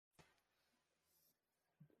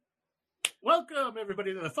Welcome,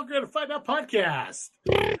 everybody, to the Fuck Around and Find Out podcast.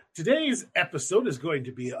 Today's episode is going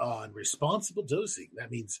to be on responsible dosing. That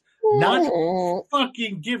means not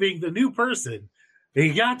fucking giving the new person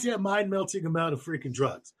a goddamn mind-melting amount of freaking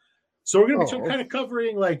drugs. So we're going to be kind of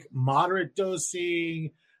covering, like, moderate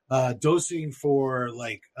dosing, dosing for,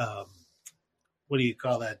 like, what do you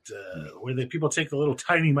call that? Where the people take the little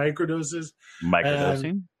tiny microdoses.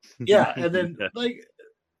 Microdosing? Yeah, and then, like...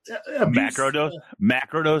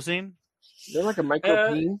 macrodosing? They're like a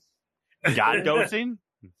micro God dosing?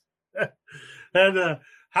 And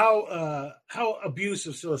how abuse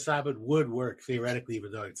of psilocybin would work theoretically,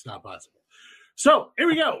 even though it's not possible. So here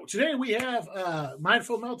we go. Today we have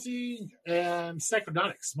Mindful Melting and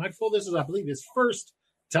Psychonautics. Mindful, this is, I believe, his first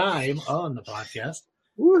time on the podcast.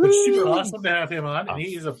 It's super awesome to have him on, and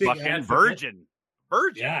he's a big advocate. Virgin.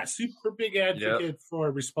 Yeah, super big advocate for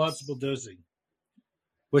responsible dosing,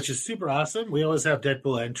 which is super awesome. We always have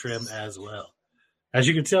Deadpool and Trim as well. As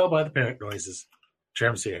you can tell by the parrot noises,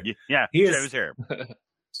 Trim's here. Yeah, Trim's here.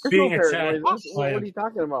 Being attacked. What are you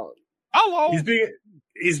talking about? Hello.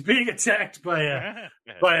 He's being attacked by a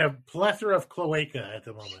plethora of cloaca at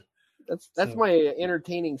the moment. That's my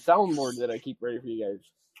entertaining soundboard that I keep ready for you guys.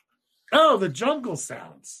 Oh, the jungle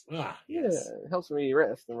sounds. Yes. Yeah, it helps me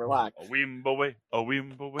rest and relax. A wimble way.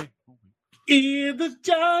 In the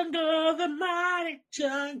jungle, the mighty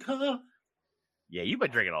jungle. Yeah, you've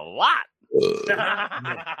been drinking a lot.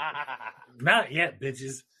 Not yet,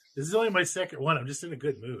 bitches. This is only my second one. I'm just in a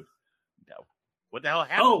good mood. No. What the hell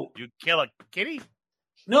happened? Oh. You kill a kitty?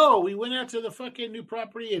 No, we went out to the fucking new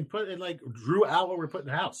property and put in, like, drew out what we're putting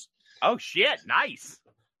in the house. Oh, shit. Nice.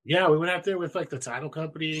 Yeah, we went out there with, like, the title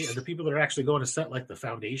company and the people that are actually going to set, like, the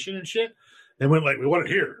foundation and shit. They went, like, we want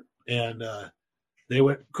it here. And they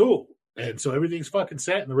went, cool. And so everything's fucking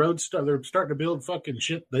set, and the roads they're starting to build fucking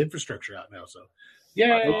shit, the infrastructure out now. So,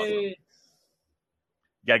 yay!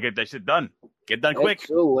 Gotta get that shit done. Get done quick.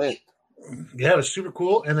 Excellent. Yeah, it was super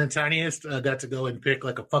cool. And then Tiniest got to go and pick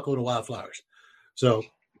like a fuckload of wildflowers. So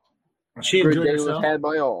she enjoyed herself. Had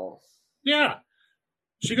by all. Yeah,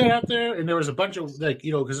 she got out there, and there was a bunch of, like,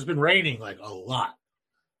 you know, because it's been raining like a lot,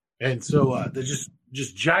 and so there's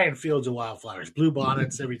just giant fields of wildflowers, blue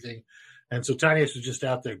bonnets, everything. And so Tiniest was just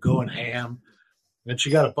out there going ham. And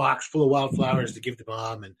she got a box full of wildflowers to give to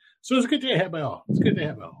Mom. And so it was a good day ahead by all. It's a good day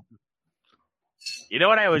ahead by all. You know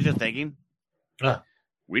what I was just thinking? Huh.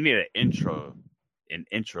 We need an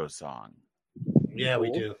intro song. Yeah,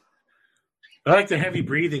 we do. I like the heavy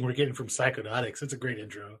breathing we're getting from Psychonautics. It's a great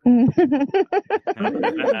intro.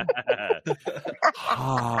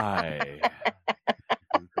 Hi.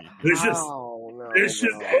 It's just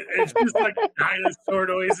like dinosaur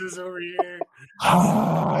noises over here.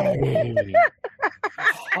 Hi.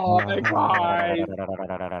 Hi.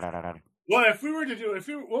 Well,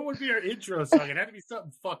 what would be our intro song? It had to be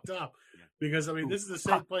something fucked up, because I mean, this is the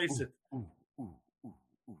same place that.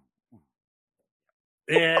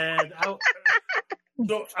 And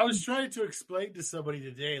I was trying to explain to somebody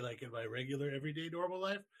today, like in my regular, everyday, normal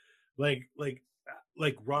life, like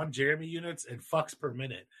Ron Jeremy units and fucks per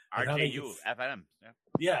minute. RJU, FM.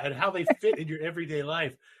 Yeah, and how they fit in your everyday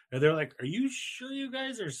life. And they're like, "Are you sure you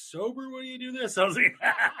guys are sober when you do this?" I was like,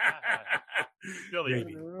 Billy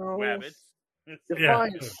Wabbits.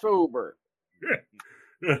 Define sober.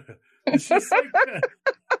 It's just like,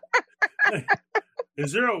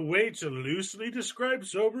 is there a way to loosely describe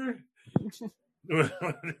sober? I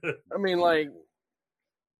mean, like,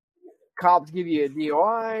 cops give you a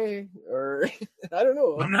DUI, or I don't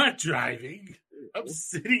know. I'm not driving. I'm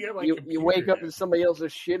sitting at my computer. You wake up in somebody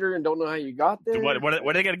else's shitter and don't know how you got there. What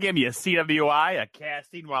are they going to give me? A CWI? A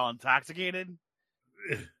casting while intoxicated?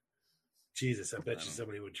 Jesus, I bet you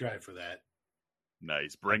somebody would try for that.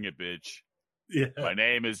 Nice. Bring it, bitch. Yeah. My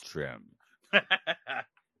name is Trim. Yeah,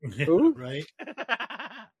 Who? right?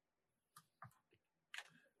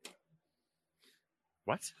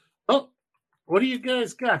 What? Oh, what do you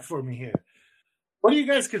guys got for me here? What do you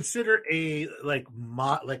guys consider a like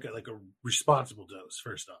a responsible dose?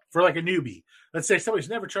 First off, for like a newbie, let's say somebody's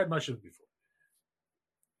never tried mushrooms before.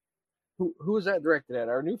 Who is that directed at?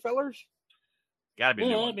 Our new fellers? Gotta be.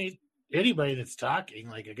 Well, I mean, anybody that's talking,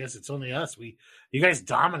 like, I guess it's only us. You guys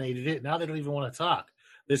dominated it. Now they don't even want to talk.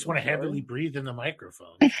 They just want to heavily breathe in the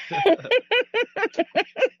microphone. I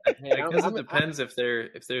guess it depends if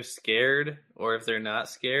they're scared or if they're not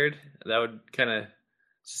scared. That would kind of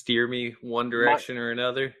steer me one direction or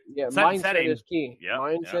another. Yeah, mindset is key. Yep,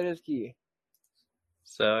 mindset is key.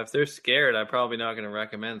 So if they're scared, I'm probably not going to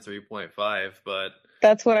recommend 3.5, but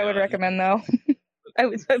that's what I would recommend, though. I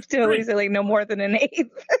would totally say like no more than an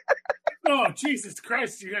 8. Oh, Jesus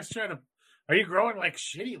Christ! Are Are you growing like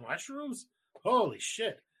shitty mushrooms? Holy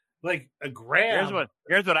shit! Like a gram.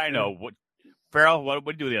 Here's what I know. What Farrell? What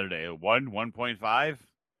did you do the other day? 1.5.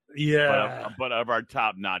 Yeah, but of our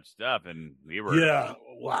top notch stuff, and we were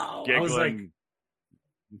wow. giggling. I was like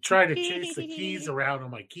trying to chase the keys around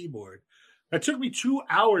on my keyboard. It took me 2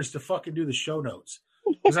 hours to fucking do the show notes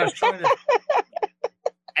because I was trying to.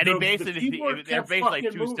 And they're based like 2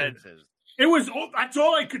 moving. sentences. It was. That's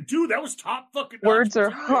all I could do. That was top fucking. Words are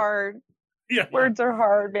hard. Yeah, words are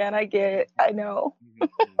hard, man. I get it. I know.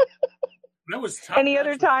 That was top. Any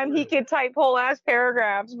other time he could type whole ass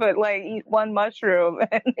paragraphs, but like eat one mushroom.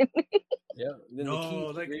 Yeah. Then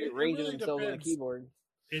No, the like, keys it arranging really themselves on the depends. keyboard.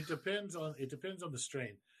 It depends on the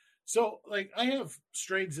strain. So, like, I have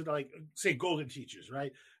strains that, like, say, Golden Teachers,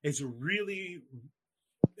 right? It's a really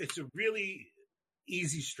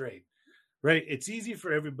easy strain, right? It's easy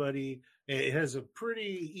for everybody. It has a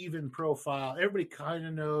pretty even profile. Everybody kind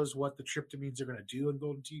of knows what the tryptamines are going to do in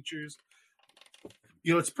Golden Teachers.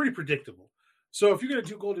 You know, it's pretty predictable. So if you're going to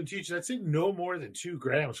do Golden Teachers, I'd say no more than 2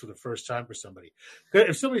 grams for the first time for somebody.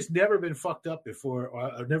 If somebody's never been fucked up before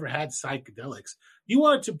or never had psychedelics, you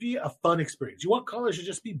want it to be a fun experience. You want colors to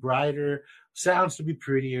just be brighter, sounds to be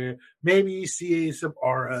prettier, maybe see some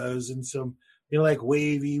auras and some, like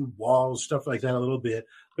wavy walls, stuff like that a little bit.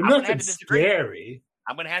 But nothing scary.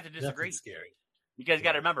 I'm going to have to disagree. Nothing scary. Because you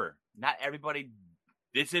got to remember, not everybody,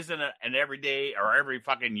 this isn't an everyday or every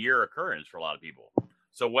fucking year occurrence for a lot of people.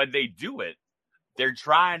 So when they do it, they're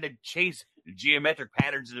trying to chase geometric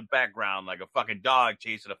patterns in the background like a fucking dog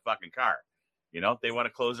chasing a fucking car. You know, they want to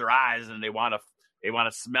close their eyes and they want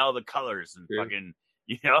to smell the colors and fucking,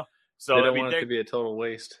 So they don't want it to be a total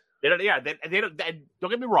waste. They don't. Yeah, they don't. Don't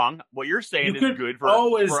get me wrong. What you're saying is good for.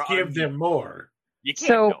 Always give them more. You can't.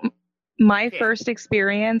 So my first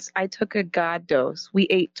experience, I took a God dose. We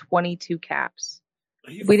ate 22 caps.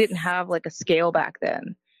 We didn't have like a scale back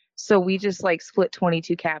then. So we just like split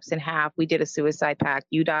 22 caps in half. We did a suicide pact.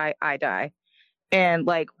 You die, I die. And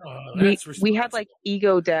like we had like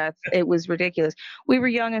ego death. It was ridiculous. We were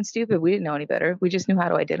young and stupid. We didn't know any better. We just knew how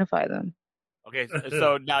to identify them. Okay,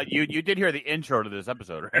 so now you did hear the intro to this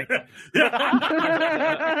episode, right?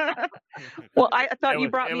 Well, I thought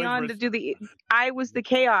you brought me on to do I was the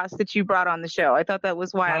chaos that you brought on the show. I thought that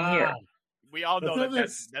was why I'm here. We all know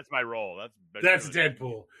that's my role. That's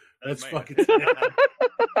Deadpool. That's fucking.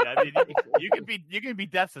 I mean, you can be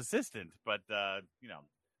Death's assistant, but the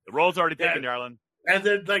role's already taken, darling. And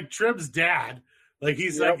then like Trim's dad, like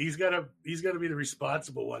he's gotta be the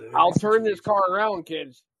responsible one. I'll turn this car around,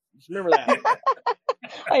 kids. Just remember that.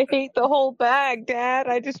 I hate the whole bag, Dad.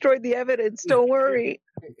 I destroyed the evidence. Don't worry.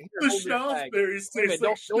 The schnozberries taste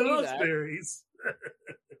like schnozberries.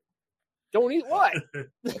 Don't eat what?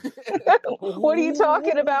 What are you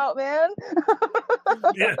talking about, man?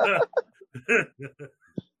 Yeah.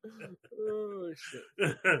 Oh, shit.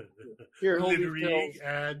 Here, hold these pills.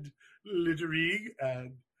 Littering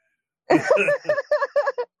and.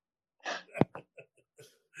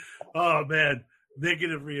 Oh man,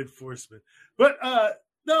 negative reinforcement. But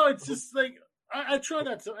no, it's just like I try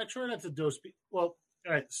not to dose people. Well,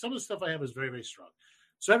 all right, some of the stuff I have is very, very strong.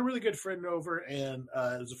 So I had a really good friend over, and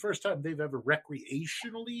it was the first time they've ever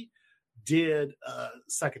recreationally did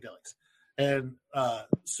psychedelics. And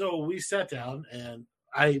so we sat down, and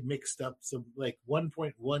I mixed up some like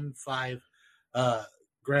 1.15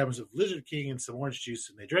 grams of Lizard King and some orange juice,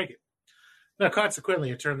 and they drank it. Now,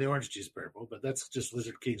 consequently, it turned the orange juice purple, but that's just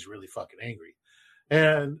Lizard King's really fucking angry.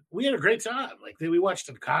 And we had a great time. Like we watched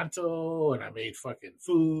Encanto, and I made fucking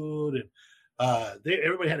food, and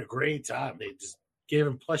everybody had a great time. They just gave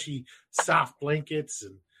him plushy, soft blankets,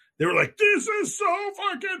 and they were like, "This is so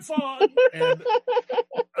fucking fun!"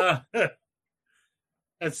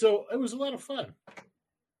 And so it was a lot of fun.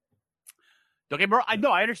 Don't get me wrong.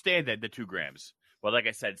 I understand that the 2 grams. But like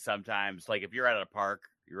I said, sometimes, like if you're at a park,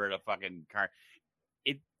 you're at a fucking car,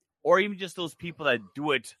 or even just those people that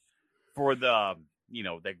do it for the,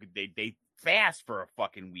 they fast for a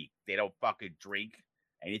fucking week. They don't fucking drink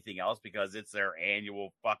anything else because it's their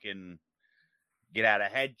annual fucking get out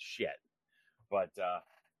of head shit. But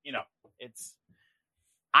it's.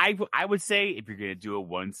 I would say if you're gonna do it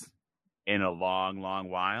once in a long,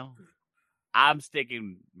 long while, I'm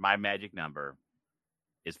sticking my magic number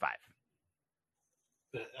is 5.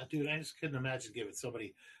 Dude, I just couldn't imagine giving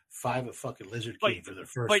somebody 5 of fucking Lizard King for their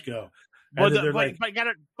first go. But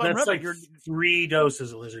that's like 3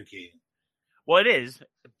 doses of Lizard King. Well, it is.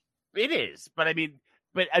 But I mean,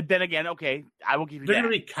 but then again, okay, I will give you. They're gonna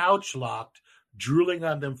be couch locked, drooling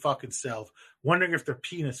on them fucking self, wondering if their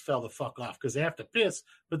penis fell the fuck off because they have to piss,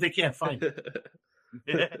 but they can't find it.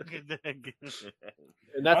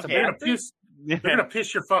 And that's they're They're gonna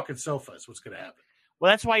piss your fucking sofa. Is what's gonna happen.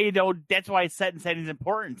 Well, that's why that's why set and setting is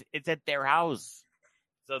important. It's at their house,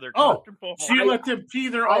 so they're comfortable. So you let them pee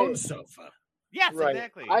their own sofa. Yes, Right.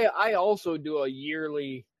 exactly. I also do a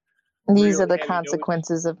yearly. These are the heavy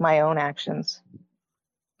consequences of my own actions.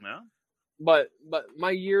 No? But my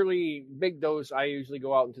yearly big dose, I usually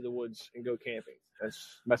go out into the woods and go camping.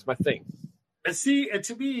 That's my thing. And see, and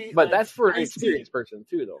to me, But like, that's for an I experienced person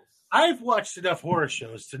too, though. I've watched enough horror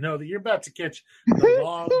shows to know that you're about to catch the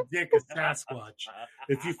long dick of Sasquatch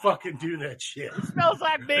if you fucking do that shit. Smells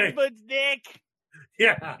like Bigfoot's dick.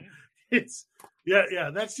 Yeah,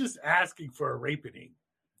 that's just asking for a rapening,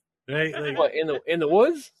 right? Like, What in the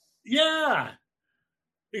woods? yeah,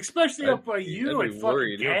 especially up by you I'd in be fucking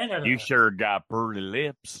worried. Canada. You sure got pretty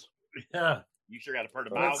lips. Yeah. You sure got a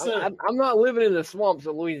pretty That's mouth. it. I'm not living in the swamps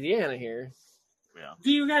of Louisiana here. Yeah. Do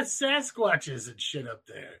you got Sasquatches and shit up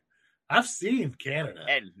there? I've seen Canada.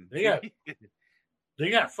 And They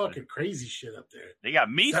got fucking crazy shit up there. they got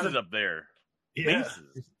Mises up there. Yeah.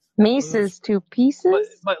 Mises. Mises to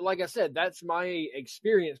pieces. But like I said, that's my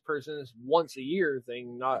experienced person's once a year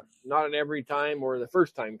thing, not an every time or the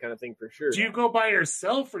first time kind of thing for sure. Do you go by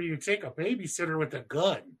yourself or do you take a babysitter with a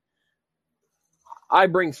gun? I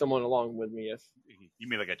bring someone along with me, yes. You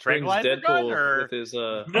mean like a Brings tranquilizer gun, Deadpool or with his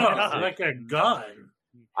No, like a gun.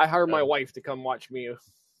 I hire my wife to come watch me.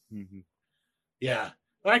 Mhm. Yeah.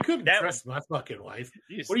 I couldn't That- trust my fucking wife.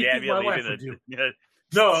 You What do you stab think you my leaving wife the would do? Yeah.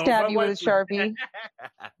 No, Stab my you with a wife would- Sharpie.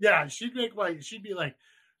 Yeah, she'd be like,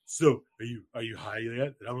 so are you high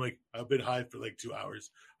yet? And I'm like, I've been high for like 2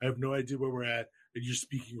 hours. I have no idea where we're at, and you're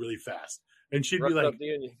speaking really fast. And she'd be Right like, up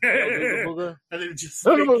the onion. and then it just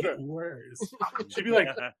make it worse. She'd be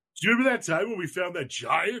like, do you remember that time when we found that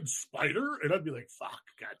giant spider? And I'd be like, fuck,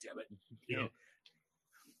 god damn it. You know?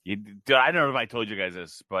 Dude, I don't know if I told you guys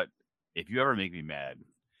this, but if you ever make me mad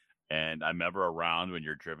and I'm ever around when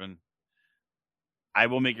you're driven, I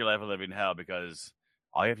will make your life a living hell, because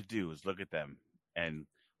all you have to do is look at them and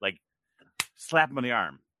like slap them on the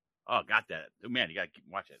arm. Oh, got that. Oh, man, you got to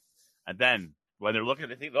watch it. And then when they're looking,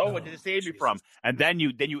 they think, oh, what did it save me from? And then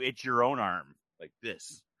you itch your own arm like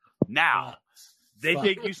this. Now, they Fuck.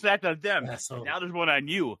 think you slapped on them. Asshole. And now there's one on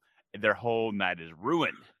you, and their whole night is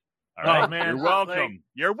ruined. All Oh, right, man, you're welcome. like,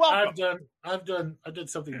 You're welcome. I've done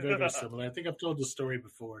something very, very similar. I think I've told the story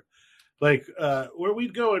before. Like where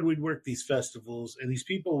we'd go and we'd work these festivals, and these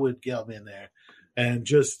people would come in there and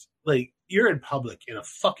just like, you're in public in a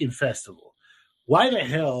fucking festival. Why the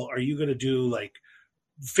hell are you gonna do like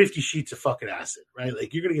 50 sheets of fucking acid, right?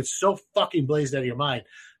 Like, you're gonna get so fucking blazed out of your mind.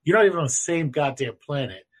 You're not even on the same goddamn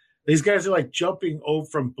planet. These guys are like jumping over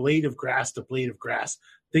from blade of grass to blade of grass,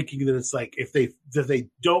 thinking that it's like if they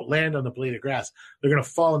don't land on the blade of grass, they're gonna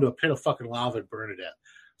fall into a pit of fucking lava and burn to death.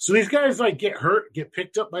 So these guys like get hurt, get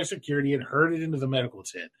picked up by security and herded into the medical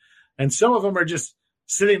tent. And some of them are just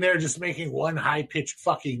sitting there just making one high pitched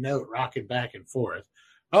fucking note, rocking back and forth.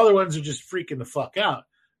 Other ones are just freaking the fuck out.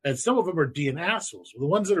 And some of them are being assholes. The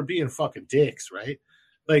ones that are being fucking dicks, right?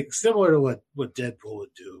 Like similar to what Deadpool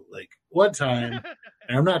would do. Like one time,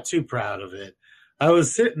 and I'm not too proud of it, I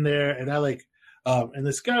was sitting there and I like, and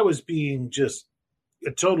this guy was being just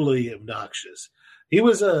totally obnoxious. He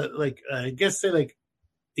was I guess say like,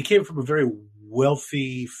 he came from a very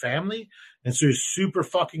wealthy family, and so he's super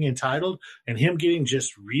fucking entitled, and him getting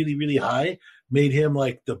just really, really high made him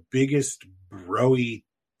like the biggest broy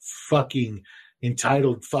fucking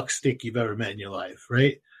entitled fuck stick you've ever met in your life,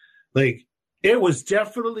 right? Like, it was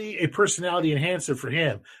definitely a personality enhancer for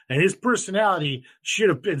him, and his personality should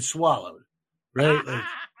have been swallowed, right? Like,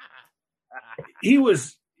 he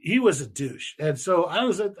was a douche. And so I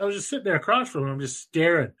was just sitting there across from him, just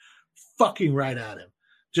staring fucking right at him,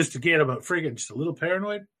 just to get him just a little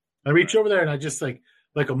paranoid. I reach over there and I just like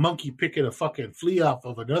a monkey picking a fucking flea off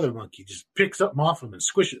of another monkey, just pick something off him and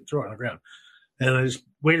squish it and throw it on the ground. And I just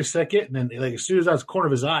wait a second, and then like as soon as I was corner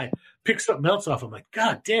of his eye, pick something else off him. Like,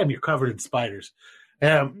 God damn, you're covered in spiders.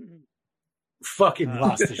 Fucking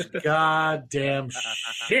lost this goddamn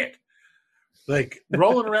shit. Like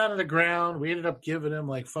rolling around on the ground. We ended up giving him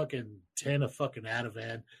like fucking 10 of fucking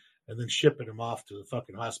Ativan and then shipping him off to the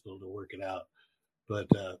fucking hospital to work it out. But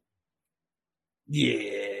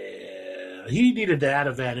yeah, he needed the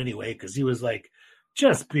Ativan anyway, because he was like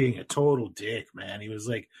just being a total dick, man. He was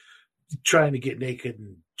like trying to get naked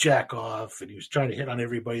and jack off, and he was trying to hit on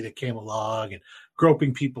everybody that came along and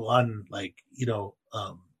groping people on, like, you know,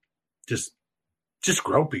 just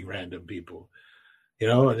groping random people, you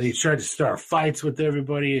know. And he tried to start fights with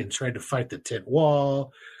everybody and tried to fight the tent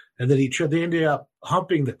wall, and then they ended up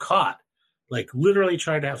humping the cot, like literally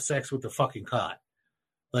trying to have sex with the fucking cot.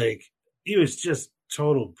 Like, he was just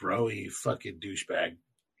total bro-y fucking douchebag.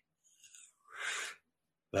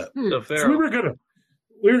 But, So, so we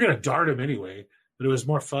were gonna dart him anyway, but it was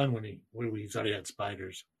more fun when we thought he had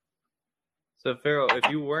spiders. So, Pharaoh, if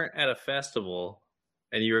you weren't at a festival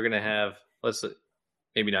and you were going to have, let's say,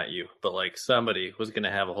 maybe not you, but like somebody was going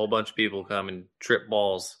to have a whole bunch of people come and trip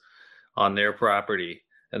balls on their property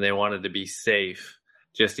and they wanted to be safe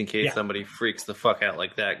just in case somebody freaks the fuck out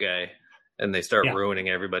like that guy and they start ruining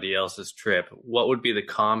everybody else's trip, what would be the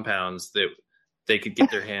compounds that they could get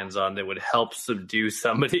their hands on that would help subdue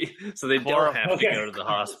somebody so they don't have to go to the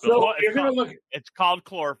hospital? So you're gonna look. It's called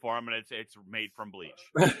chloroform, and it's made from bleach.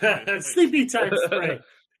 Sleepy time spray.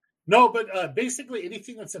 No, but basically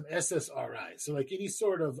anything that's an SSRI, so like any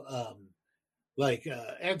sort of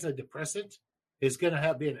antidepressant is going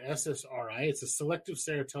to be an SSRI. It's a selective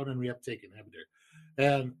serotonin reuptake inhibitor,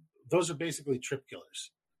 and those are basically trip killers.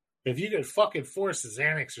 If you get fucking force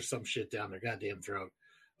Xanax or some shit down their goddamn throat,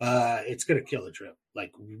 it's going to kill the trip.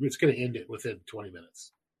 Like, it's going to end it within 20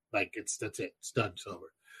 minutes. Like, that's it. It's done. It's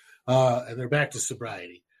over. And they're back to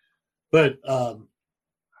sobriety. But,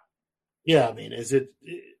 yeah, I mean,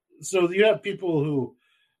 so you have people who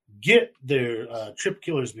get their trip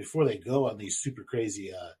killers before they go on these super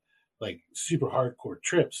crazy, super hardcore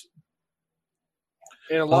trips.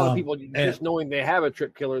 And a lot of people, just knowing they have a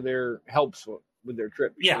trip killer there helps with their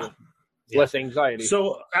trip. Yeah. Less anxiety.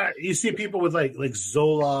 So you see people with like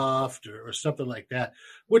Zoloft or something like that,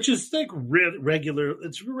 which is like regular.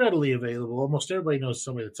 It's readily available. Almost everybody knows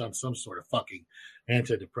somebody that's on some sort of fucking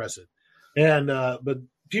antidepressant. And but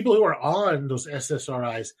people who are on those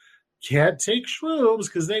SSRIs can't take shrooms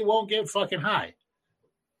because they won't get fucking high.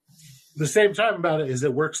 The same time about it is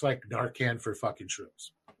it works like Narcan for fucking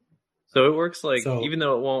shrooms. So it works like, even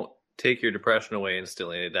though it won't take your depression away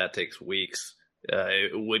instantly, that takes weeks.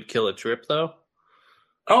 It would kill a trip, though?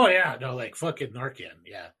 Oh, yeah. No, like fucking Narcan.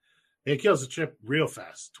 Yeah. It kills a trip real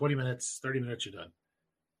fast. 20 minutes, 30 minutes, you're done.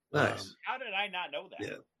 Nice. How did I not know that?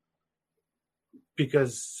 Yeah.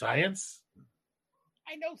 Because science?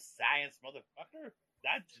 I know science, motherfucker.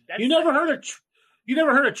 That's you never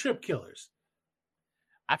heard of trip killers?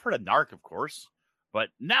 I've heard of narc, of course. But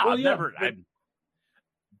no, I've never.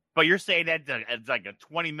 But you're saying that it's like a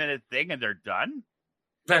 20-minute thing and they're done?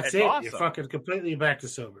 That's it. Awesome. You're fucking completely back to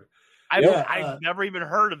sober. I've never even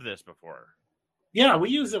heard of this before. Yeah, we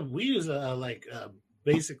use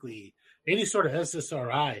basically any sort of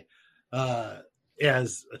SSRI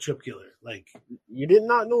as a trip killer. Like, you did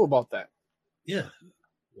not know about that. Yeah.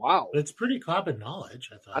 Wow. It's pretty common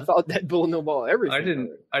knowledge, I thought that Bill knew about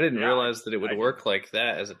everything. I didn't realize that it would work like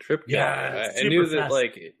that as a trip killer. Yeah, I knew that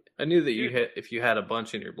I knew that if you had a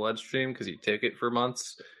bunch in your bloodstream because you took it for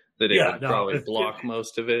months, that it would probably block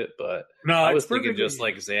most of it. But I was thinking just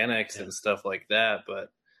like Xanax and stuff like that.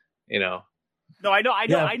 But no, I know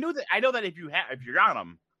that if you're on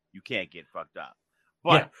them, you can't get fucked up.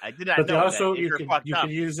 But I did not know also that if you fucked up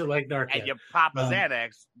can use it like Narcan and you pop a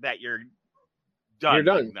Xanax that you're done. You're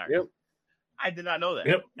done. Yep. I did not know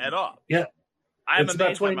that at all. Yeah, I'm it's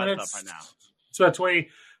about 20 minutes right now. It's about 20.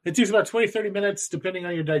 It takes about 20, 30 minutes, depending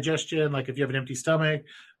on your digestion. Like if you have an empty stomach,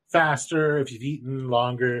 faster. If you've eaten,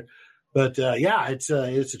 longer. But it's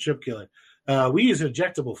a trip killer. We use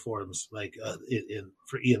injectable forms like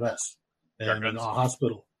for EMS and in the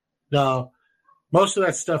hospital. Now, most of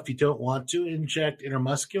that stuff you don't want to inject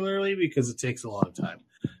intramuscularly because it takes a long time.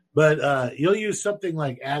 But you'll use something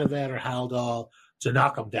like Ativan or Haldol to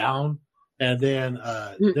knock them down, and then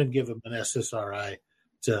give them an SSRI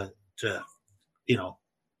to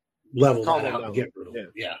level that out and get rid of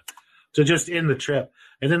them. Yeah. To just end the trip.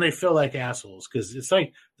 And then they feel like assholes because it's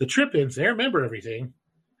like the trip ends, they remember everything.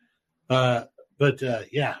 So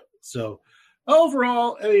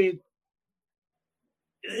overall, I mean,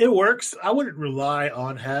 it works. I wouldn't rely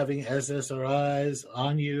on having SSRIs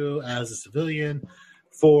on you as a civilian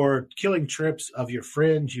for killing trips of your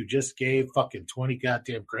friends you just gave fucking 20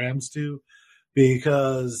 goddamn grams to,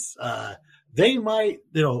 because they might,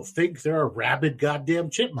 think they're a rabid goddamn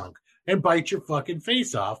chipmunk and bite your fucking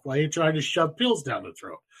face off while you're trying to shove pills down the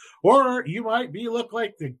throat. Or you might look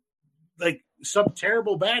like some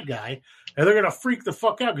terrible bad guy, and they're gonna freak the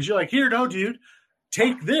fuck out because you're like, here, no, dude,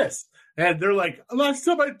 take this. And they're like, last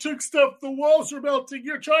time I took stuff, the walls are melting.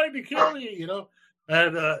 You're trying to kill me,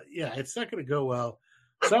 And it's not gonna go well.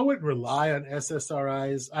 So I wouldn't rely on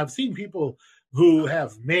SSRIs. I've seen people who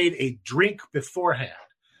have made a drink beforehand,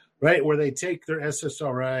 right, where they take their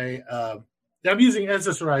SSRI. I'm using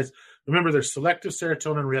SSRIs. Remember, they're selective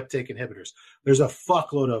serotonin reuptake inhibitors. There's a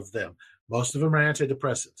fuckload of them. Most of them are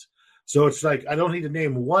antidepressants. So it's like I don't need to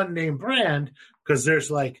name one name brand because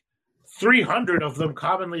there's like 300 of them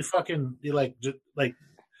commonly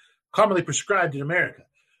commonly prescribed in America,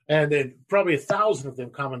 and then probably 1,000 of them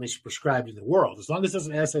commonly prescribed in the world, as long as it's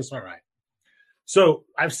an SSRI. So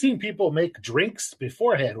I've seen people make drinks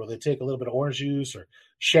beforehand where they take a little bit of orange juice or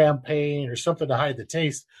champagne or something to hide the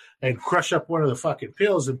taste and crush up one of the fucking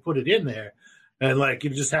pills and put it in there. And like, you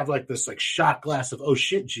just have like this like shot glass of oh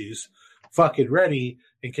shit juice fucking ready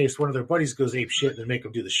in case one of their buddies goes ape shit and then make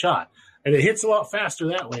them do the shot. And it hits a lot faster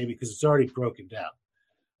that way because it's already broken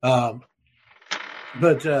down.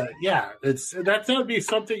 Yeah, that would be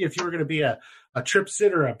something if you were going to be a trip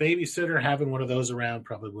sitter, a babysitter, having one of those around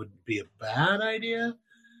probably wouldn't be a bad idea.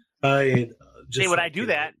 See, when I do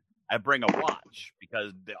that, I bring a watch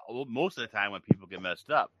because most of the time when people get messed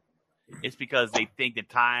up, it's because they think the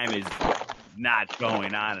time is not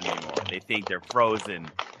going on anymore. They think they're frozen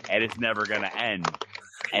and it's never going to end.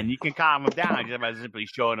 And you can calm them down just by simply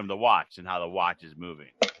showing them the watch and how the watch is moving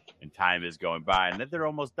and time is going by and that they're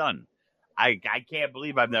almost done. I can't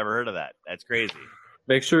believe I've never heard of that. That's crazy.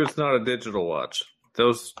 Make sure it's not a digital watch.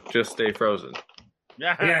 Those just stay frozen.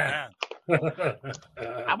 Yeah.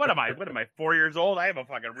 What am I, 4 years old? I have a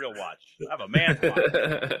fucking real watch. I have a man's watch.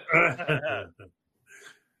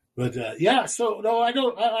 But yeah, so no, I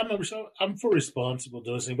don't. I'm for responsible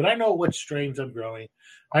dosing, but I know what strains I'm growing.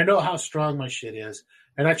 I know how strong my shit is,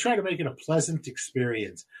 and I try to make it a pleasant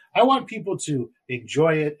experience. I want people to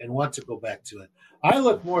enjoy it and want to go back to it. I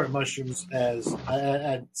look more at mushrooms as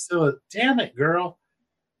so. Damn it, girl!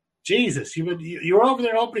 Jesus, you were over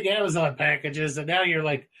there opening Amazon packages, and now you're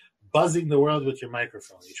like buzzing the world with your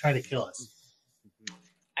microphone. You're trying to kill us.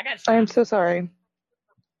 I am so sorry.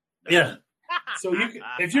 Yeah. So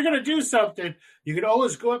if you're gonna do something, you can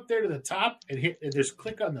always go up there to the top and just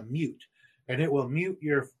click on the mute, and it will mute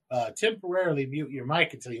your temporarily mute your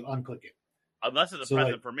mic until you unclick it. Unless it's a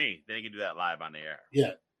present for me, then you can do that live on the air.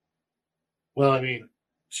 Yeah. Well, I mean,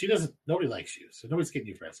 she doesn't. Nobody likes you, so nobody's getting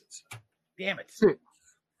you presents. Damn it.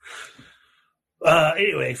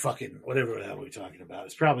 Anyway, fucking whatever the hell we're talking about.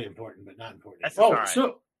 It's probably important, but not important. That's all right.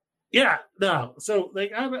 So yeah, no. So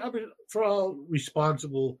like, I'm for all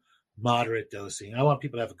responsible, moderate dosing. I want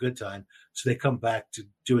people to have a good time, so they come back to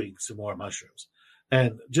doing some more mushrooms,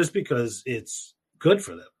 and just because it's good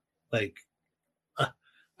for them. Like, I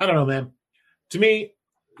don't know, man. To me,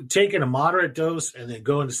 taking a moderate dose and then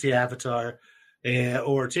going to see Avatar,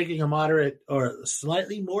 or taking a moderate or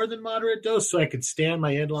slightly more than moderate dose so I can stand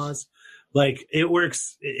my in-laws, like it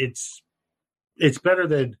works. It's better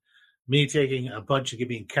than me taking a bunch of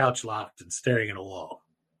being couch locked and staring at a wall.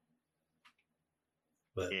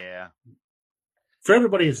 But yeah, for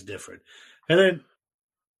everybody, it's different. And then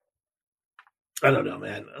I don't know,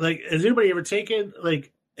 man. Like, has anybody ever taken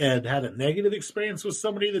and had a negative experience with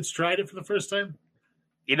somebody that's tried it for the first time?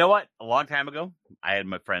 You know what? A long time ago, I had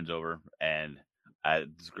my friends over, and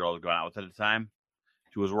this girl was going out with at the time.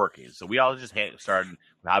 She was working, so we all just started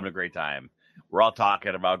having a great time. We're all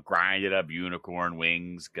talking about grinding up unicorn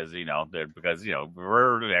wings because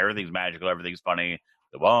everything's magical, everything's funny.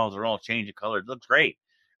 The walls are all changing colors. It looks great.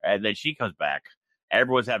 And then she comes back.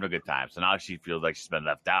 Everyone's having a good time. So now she feels like she's been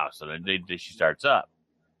left out. So then she starts up.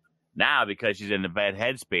 Now, because she's in a bad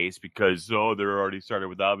headspace because, they're already started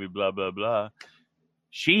without me, blah, blah, blah.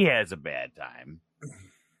 She has a bad time.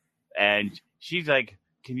 And she's like,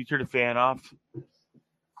 can you turn the fan off?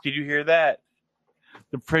 Did you hear that?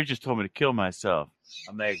 The fridge just told me to kill myself.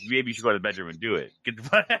 I'm like, maybe you should go to the bedroom and do it.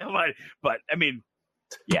 But I mean,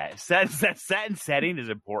 yeah, set and setting is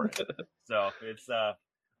important. So it's,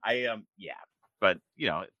 but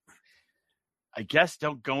I guess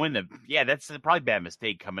don't go in that's probably a bad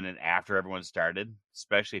mistake coming in after everyone started,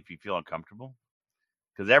 especially if you feel uncomfortable,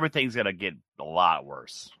 because everything's going to get a lot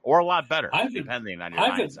worse or a lot better, depending on your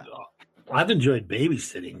mindset. I've enjoyed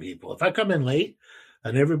babysitting people. If I come in late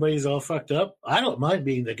and everybody's all fucked up, I don't mind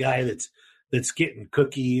being the guy that's getting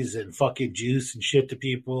cookies and fucking juice and shit to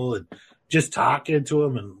people and just talking to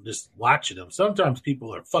them and just watching them. Sometimes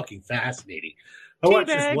people are fucking fascinating. I watched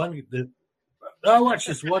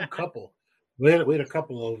this one couple. We had a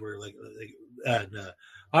couple over, and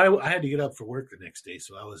I had to get up for work the next day,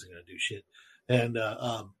 so I wasn't going to do shit. And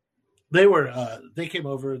they came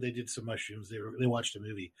over, they did some mushrooms, they watched a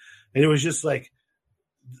movie, and it was just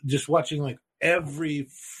watching every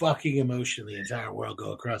fucking emotion in the entire world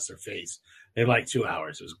go across their face in 2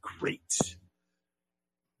 hours. It was great.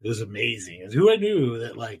 It was amazing. And who I knew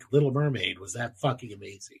that Little Mermaid was that fucking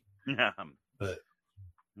amazing. But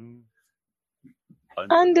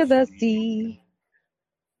Under the Sea.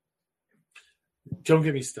 Don't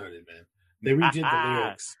get me started, man. They redid the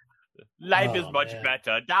lyrics. Life is much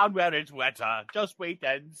better down where it's wetter. Just wait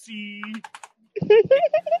and see.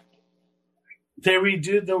 They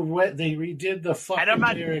redid the fucking And I'm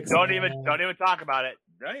not. lyrics. Don't even talk about it.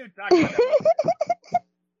 Don't even talk about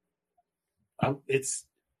it. It's.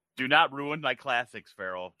 Do not ruin my classics,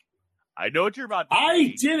 Farrell. I know what you're about to I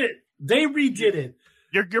say. did it. They redid it.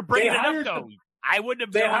 You're bringing They it hired up, though. I wouldn't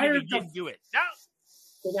have they known if hired you the- didn't do it. No.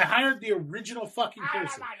 So they hired the original fucking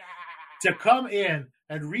person to come in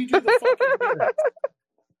and redo the fucking lyrics.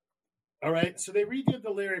 All right, so they redid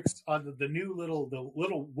the lyrics on the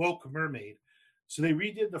little woke mermaid. So they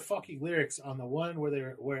redid the fucking lyrics on the one where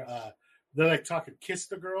they're like talking "Kiss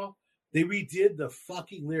the Girl." They redid the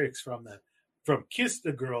fucking lyrics from "Kiss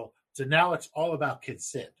the Girl" to now it's all about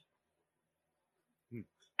consent.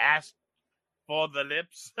 Ask for the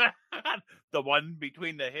lips. The one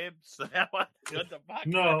between the hips. What the fuck?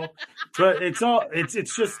 No, but it's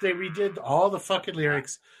just they redid all the fucking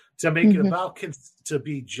lyrics to make it about to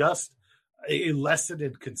be just a lesson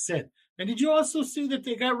in consent. And did you also see that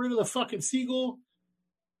they got rid of the fucking seagull?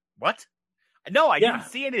 What? No, I Yeah. didn't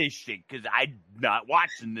see any of this shit because I'm not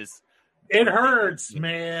watching this. It hurts,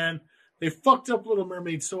 man. They fucked up Little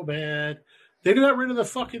Mermaid so bad. They got rid of the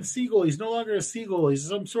fucking seagull. He's no longer a seagull. He's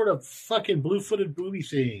some sort of fucking blue-footed booby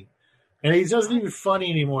thing. And he doesn't even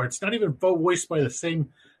funny anymore. It's not even voiced by the same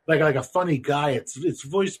like a funny guy. It's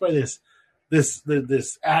voiced by this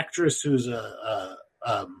actress who's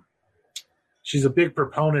she's a big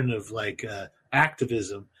proponent of like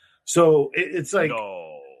activism. So it's like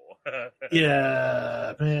No.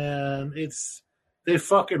 yeah, man. They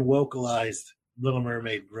fucking vocalized Little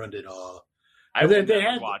Mermaid, ruined it all. I And then would they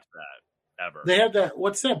never had- watch that ever. They had that.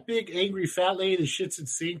 What's that big angry fat lady that shits and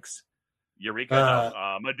sinks? Eureka?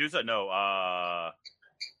 No. Medusa? No.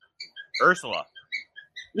 Ursula.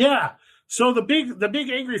 Yeah. So the big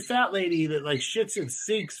angry fat lady that like shits and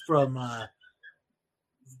sinks from what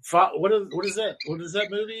is that? What is that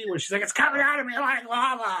movie where she's like, it's coming out of me like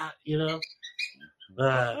lava? You know,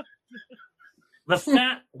 the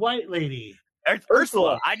fat white lady. It's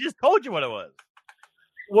Ursula. I just told you what it was.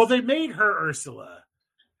 Well, they made her Ursula.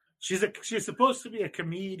 She's supposed to be a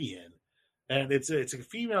comedian, and it's a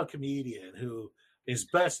female comedian who is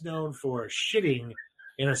best known for shitting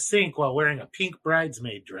in a sink while wearing a pink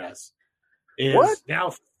bridesmaid dress. Is What?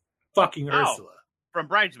 now fucking Oh. Ursula. From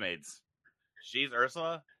Bridesmaids. She's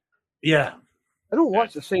Ursula? Yeah. I don't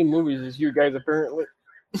watch the same movies as you guys, apparently.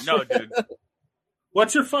 No, dude.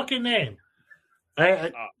 What's her fucking name?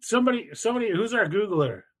 Somebody, who's our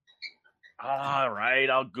Googler? All right,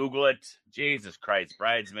 I'll Google it. Jesus Christ,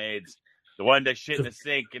 Bridesmaids. The one that shit in the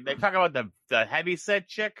sink. And they talk about the heavy set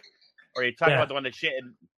chick? Or you talk Yeah. about the one that shit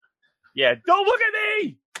in... Yeah, don't look at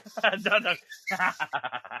me!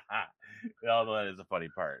 No. Although that is the funny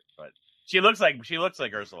part. But she looks like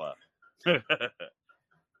Ursula.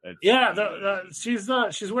 Yeah, she's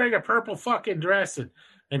wearing a purple fucking dress and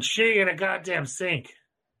shitting in a goddamn sink.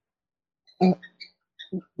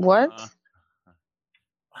 What?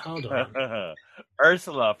 Hold on.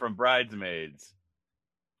 Ursula from Bridesmaids.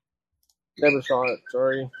 Never saw it.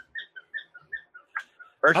 Sorry.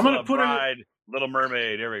 Ursula, gonna put it- Bride, Little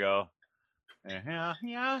Mermaid. Here we go.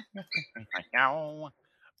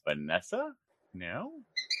 Vanessa? No.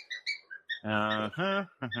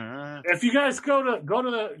 If you guys go to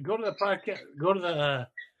the podcast, go to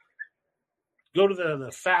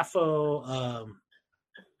the FAFO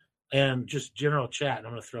and just general chat, and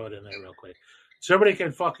I'm gonna throw it in there real quick, so everybody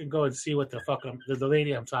can fucking go and see what the fuck the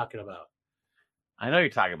lady I'm talking about. I know you're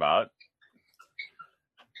talking about.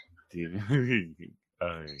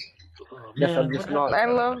 Oh, Guess I'm man, just what not. I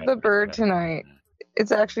love the bird tonight.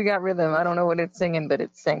 It's actually got rhythm. I don't know what it's singing, but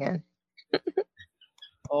it's singing.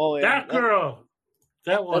 Oh, yeah. that girl,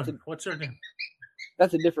 that one. That's What's her name?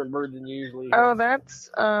 That's a different bird than you usually hear. Oh, that's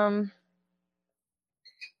I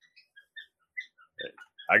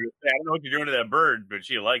don't know what you're doing to that bird, but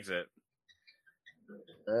she likes it.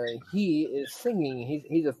 He is singing.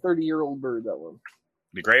 He's a 30-year-old bird. That one.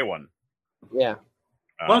 The gray one. Yeah.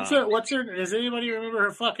 What's her? Does anybody remember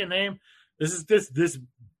her fucking name? This is this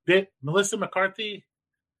bit. Melissa McCarthy.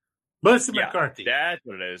 Melissa Yeah, McCarthy. That's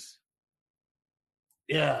what it is.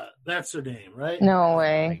 Yeah, that's her name, right? no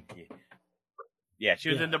way. Yeah, she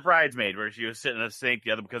was Yeah. in The Bridesmaid where she was sitting in a sink,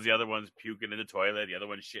 because the other one's puking in the toilet, the other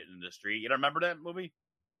one's shitting in the street. You don't remember that movie?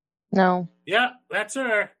 No. Yeah, that's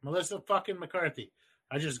her. Melissa fucking McCarthy.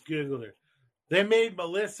 I just Googled her. They made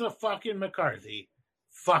Melissa fucking McCarthy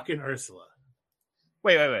fucking Ursula.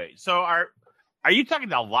 Wait. So are you talking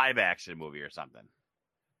about a live action movie or something?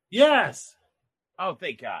 Yes. Oh,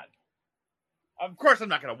 thank God. Of course I'm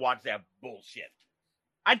not going to watch that bullshit.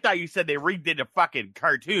 I thought you said they redid a fucking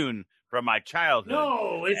cartoon from my childhood.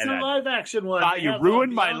 No, it's And a I live action one. thought They you have,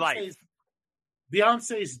 ruined my Beyonce's- life.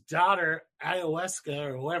 Beyonce's daughter, Ayahuasca,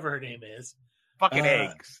 or whoever her name is. Fucking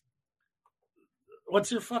eggs. What's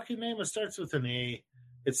her fucking name? It starts with an A.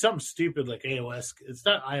 It's something stupid like ayahuasca. It's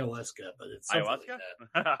not ayahuasca, but it's something Ayahuasca?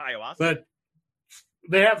 like that. Ayahuasca? But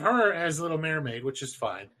they have her as Little Mermaid, which is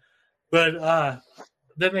fine. But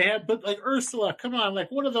then they have, but like Ursula, come on,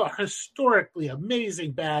 like one of the historically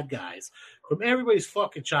amazing bad guys from everybody's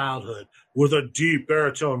fucking childhood with a deep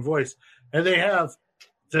baritone voice. And they have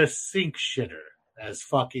the sink shitter as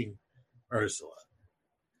fucking Ursula.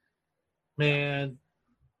 Man.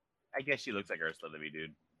 I guess she looks like Ursula to me,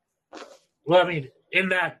 dude. Well, I mean, in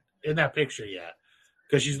that picture, yeah.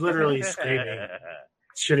 Because she's literally screaming,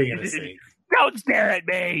 shitting in a sink. Don't stare at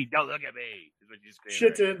me! Don't look at me! Is what she's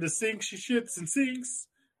screaming. Shit in the sink, she shits and sinks.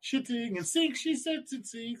 Shitting and sinks, she sits and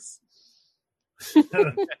sinks. She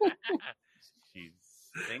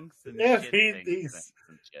sinks and Everything's,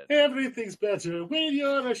 shit. everything's better when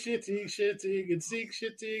you're a shitting and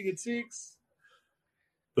sinks.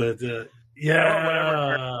 But,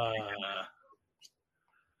 yeah.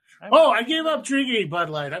 Oh, I gave up drinking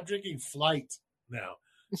Bud Light. I'm drinking Flight now.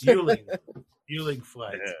 Yuling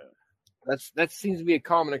Flight. That seems to be a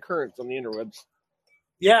common occurrence on the interwebs.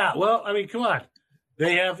 Yeah, well, I mean, come on.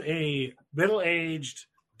 They have a middle-aged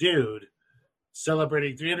dude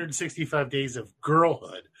celebrating 365 days of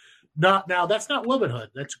girlhood. Now, that's not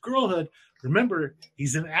womanhood. That's girlhood. Remember,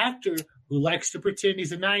 he's an actor who likes to pretend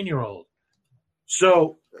he's a 9-year-old.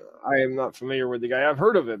 So I am not familiar with the guy. I've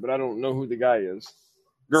heard of it, but I don't know who the guy is.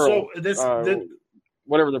 Girl, so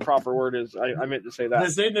whatever the proper word is, I meant to say that.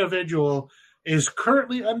 This individual is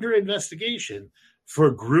currently under investigation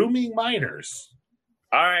for grooming minors.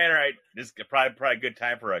 All right. This is probably a good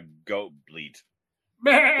time for a goat bleat.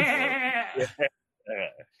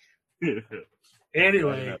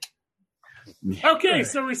 Anyway. Okay,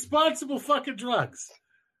 so responsible fucking drugs.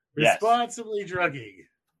 Responsibly drugging.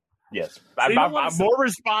 Yes. So I'm more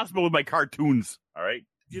responsible with my cartoons. All right.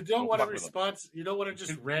 You don't want to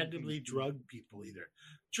just randomly drug people either.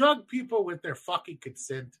 Drug people with their fucking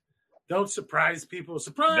consent. Don't surprise people.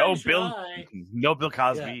 Surprise! No Bill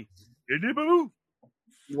Cosby. Yeah.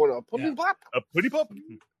 You want a pudding pop? A pudding pop?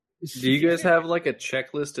 Do you guys have like a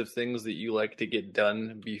checklist of things that you like to get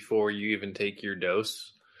done before you even take your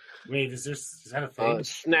dose? Wait, is that a thing?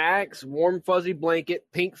 Snacks, warm fuzzy blanket,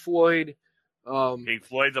 Pink Floyd. Pink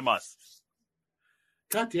Floyd's a must.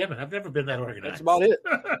 God damn it! I've never been that organized. That's about it.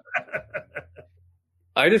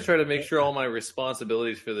 I just try to make sure all my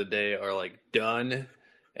responsibilities for the day are like done,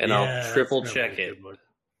 and I'll triple check it.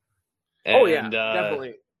 And,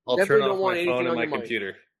 definitely. I'll Definitely turn don't off want my anything phone on and my your mind.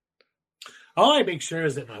 computer. All I make sure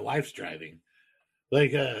is that my wife's driving.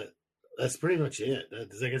 Like, that's pretty much it.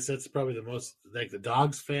 I guess that's probably the most. Like, the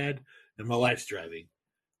dog's fed and my wife's driving.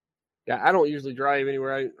 Yeah, I don't usually drive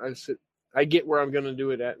anywhere. I sit. I get where I'm going to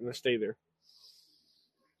do it at, and I stay there.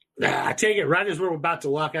 I take it right as we're about to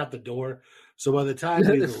walk out the door. So by the time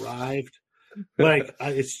we've arrived, like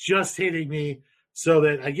it's just hitting me, so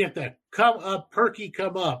that I get that perky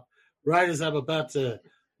come up right as I'm about to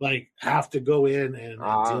like have to go in and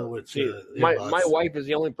deal with my wife is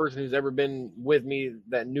the only person who's ever been with me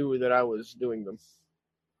that knew that I was doing them.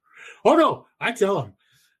 Oh no, I tell them.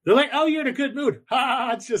 They're like, "Oh, you're in a good mood."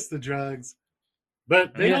 Ha! It's just the drugs.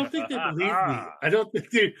 But they don't think they believe me. I don't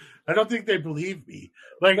think they believe me.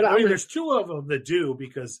 Like, I mean, there's two of them that do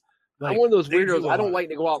because like, I'm one of those weirdos. I don't like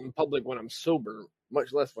to go out in public when I'm sober,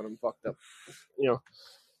 much less when I'm fucked up. You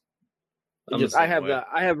know, I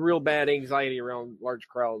have real bad anxiety around large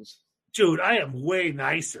crowds. Dude, I am way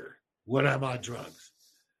nicer when I'm on drugs.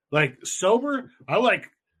 Like sober, I like,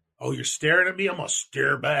 oh, you're staring at me, I'm gonna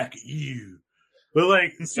stare back at you. But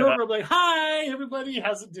like sober, I'm like, hi, everybody,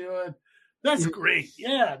 how's it doing? That's great.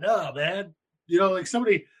 Yeah, no, man. You know, like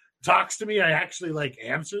somebody talks to me, I actually like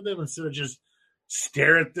answer them instead of just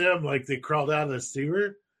stare at them like they crawled out of the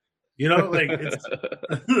sewer. You know, like it's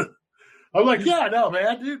I'm like, yeah, no,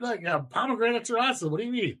 man, dude, like pomegranates are awesome. What do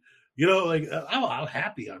you mean? You know, like I'm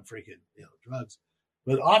happy on freaking drugs,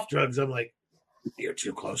 but off drugs, I'm like, you're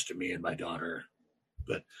too close to me and my daughter.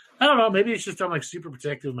 But I don't know. Maybe it's just I'm like super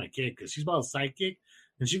protective of my kid because she's my sidekick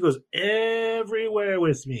and she goes everywhere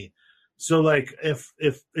with me. So like if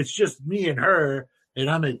it's just me and her and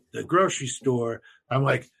I'm at the grocery store, I'm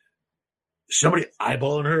like, somebody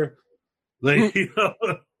eyeballing her, like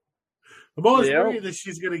I'm always worried that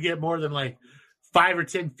she's gonna get more than like 5 or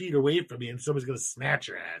 10 feet away from me and somebody's gonna snatch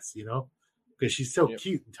her ass, because she's so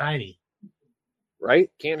cute and tiny.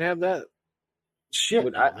 Right? Can't have that.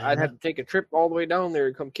 Shit, I'd have to take a trip all the way down there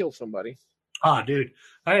and come kill somebody. Ah, dude,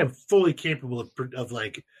 I am fully capable of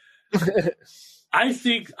like. I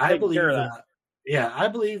believe that Yeah, I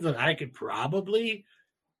believe that I could probably,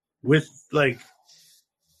 with like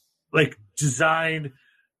design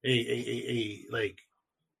a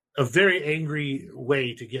very angry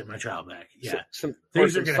way to get my child back. Yeah,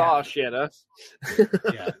 things are going to happen. Shit, huh?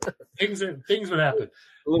 Yeah, things would happen.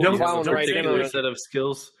 A little clown right in a set of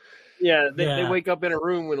skills. Yeah, they wake up in a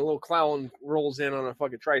room when a little clown rolls in on a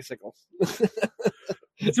fucking tricycle.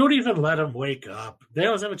 Don't even let them wake up. They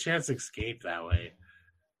always have a chance to escape that way.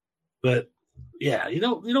 But yeah, you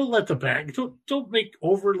don't let the bad don't make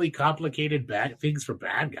overly complicated bad things for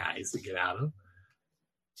bad guys to get out of.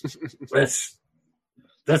 That's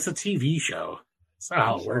a TV show. It's not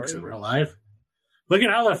how it works in real life. Look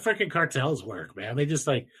at how the freaking cartels work, man. They just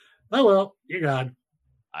like, oh well, you're gone.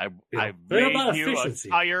 I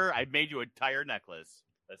made you a tire necklace.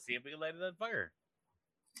 Let's see if we can light it on fire.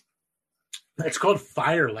 It's called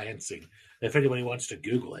fire lancing. If anybody wants to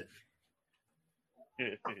Google it.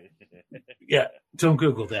 Yeah, don't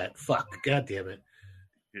Google that. Fuck, God damn it.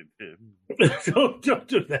 don't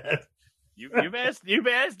do that. You've asked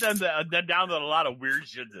them to download a lot of weird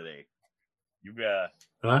shit today.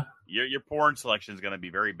 Your porn selection is going to be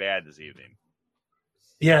very bad this evening.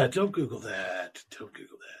 Yeah, don't Google that. Don't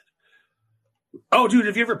Google that. Oh, dude,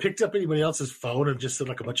 have you ever picked up anybody else's phone and just said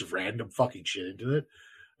like a bunch of random fucking shit into it?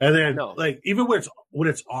 And then, like, even when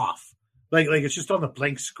it's off, like it's just on the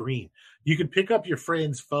blank screen, you can pick up your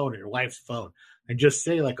friend's phone or your wife's phone and just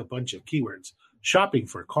say like a bunch of keywords: shopping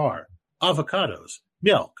for car, avocados,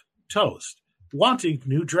 milk, toast, wanting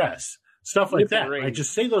new dress, stuff like that. Right?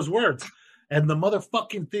 Just say those words, and the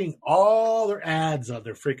motherfucking thing, all their ads on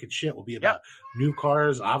their freaking shit will be about new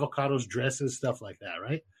cars, avocados, dresses, stuff like that,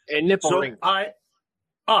 right? And nipple ring. I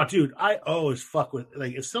always fuck with,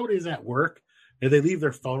 like, if somebody's at work and they leave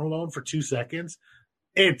their phone alone for 2 seconds,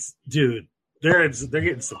 they're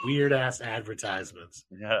getting some weird ass advertisements.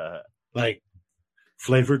 Yeah. Like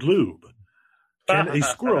flavored lube. Can a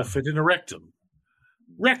squirrel fit in a rectum?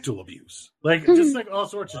 Rectal abuse. Like just like all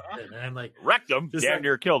sorts of shit, man. Like rectum damn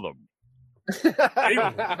near killed them.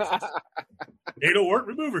 Anal wart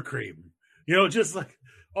remover cream. Just like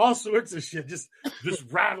all sorts of shit. Just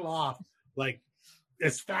rattle off like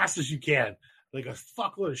as fast as you can. Like a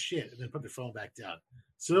fuckload of shit, and then put their phone back down.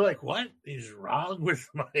 So they're like, "What is wrong with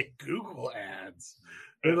my Google ads?"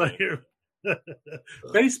 They're like,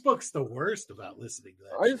 Facebook's the worst about listening to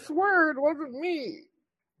that. I swear it wasn't me.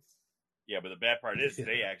 Yeah, but the bad part is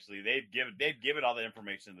they've given all the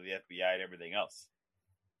information to the FBI and everything else.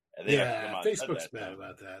 And Facebook's bad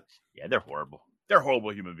about that. Yeah, they're horrible. They're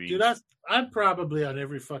horrible human beings. Dude, I'm probably on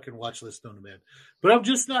every fucking watch list known to man, but I'm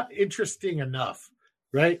just not interesting enough.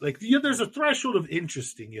 Right? Like, there's a threshold of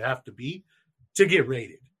interesting you have to be to get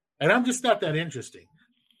rated. And I'm just not that interesting.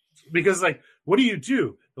 Because, like, what do you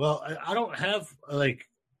do? Well, I don't have, like,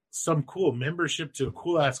 some cool membership to a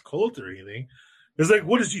cool-ass cult or anything. It's like,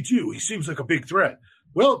 what does he do? He seems like a big threat.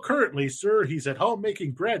 Well, currently, sir, he's at home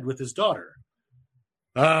making bread with his daughter.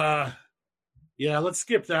 Yeah, let's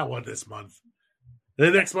skip that one this month.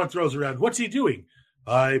 The next month rolls around. What's he doing?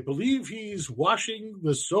 I believe he's washing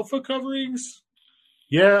the sofa coverings.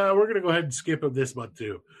 Yeah, we're gonna go ahead and skip him this month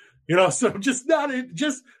too. So I'm just not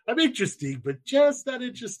I'm interesting, but just not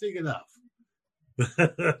interesting enough. I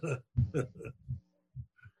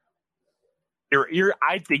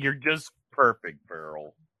think you're just perfect,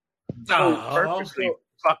 Farrell. Perfectly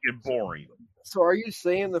fucking boring. So are you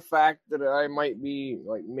saying the fact that I might be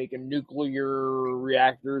like making nuclear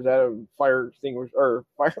reactors out of fire extinguishers or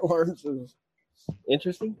fire alarms is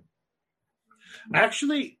interesting?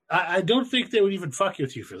 Actually, I don't think they would even fuck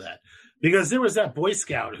with you for that, because there was that Boy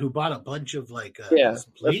Scout who bought a bunch of like that's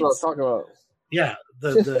what I was talking about. Yeah,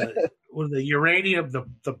 the uranium, the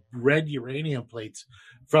red uranium plates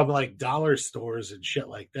from like dollar stores and shit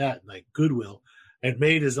like that, like Goodwill, and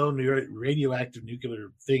made his own radioactive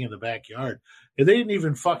nuclear thing in the backyard, and they didn't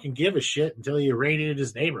even fucking give a shit until he irradiated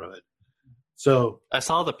his neighborhood. So I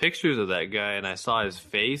saw the pictures of that guy and I saw his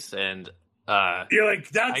face and. You're like,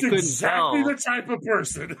 that's exactly the type of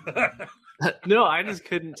person. No, I just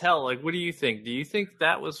couldn't tell. Like, what do you think? Do you think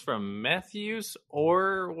that was from meth use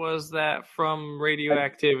or was that from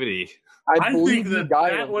radioactivity? I think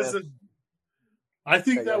that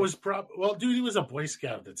was well, dude, he was a Boy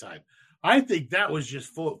Scout at the time. I think that was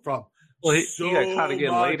just full from. Well, he got caught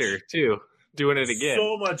again later too, doing it again.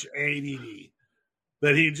 So much ADD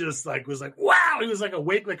that he just like was like, wow, he was like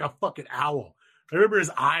awake like a fucking owl. I remember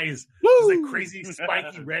his eyes, his like crazy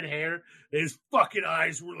spiky red hair, and his fucking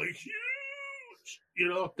eyes were like huge.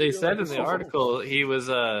 They said in the article he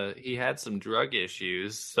had some drug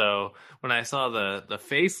issues. So when I saw the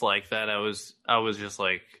face like that, I was just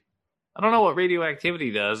like, I don't know what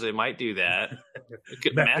radioactivity does. It might do that.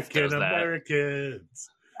 Meth does that. Americans.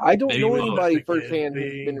 I don't know anybody firsthand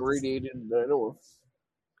who's been irradiated. I know of.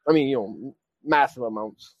 I mean, massive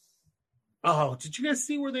amounts. Oh, did you guys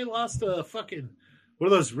see where they lost a fucking one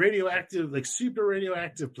of those radioactive, like super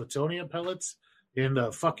radioactive plutonium pellets in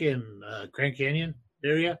the fucking Grand Canyon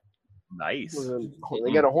area? Nice.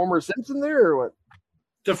 They got a Homer Simpson there or what?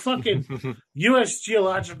 The fucking U.S.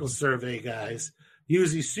 Geological Survey guys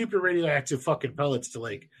use these super radioactive fucking pellets to,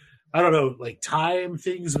 like, I don't know, like time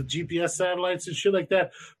things with GPS satellites and shit like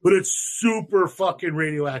that. But it's super fucking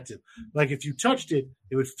radioactive. Like if you touched it,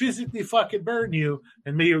 it would physically fucking burn you,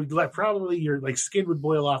 and maybe probably your like skin would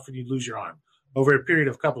boil off and you'd lose your arm over a period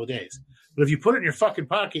of a couple of days. But if you put it in your fucking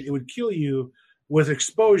pocket, it would kill you with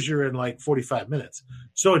exposure in like 45 minutes.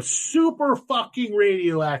 So it's super fucking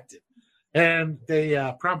radioactive. And they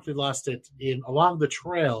promptly lost it along the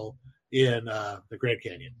trail in the Grand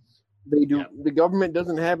Canyon. They do. Yeah. The government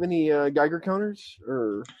doesn't have any Geiger counters,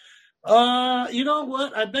 or you know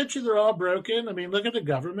what? I bet you they're all broken. I mean, look at the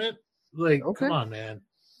government. Like, come on, man.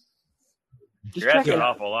 You're asking an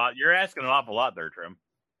awful lot. You're asking an awful lot there, Trim.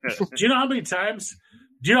 Do you know how many times?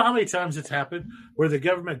 Do you know how many times it's happened where the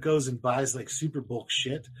government goes and buys like super bulk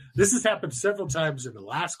shit? This has happened several times in the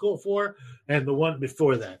last Gulf War and the one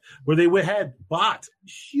before that, where they had bought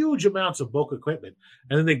huge amounts of bulk equipment,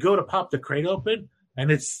 and then they go to pop the crate open,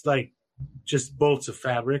 and it's like just bolts of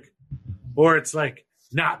fabric, or it's like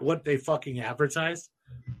not what they fucking advertised.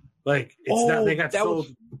 Like it's not. They got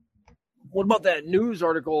sold. What about that news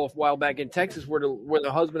article a while back in Texas where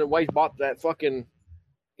the husband and wife bought that fucking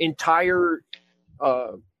entire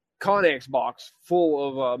Connex box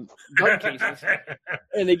full of gun cases,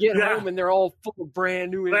 and they get home and they're all full of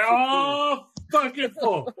brand new. They're all fucking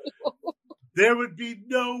full. There would be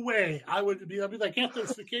no way I'd be like, get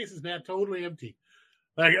those cases, man, totally empty.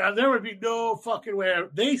 Like there would be no fucking way.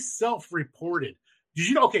 They self-reported. Did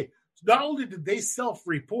you know? Okay, not only did they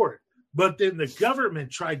self-report, but then the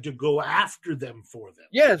government tried to go after them for them.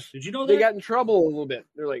 Yes. Did you know that? They got in trouble a little bit.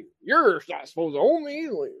 They're like, you're not supposed to own me.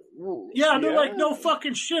 Like, yeah, they're like, no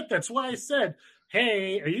fucking shit. That's why I said,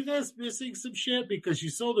 hey, are you guys missing some shit? Because you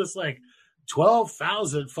sold us like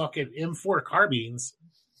 12,000 fucking M4 carbines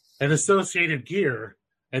and associated gear,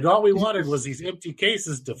 and all we wanted was these empty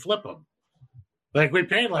cases to flip them. Like, we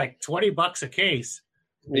paid like $20 a case.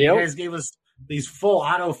 You guys gave us these full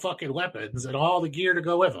auto fucking weapons and all the gear to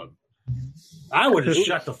go with them. I would have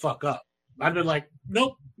shut the fuck up. I'd been like,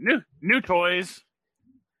 nope. New toys.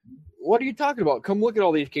 What are you talking about? Come look at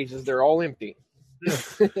all these cases. They're all empty.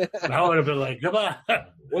 Yeah. I would have been like, come on.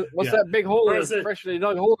 What's that big hole? Freshly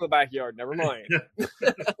dug hole in the backyard. Never mind.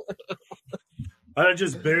 I'd have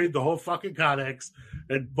just buried the whole fucking Connex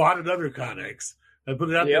and bought another Connex and put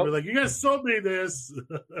it out there and be like, you guys sold me this.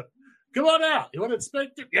 Come on out. You want to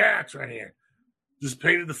inspect it? Yeah, it's right here. Just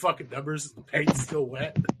painted the fucking numbers. The paint's still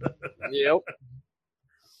wet. Yep.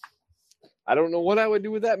 I don't know what I would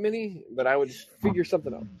do with that many, but I would figure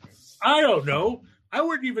something out. I don't know. I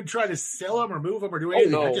wouldn't even try to sell them or move them or do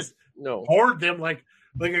anything. I just hoard them like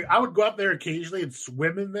I would go out there occasionally and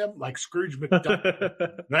swim in them like Scrooge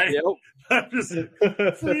McDuck. Right? Yep. Just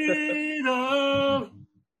freedom.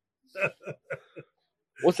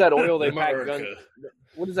 What's that oil they pack guns?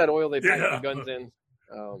 What is that oil they pack the guns in?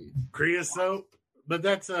 Creosote. But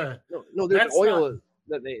that's no. There's oil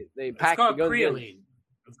that they pack the guns creoline. in.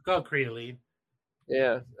 It's called creoline.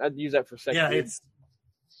 Yeah, I'd use that for sex.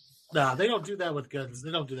 Yeah, they don't do that with guns.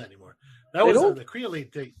 They don't do that anymore. That was the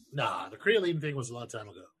creoline thing. The creoline thing was a long time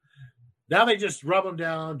ago. Now they just rub them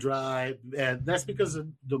down dry, and that's because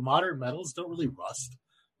the modern metals don't really rust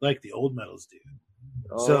like the old metals do.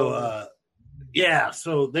 Oh. So,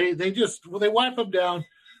 so they just they wipe them down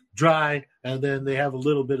dry, and then they have a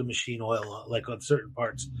little bit of machine oil, like on certain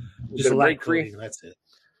parts, just a light coating. That's it.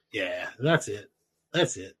 Yeah, that's it.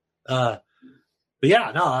 But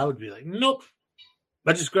yeah, no, I would be like, nope.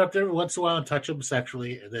 I just go up there once in a while and touch them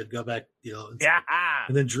sexually, and then go back,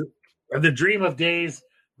 and then dream of days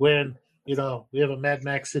when we have a Mad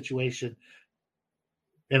Max situation,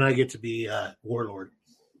 and I get to be warlord.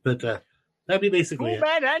 But that'd be basically it. 2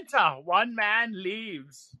 men enter, 1 man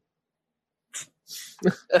leaves.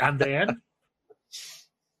 And then,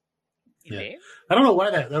 I don't know why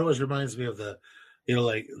that always reminds me of the,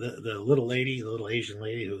 like the little lady, the little Asian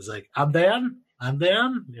lady who was like, I'm Ben, like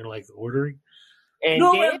the ordering. And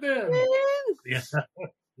yeah,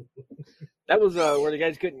 that was where the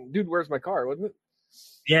guys couldn't. Dude, where's my car? Wasn't it?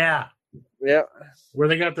 Yeah, where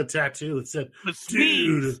they got the tattoo that said,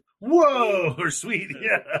 "Dude, whoa," or "Sweet,"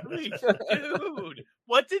 yeah, dude.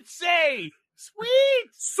 What's it say?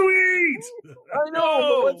 Sweet. I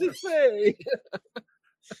know, but what's it say?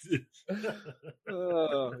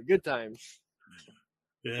 Good times.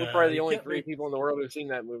 Yeah, We're probably the you only can't 3 make- people in the world who've seen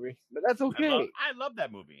that movie, but that's okay. I love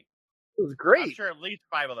that movie. It was I'm great. sure at least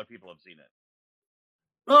 5 other people have seen it.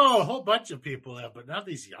 Oh, a whole bunch of people have, but not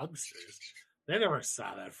these youngsters. They never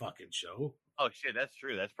saw that fucking show. Oh shit, that's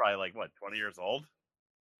true. That's probably like what, 20 years old?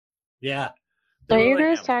 Yeah. Are They you were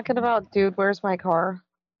like, guys talking about Dude, Where's My Car?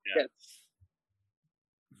 Yeah.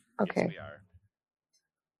 Okay. Yes,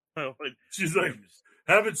 we are. she's like,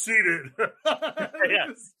 haven't seen it. Yeah.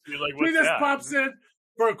 You're like, She what's just that? pops in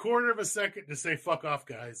for a quarter of a second to say, fuck off,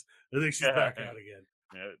 guys. And then she's back out again.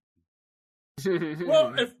 Yeah.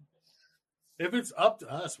 Well, if it's up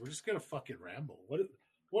to us, we're just gonna fucking ramble.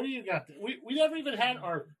 What do you got? We never even had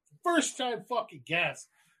our first time fucking guest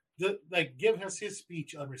that give us his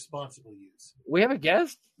speech on responsible use. We have a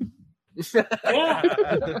guest? Yeah,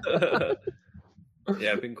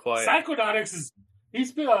 Yeah, I've been quiet. Psychonautics is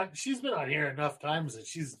she's been on here enough times that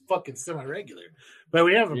she's fucking semi-regular. But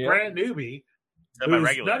we have a brand newbie who's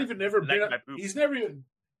Semi-regular. not even never Like been. my poop. He's never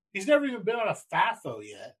even been on a FAFO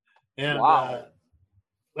yet. And Wow.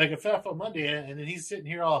 like a FAFO Monday, and then he's sitting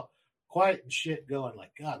here all quiet and shit, going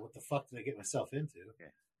like, "God, what the fuck did I get myself into?"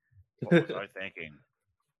 What was I thinking?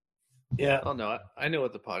 Yeah, Oh no, I know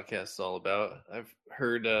what the podcast is all about. I've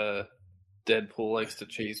heard Deadpool likes to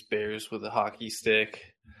chase bears with a hockey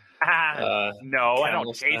stick. No, I don't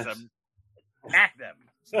camel chase snacks. them. Attack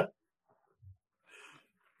them.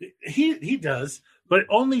 he does, but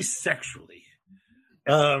only sexually.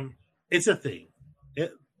 It's a thing.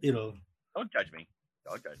 Don't judge me.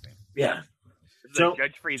 Don't judge me. Yeah. This is a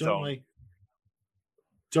judge-free Don't zone. like,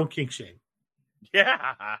 don't kink shame.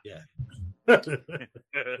 Yeah.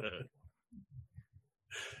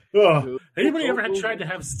 Oh, anybody ever had tried to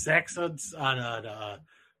have sex on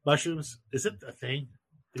mushrooms? Is it a thing?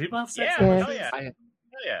 Do people have sex Yeah, on Yeah. hell mushrooms? yeah.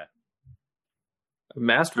 Hell yeah. I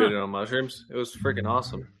masturbated on mushrooms. It was freaking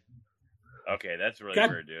awesome. Okay, that's really God.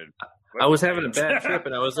 weird, dude. I was having a bad trip,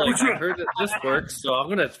 and I was like, I heard that this works, so I'm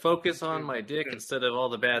going to focus on my dick instead of all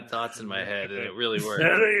the bad thoughts in my head, and it really worked.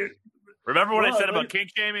 Remember what I Well, said at about least- kink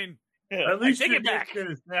shaming? At least I take your it back. dick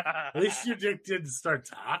didn't- At least your dick didn't start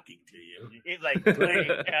talking to you. He's like,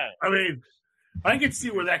 yeah. I mean, I could see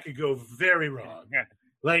where that could go very wrong.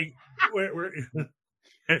 Like, we're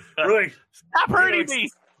like Stop hurting like, me.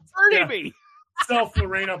 Hurting yeah. me. self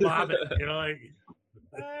Lorena Bobbitt, like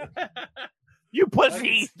You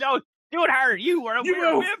pussy. Don't do it harder. You were a you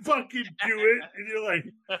weird won't whip. fucking do it, and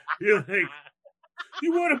you're like,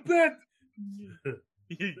 you want to bet?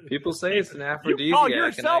 People say it's an aphrodisiac, You call and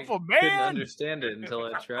yourself I a couldn't man? understand it until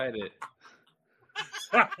I tried it.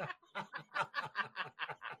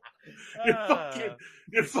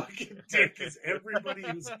 Your fucking dick is everybody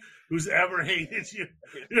who's ever hated you.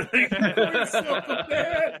 You're like, you call yourself a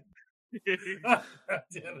man.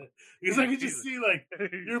 Damn it. Because I could just see like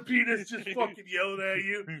your penis just fucking yelling at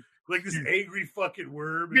you like this angry fucking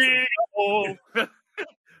worm. Migano.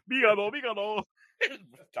 Migano.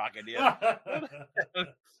 Talking to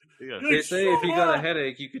you. They say if you got a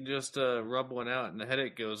headache, you can just rub one out, and the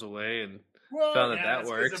headache goes away. And Well, found that yeah, that it's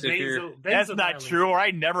 'cause works of if you're- That's not true, or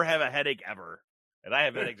I never have a headache ever. And I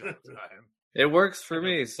have headaches all the time. it works for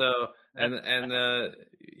me. So, and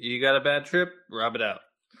you got a bad trip, rub it out.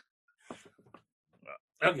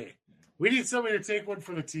 Okay, we need somebody to take one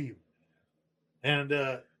for the team, and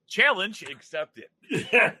Challenge accepted.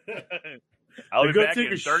 I'll be Go back take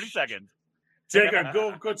in a 30 seconds.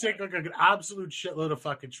 go take like an absolute shitload of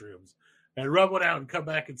fucking shrooms and rub one out and come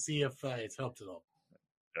back and see if it's helped at all.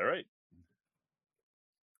 All right.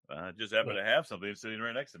 I just happen to have something sitting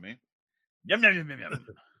right next to me. Yum, yum, yum, yum, yum.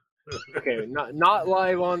 Okay, not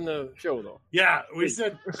live on the show though. Yeah, we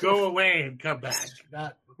said go away and come back.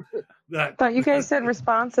 Not Thought you guys said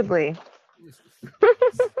responsibly.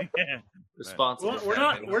 Responsible.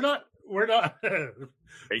 well, we're not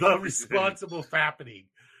the responsible fappening.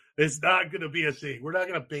 It's not going to be a thing. We're not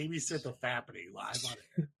going to babysit the fappening live on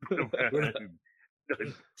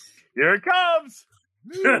it. Here it comes.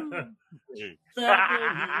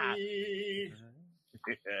 Fappening.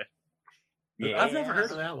 I've never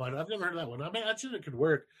heard of that one. I mean, I think it could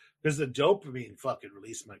work because the dopamine fucking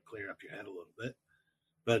release might clear up your head a little bit.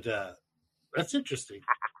 But that's interesting.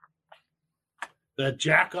 The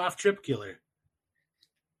jack off trip killer.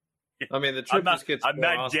 I mean, the trip just gets. I'm more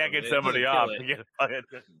not awesome. jacking It somebody doesn't off. kill it.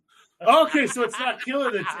 Okay, so it's not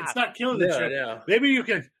killing it. It's not killing the Yeah, trip. yeah. Maybe you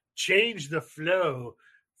can change the flow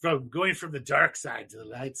from going from the dark side to the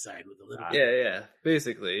light side with a little bit. Yeah,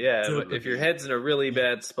 basically, yeah. Dopamine. But if your head's in a really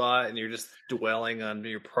bad spot and you're just dwelling on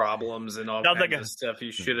your problems and all Sounds kinds like of stuff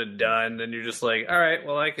you should have done, and you're just like, all right,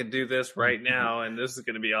 well, I can do this right now, and this is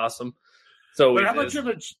going to be awesome. So But how much of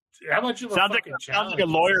a sounds like challenge? a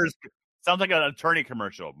lawyer's. Sounds like an attorney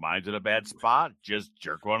commercial. Mine's in a bad spot. Just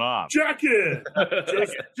jerk one off. Jack it!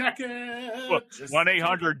 Jack it!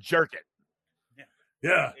 1-800 jerk it.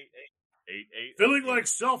 Yeah. 888. Feeling like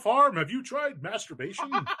self-harm? Have you tried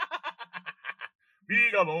masturbation?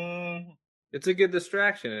 It's a good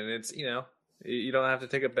distraction, and it's, you don't have to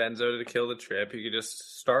take a benzo to kill the trip. You can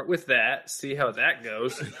just start with that, see how that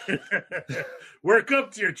goes. Work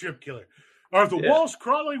up to your trip killer. Are the Yeah. walls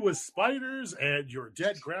crawling with spiders and your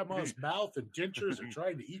dead grandma's mouth and dentures are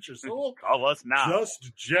trying to eat your soul? Call us now.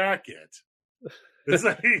 Just jack it. It's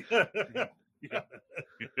like,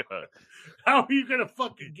 how are you going to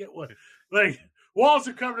fucking get one? Like, walls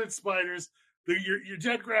are covered in spiders. Your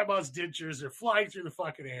dead grandma's dentures are flying through the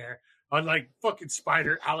fucking air on like fucking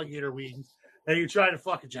spider alligator wings, and you're trying to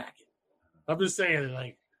fucking jack it. I'm just saying,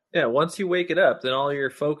 like, Yeah, once you wake it up, then all your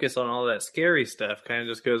focus on all that scary stuff kind of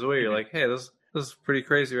just goes away. You're like, hey, this is pretty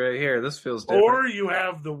crazy right here. This feels different. or you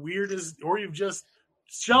have the weirdest, or you've just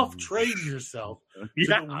self-trained yourself to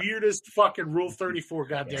the weirdest fucking Rule 34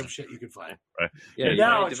 goddamn shit you can find. Yeah, and you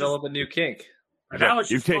now might it's develop a new kink. And now it's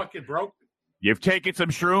just You take- fucking broke. You've taken some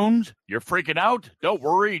shrooms. You're freaking out. Don't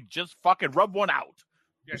worry. Just fucking rub one out.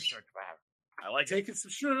 I like it. Taking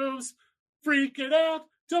some shrooms, freaking out.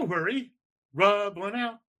 Don't worry, rub one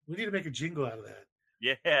out. We need to make a jingle out of that.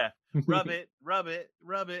 Yeah. Rub it. Rub it.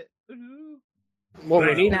 Rub it. Ooh. What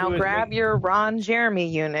we need Now to do is grab your Ron Jeremy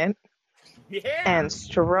unit Yeah. and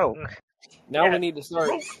stroke. now Yeah. we need to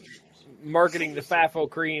start marketing the FAFO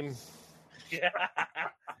cream. Yeah.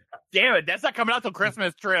 Damn it. That's not coming out till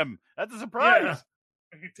Christmas trim. That's a surprise.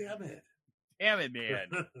 Damn it. Damn it, man.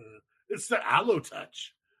 It's the aloe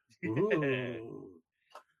touch. Ooh.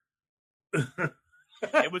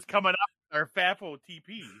 It was coming up with our FAFO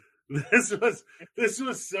TP. This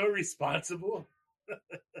was so responsible.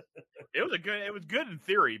 It was good in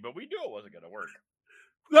theory, but we knew it wasn't going to work.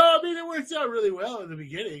 No, I mean it worked out really well in the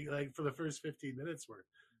beginning. Like for the first 15 minutes were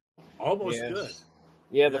almost Yeah. good.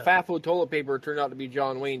 Yeah, the Yeah. FAFO toilet paper turned out to be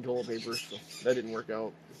John Wayne toilet paper, so that didn't work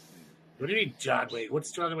out. What do you mean, John Wayne?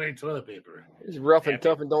 What's John Wayne toilet paper? It's rough and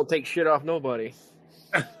tough and don't take shit off nobody.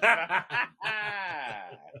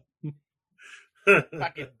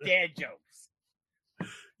 Fucking dad jokes.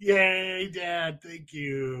 Yay, Dad! Thank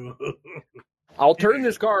you. I'll turn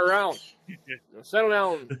this car around. Settle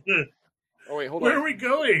down. Oh wait, hold Where on. are we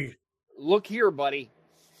going? Look here, buddy.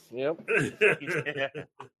 Yep.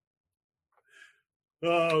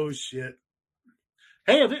 Oh shit!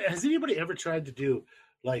 Hey, has anybody ever tried to do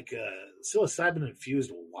like psilocybin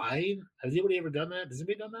infused wine? Has anybody ever done that? Has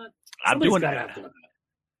anybody done that? I'm Somebody's doing gotta that. have done that.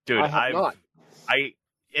 Dude, I have not.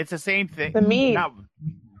 it's the same thing. The mead.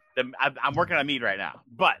 I'm working on mead right now,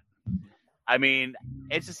 but I mean,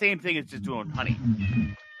 it's the same thing as just doing honey.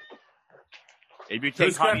 If you take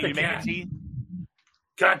Who's got honey, the you make cat? it tea.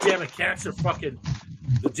 God damn it, cats are fucking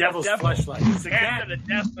the devil's Devil. fleshlight. It's a cat. Cats are the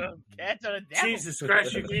devil. Cats are the devil. Jesus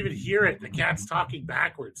Christ, you can even hear it. The cat's talking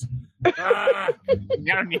backwards. Ah,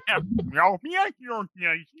 Meow, meow, meow, meow, meow,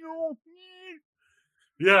 meow, meow.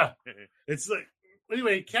 yeah. It's like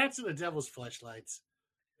anyway, cats are the devil's fleshlights.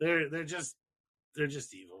 They're just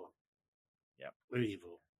evil. Yep. They're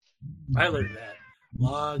evil. I learned that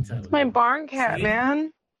long time ago. My barn cat, See?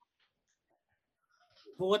 man.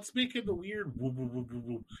 Well, what's making the weird woo, woo, woo, woo,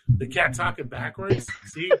 woo? The cat talking backwards?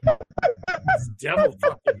 See? It's devil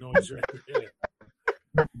fucking noise right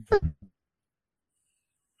there.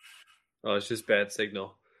 Oh, it's just bad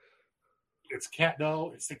signal. It's cat.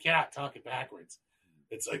 No, it's the cat talking backwards.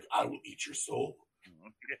 It's like, I will eat your soul.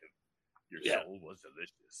 Your Yeah. soul was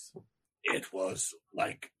delicious. It was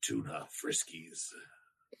like tuna friskies.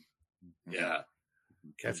 Yeah.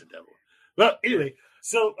 Cat's a devil. Well, anyway,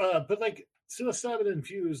 so, but like psilocybin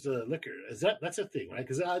infused liquor, that's a thing, right?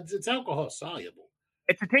 Because it's alcohol soluble.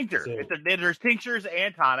 It's a tincture. So- There's tinctures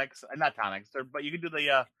and tonics, not tonics, but you can do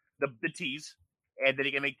the teas, and then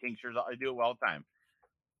you can make tinctures. I do it all the time.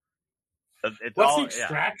 It's What's all, the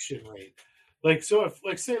extraction rate? Like, so if,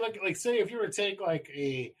 say if you were to take like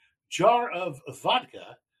a jar of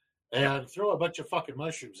vodka and throw a bunch of fucking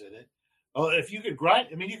mushrooms in it, if you could grind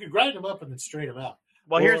them up and then strain them out.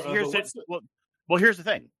 Well, Or, here's but what's here's the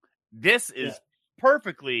thing. This is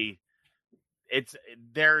perfectly. It's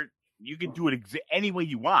there. You can do it any way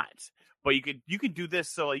you want, but you could do this.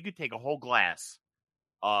 So you could take a whole glass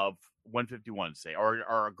of 151, say,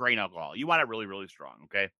 or a grain alcohol. You want it really, really strong.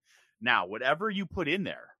 Okay. Now, whatever you put in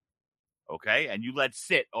there, okay, and you let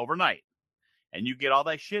sit overnight, and you get all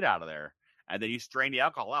that shit out of there, and then you strain the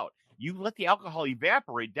alcohol out. You let the alcohol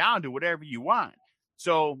evaporate down to whatever you want.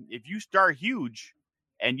 So if you start huge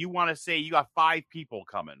and you want to say you got 5 people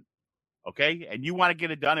coming, okay, and you want to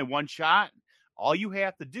get it done in one shot, all you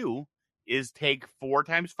have to do is take 4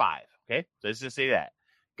 times 5, okay? So let's just say that.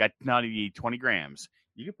 Now you need 20 grams.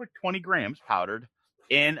 You can put 20 grams powdered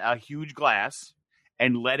in a huge glass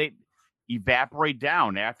and let it evaporate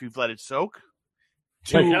down after you've let it soak.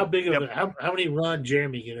 Like how big of how many Ron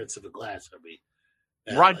Jeremy units of a glass are we?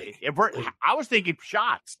 I was thinking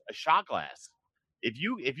shots, a shot glass. If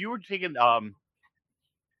you were taking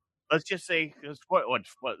let's just say what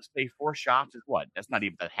say 4 shots is what? That's not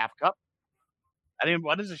even a half cup. I mean,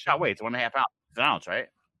 what is a shot weigh? It's 1.5 ounce. It's an ounce, right?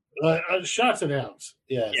 A shot's an ounce.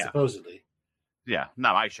 Yeah, supposedly. Yeah,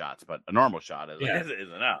 not my shots, but a normal shot is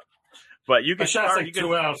an ounce. But you can shot's like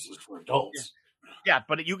 2 ounces for adults. Yeah,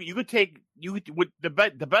 but you could take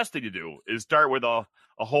the best thing to do is start with a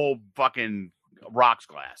whole fucking rocks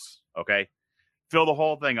glass. Okay, fill the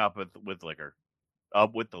whole thing up with liquor,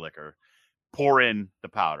 pour in the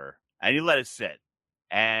powder, and you let it sit.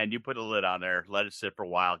 And you put a lid on there, let it sit for a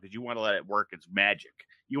while because you want to let it work. It's magic.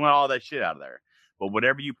 You want all that shit out of there. But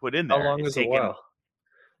whatever you put in there, how long is a while?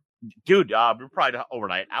 Dude, we're probably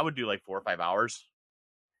overnight. I would do like 4 or 5 hours.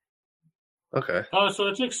 Okay. Oh, so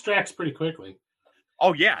it extracts pretty quickly.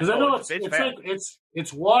 Oh yeah, because I know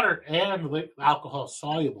it's water and alcohol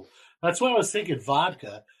soluble. That's why I was thinking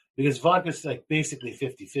vodka, because vodka's like basically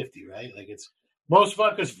 50-50, right? Like most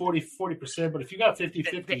vodka's 40%, but if you got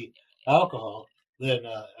 50-50 alcohol, then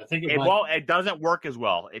I think it doesn't work as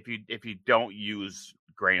well if you don't use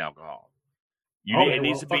grain alcohol. It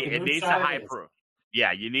needs a high proof.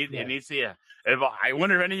 Yeah, it needs to. I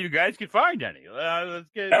wonder if any of you guys could find any. I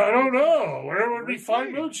don't know. Where would we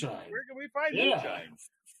find moonshine? Where can we find moonshine?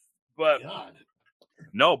 But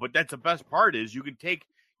no, but that's the best part is you can take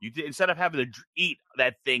instead of having to eat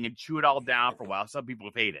that thing and chew it all down for a while. Some people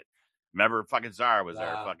have hated it. Remember, fucking Zara was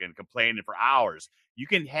there, fucking complaining for hours. You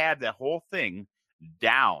can have that whole thing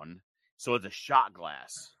down so it's a shot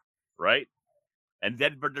glass, right? And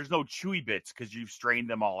then, but there's no chewy bits because you've strained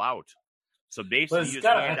them all out. So basically, at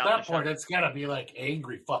that point, it's got to be like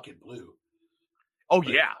angry fucking blue. Oh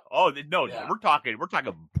yeah. Oh no, we're talking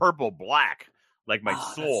purple black, like my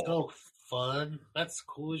soul. That's so fun. That's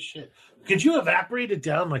cool as shit. Could you evaporate it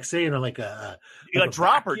down, like say in a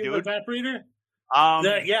dropper, dude? Evaporator. And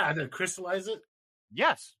then crystallize it.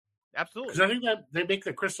 Yes, absolutely. Because I think that they make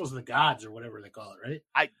the crystals of the gods or whatever they call it,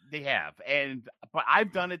 right? They have, but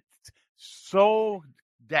I've done it so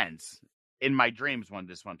dense in my dreams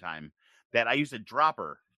this one time that I used a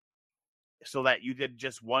dropper, so that you did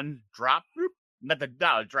just one drop, not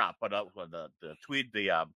a drop, but the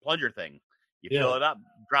plunger thing. You fill it up,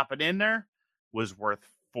 drop it in there, was worth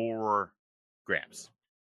 4 grams.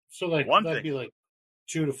 So like that'd be like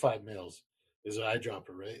 2 to 5 mils is an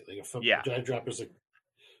eyedropper, right? Like eyedropper is like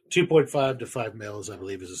 2.5 to 5 mils, I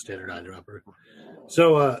believe, is a standard eyedropper.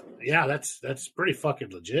 So that's pretty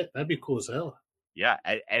fucking legit. That'd be cool as hell. Yeah,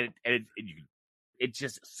 and it's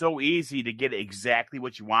just so easy to get exactly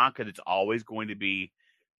what you want because it's always going to be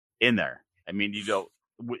in there. I mean,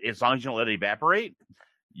 as long as you don't let it evaporate,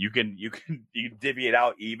 you can divvy it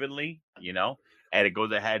out evenly, and it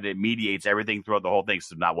goes ahead and it mediates everything throughout the whole thing.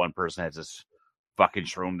 So not one person has this fucking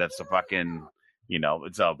shroom that's a fucking,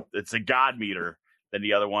 it's a god meter. Then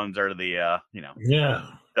the other ones are the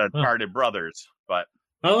parted brothers. But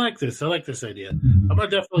I like this. I like this idea. I'm gonna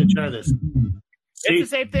definitely try this.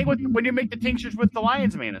 It's the same thing when you make the tinctures with the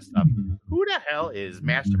lion's mane and stuff. Who the hell is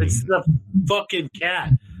masturbating? It's the fucking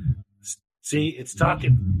cat. See, it's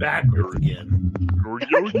talking backwards again.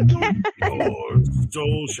 Your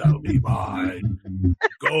soul shall be mine.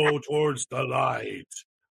 Go towards the light.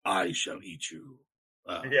 I shall eat you.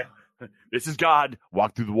 This is God.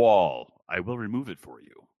 Walk through the wall. I will remove it for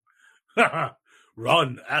you.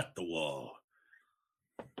 Run at the wall.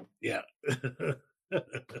 Yeah.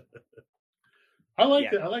 I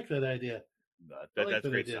like that. I like that idea. That's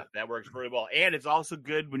great stuff. That works really well, and it's also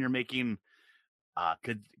good when you're making,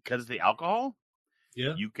 because the alcohol.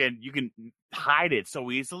 Yeah, you can hide it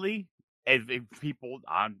so easily. If people,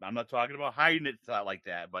 I'm not talking about hiding it like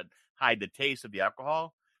that, but hide the taste of the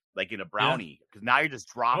alcohol, like in a brownie, because now you're just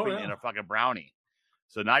dropping it in a fucking brownie.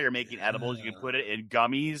 So now you're making edibles. You can put it in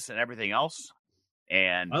gummies and everything else.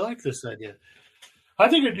 And I like this idea. I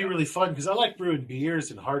think it'd be really fun because I like brewing beers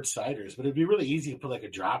and hard ciders, but it'd be really easy to put like a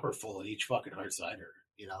dropper full in each fucking hard cider,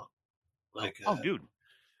 Like, dude,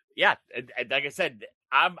 yeah. And like I said,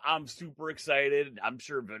 I'm super excited. I'm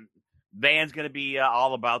sure Van's gonna be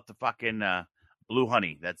all about the fucking blue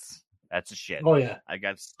honey. That's a shit. Oh yeah, I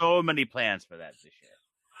got so many plans for that this year.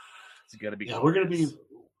 It's gonna be. yeah. Glorious.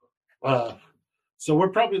 We're gonna be. So we're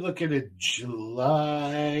probably looking at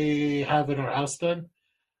July having our house done,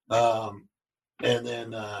 and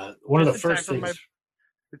then one of the first things.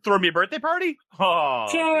 Throw me a birthday party? Oh,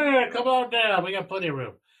 Sure, come on down. We got plenty of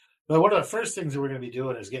room. But one of the first things that we're going to be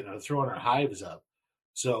doing is throwing our hives up.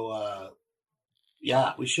 So,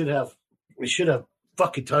 yeah, we should have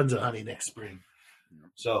fucking tons of honey next spring.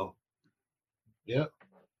 So, yeah,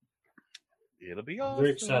 it'll be awesome.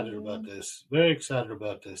 Very excited about this.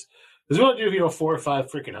 Because we want to do 4 or 5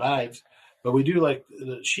 freaking hives, but we do like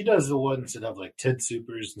she does the ones that have like 10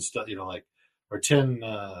 supers and stuff. Or 10.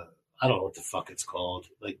 I don't know what the fuck it's called.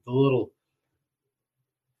 Like the little.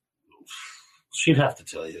 She'd have to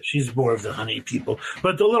tell you. She's more of the honey people.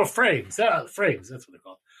 But the little frames. That's what they're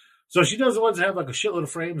called. So she does the ones that have like a shitload of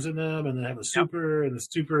frames in them, and then have a super, and the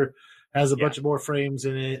super has a bunch of more frames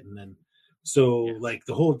in it. And then, like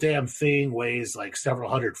the whole damn thing weighs like several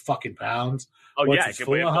hundred fucking pounds. Oh, once yeah. it's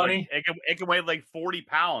full of honey. It can weigh like 40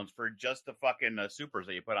 pounds for just the fucking supers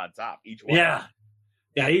that you put on top. Each one. Yeah.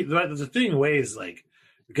 Yeah. The thing weighs like,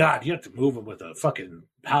 God, you have to move them with a fucking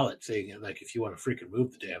pallet thing. Like if you want to freaking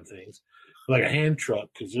move the damn things. Like a hand truck,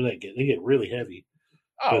 because they get really heavy.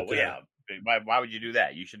 Oh, but, yeah. Why would you do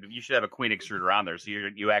that? You should have a queen extruder on there, so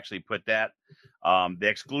you actually put that the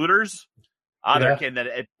excluders on there, and then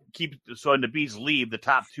it keeps so when the bees leave the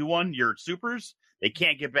top 2 your supers, they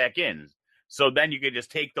can't get back in. So then you can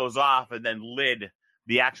just take those off and then lid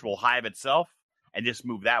the actual hive itself and just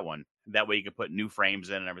move that one. That way you can put new frames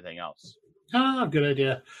in and everything else. Oh, good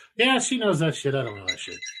idea. Yeah, she knows that shit. I don't know that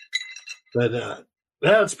shit. But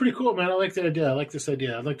yeah, it's pretty cool, man. I like that idea. I like this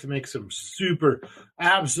idea. I'd like to make some super,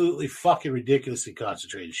 absolutely fucking ridiculously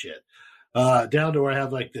concentrated shit. Down to where I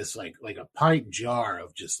have like this, like a pint jar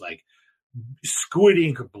of just like squid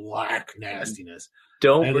ink black nastiness.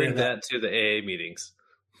 Don't bring that to the AA meetings.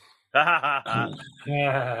 I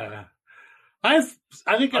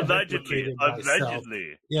think I've implicated myself.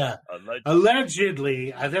 Yeah,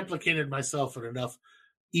 allegedly, I've implicated myself in enough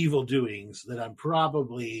evil doings that I'm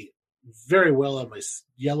probably very well on my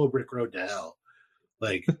yellow brick road to hell.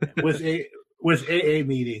 Like with AA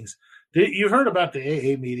meetings, you heard about the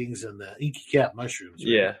AA meetings and the inky cap mushrooms,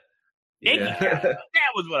 right? Yeah. That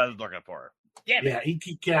was what I was looking for. Damn it. Yeah,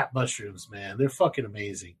 inky cap mushrooms, man, they're fucking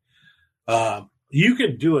amazing. You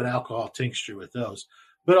can do an alcohol tincture with those,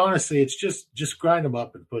 but honestly, it's just grind them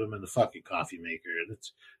up and put them in the fucking coffee maker.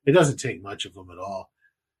 It doesn't take much of them at all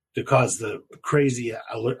to cause the crazy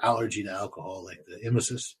allergy to alcohol, like the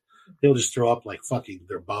emesis. They'll just throw up like fucking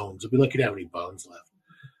their bones. They'll be lucky to have any bones left.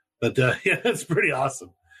 But yeah, that's pretty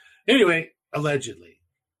awesome. Anyway, allegedly.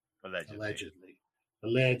 But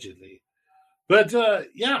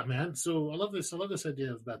yeah, man. So I love this. I love this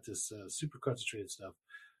idea about this super concentrated stuff,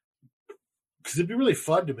 because it'd be really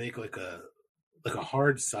fun to make like a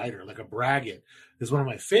hard cider, like a braggot is one of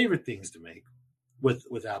my favorite things to make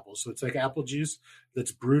with apples. So it's like apple juice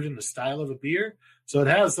that's brewed in the style of a beer. So it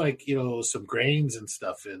has like, some grains and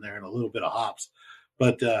stuff in there and a little bit of hops,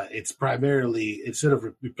 but it's primarily, instead of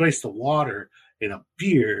replace the water in a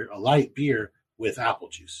light beer with apple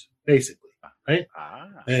juice, basically. Right.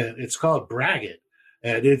 And it's called braggot,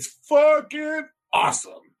 and it's fucking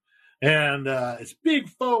awesome. And it's big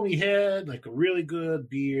foamy head, like a really good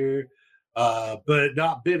beer, but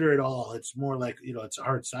not bitter at all. It's more like, it's a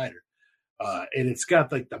hard cider. And it's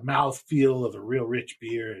got like the mouth feel of a real rich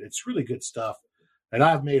beer, and it's really good stuff. And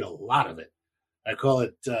I've made a lot of it. I call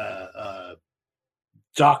it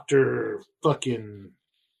Dr. fucking,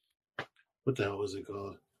 what the hell was it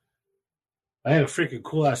called? I had a freaking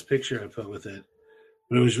cool ass picture I put with it,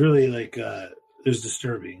 but it was really like, it was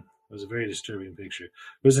disturbing. It was a very disturbing picture. It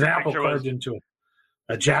was an apple carved into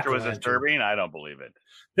a jack-o'-lantern. Was disturbing? I don't believe it.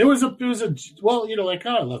 It was a well, like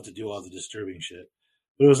I love to do all the disturbing shit,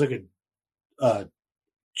 but it was like a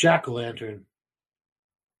jack-o'-lantern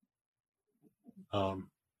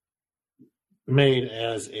made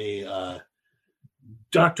as a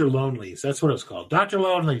Dr. Lonely's. That's what it was called. Dr.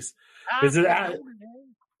 Lonely's. It's an apple.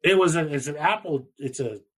 It's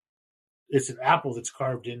an apple that's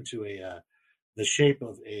carved into the shape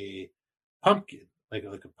of a pumpkin, like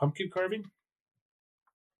a pumpkin carving.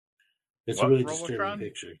 It's a really disturbing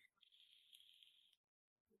picture.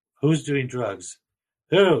 Who's doing drugs?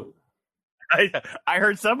 Who? I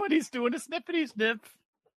heard somebody's doing a snippity snip.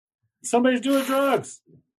 Somebody's doing drugs.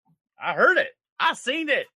 I heard it. I seen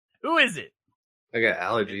it. Who is it? I got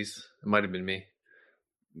allergies. It might have been me.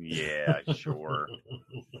 Yeah, sure.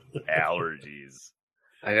 Allergies.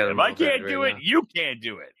 I got. If I can't do it, you can't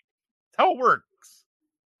do it. That's how it works.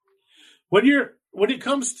 When it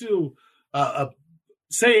comes to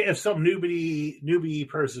say if some newbie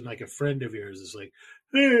person, like a friend of yours, is like,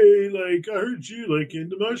 hey, like I heard you like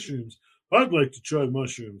into mushrooms. I'd like to try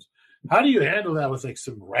mushrooms. How do you handle that with like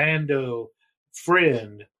some rando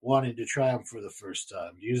friend wanting to try them for the first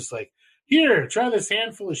time? Do you just like, here, try this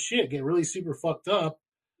handful of shit, get really super fucked up,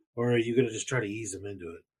 or are you gonna just try to ease them into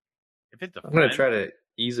it? If it's a I'm friend, gonna try to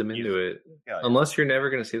ease them into it, yeah. unless you're never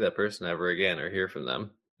gonna see that person ever again or hear from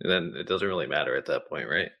them. And then it doesn't really matter at that point,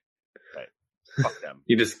 right? Right. Fuck them.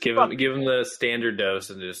 You just give them the standard dose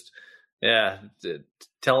and just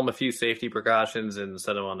tell them a few safety precautions and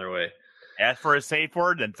send them on their way. Ask for a safe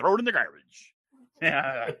word, then throw it in the garbage.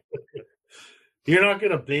 You're not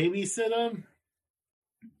gonna babysit them?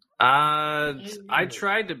 I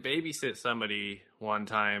tried to babysit somebody one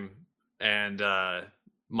time, and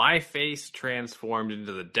my face transformed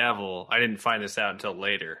into the devil. I didn't find this out until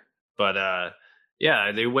later, but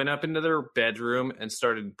they went up into their bedroom and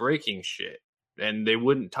started breaking shit, and they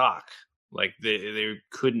wouldn't talk. Like they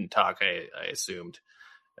couldn't talk. I assumed.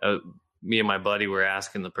 Me and my buddy were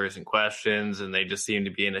asking the person questions, and they just seemed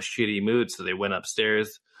to be in a shitty mood. So they went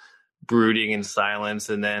upstairs, brooding in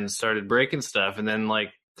silence, and then started breaking stuff. And then, like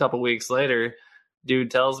a couple weeks later,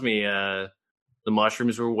 dude tells me the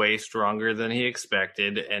mushrooms were way stronger than he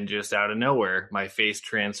expected, and just out of nowhere, my face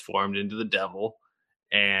transformed into the devil,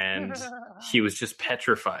 and he was just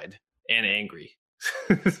petrified and angry.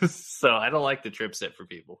 So I don't like the trip set for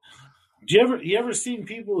people. You ever seen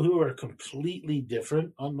people who are completely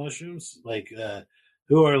different on mushrooms? Like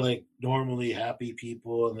who are like normally happy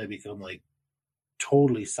people and they become like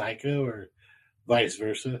totally psycho, or vice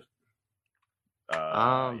versa?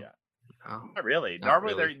 Yeah. Not really.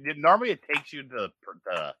 Normally it takes you to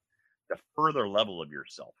the further level of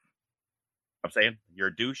yourself. I'm saying you're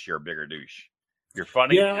a douche, you're a bigger douche. You're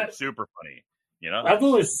funny, you're super funny. You know? I've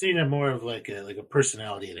always seen it more of like a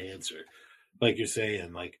personality enhancer. Like you're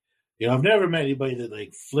saying, like, you know, I've never met anybody that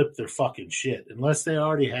like flipped their fucking shit unless they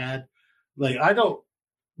already had. Like, I don't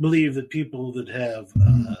believe that people that have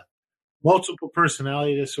multiple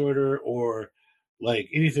personality disorder or like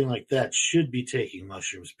anything like that should be taking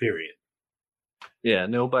mushrooms. Period. Yeah,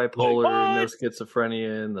 no bipolar, no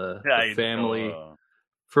schizophrenia in the family.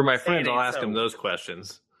 For my friends, I'll ask them those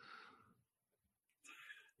questions.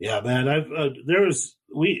 Yeah, man. There's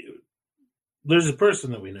a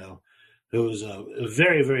person that we know who's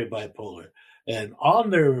very, very bipolar, and on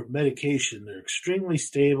their medication, they're extremely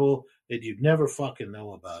stable, and you'd never fucking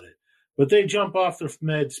know about it. But they jump off their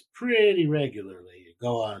meds pretty regularly,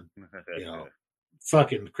 go on, you know,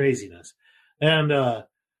 fucking craziness. And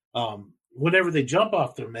whenever they jump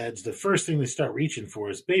off their meds, the first thing they start reaching for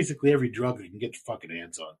is basically every drug they can get their fucking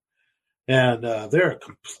hands on. And they're a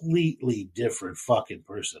completely different fucking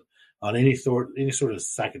person on any sort of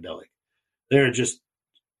psychedelic. They're just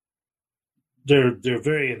they're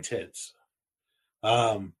very intense,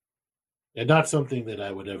 and not something that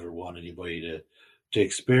I would ever want anybody to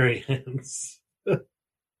experience.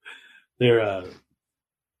 They're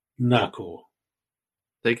not cool.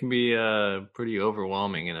 They can be pretty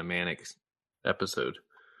overwhelming in a manic episode,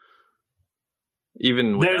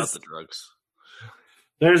 even without the drugs.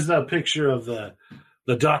 There's a picture of the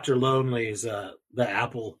Dr. Lonely's, the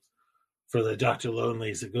apple for the Dr.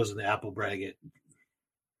 Lonely's that goes in the apple braggot.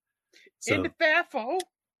 So, in the FAFO?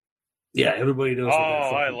 Yeah, everybody knows. Oh,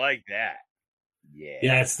 I like that. Yeah.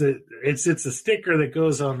 Yeah, it's a sticker that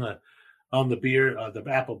goes on the beer, the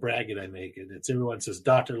apple braggot I make, and everyone says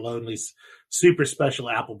Dr. Lonely's super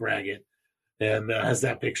special apple braggot, and has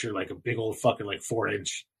that picture like a big old fucking like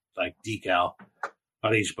 4-inch like decal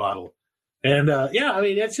on each bottle. And I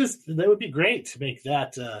mean, it's just that would be great to make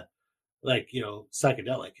that like, you know,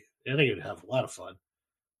 psychedelic. I think it would have a lot of fun.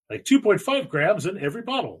 Like 2.5 grams in every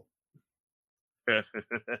bottle.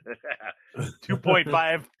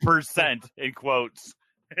 2.5% in quotes.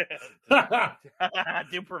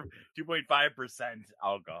 2.5%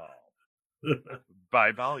 alcohol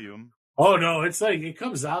by volume. Oh no, it's like it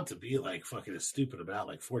comes out to be like fucking a stupid amount,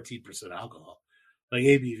 like 14% alcohol, like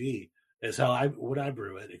ABV is how I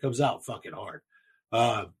brew it. It comes out fucking hard,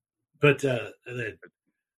 but then,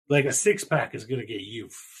 like a 6-pack is gonna get you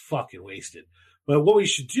fucking wasted. But what we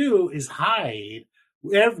should do is hide.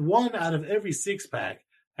 One out of every 6-pack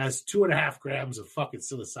has 2.5 grams of fucking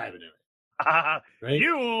psilocybin in it. Right?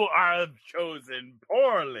 You are chosen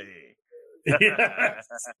poorly. Yes.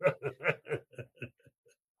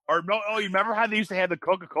 Or no, you remember how they used to have the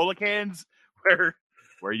Coca-Cola cans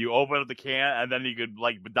where you open up the can and then you could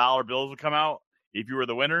like dollar bills would come out if you were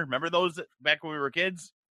the winner? Remember those back when we were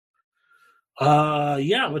kids?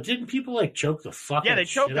 Yeah, but didn't people like choke the fuck? Yeah, out they of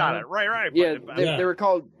choked shit on out it. of Right. Yeah, But- they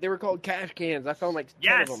were called cash cans. I found like 10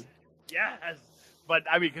 yes. of them. Yes. But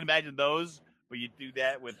I mean, you can imagine those, but you do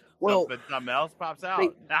that with Well, something else pops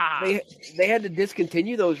out. They had to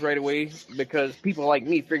discontinue those right away because people like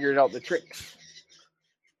me figured out the tricks.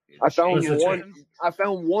 I found What's the trick? one. I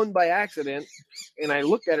found one by accident, and I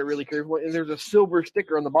looked at it really carefully. And there's a silver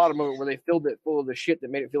sticker on the bottom of it where they filled it full of the shit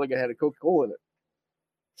that made it feel like it had a Coca-Cola in it.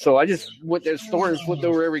 So I just went to the store and flipped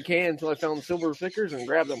over every can until I found the silver stickers and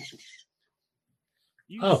grabbed them.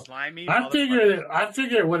 You Oh, slimy I motherfucker.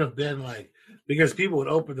 figured it would have been like because people would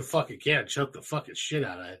open the fucking can, choke the fucking shit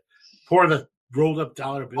out of it, pour the rolled up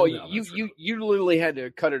dollar bill. Oh, down it. you literally had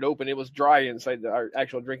to cut it open. It was dry inside our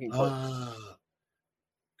actual drinking cup.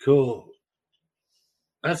 Cool.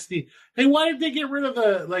 That's the hey. Why did they get rid of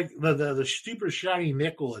the super shiny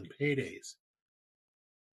nickel in Paydays?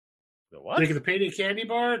 The what? Like the Payday candy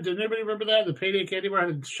bar. Did anybody remember that? The Payday candy bar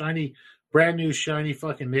had a shiny, brand new shiny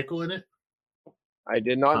fucking nickel in it. I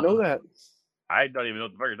did not know that. I don't even know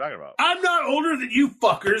what the fuck you're talking about. I'm not older than you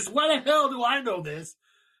fuckers. Why the hell do I know this?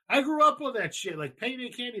 I grew up on that shit, like Payday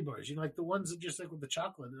candy bars. You know, like the ones that just like with the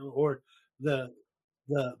chocolate or the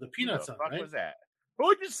peanuts Who on, the fuck right? was that?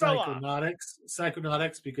 Who'd you sell off?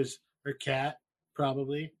 Psychonauts, because her cat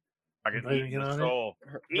probably. I can Blaming eat it the on it? soul.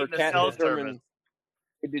 Her Eating the cat cell determined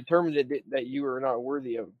that you were not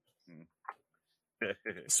worthy of.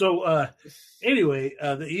 So anyway,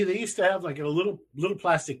 they used to have like a little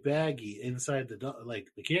plastic baggie inside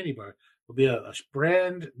the candy bar will be a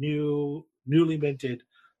brand new, newly minted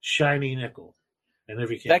shiny nickel, and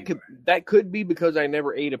every candy That could be because I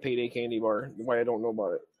never ate a Payday candy bar. Why I don't know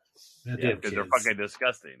about it. bar. Because they're fucking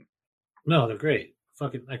disgusting. No, they're great.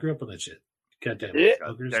 Fucking, I grew up on that shit. Goddamn,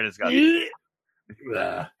 They're disgusting.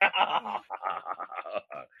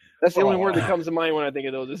 That's the only word that comes to mind when I think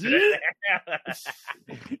of those.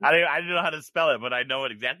 I don't know how to spell it, but I know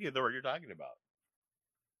exactly the word you're talking about.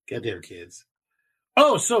 Goddamn kids.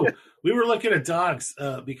 Oh, so we were looking at dogs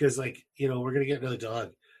because, like, you know, we're gonna get another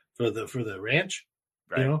dog for the ranch,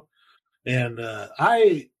 Right. you know, and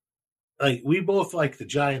we both like the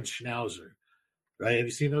giant schnauzer, right? Have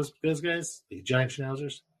you seen those guys, the giant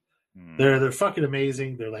schnauzers? They're fucking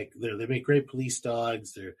amazing. They make great police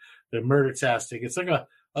dogs. They're murder-tastic. It's like a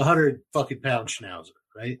 100 fucking pound schnauzer,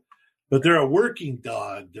 right? But they're a working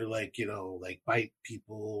dog. They're like, you know, like bite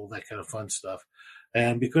people, that kind of fun stuff.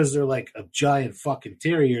 And because they're like a giant fucking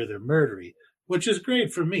terrier, they're murdery, which is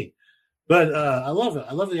great for me. But I love it.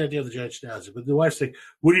 I love the idea of the giant schnauzer. But the wife's like,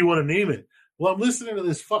 what do you want to name it? Well, I'm listening to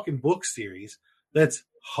this fucking book series that's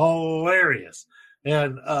hilarious.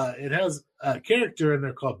 And it has a character in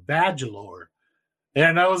there called Badgelor.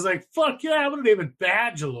 And I was like, fuck yeah, I'm going to name it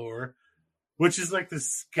Badgelor, which is like the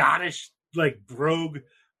Scottish, like, brogue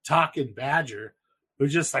talking badger who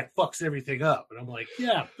just, like, fucks everything up. And I'm like,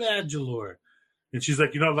 yeah, Badgelor. And she's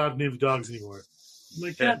like, you're not allowed to name dogs anymore. I'm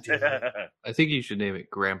like, God damn it. I think you should name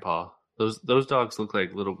it Grandpa. Those dogs look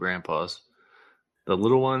like little grandpas. The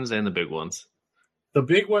little ones and the big ones. The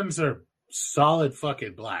big ones are solid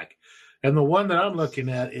fucking black. And the one that I'm looking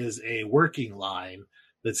at is a working line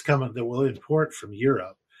that's coming that will import from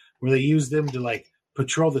Europe, where they use them to like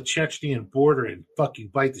patrol the Chechnyan border and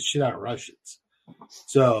fucking bite the shit out of Russians.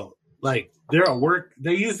 So like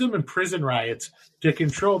they use them in prison riots to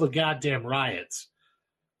control the goddamn riots.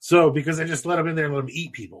 So because they just let them in there and let them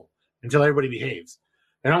eat people until everybody behaves.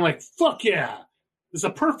 And I'm like, fuck yeah, it's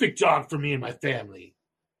a perfect dog for me and my family.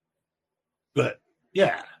 But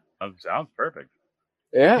yeah. Sounds perfect.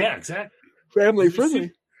 Yeah, Exactly. family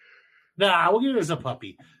friendly. Nah, we'll give it as a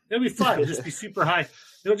puppy. It'll be fun. It'll just be super high.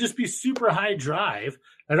 It'll just be super high drive.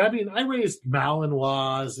 And I mean, I raised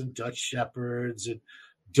Malinois and Dutch Shepherds and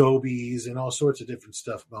Dobies and all sorts of different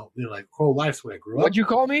stuff. About, you know, like whole life's when I grew up. What'd you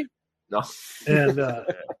call me? No. And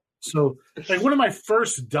so, like, one of my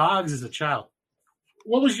first dogs as a child.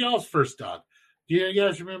 What was y'all's first dog? Do you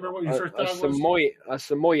guys remember what your first dog was? A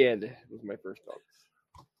Samoyed was my first dog.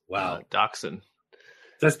 Wow. Dachshund.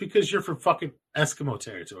 That's because you're from fucking Eskimo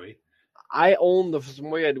territory. I owned the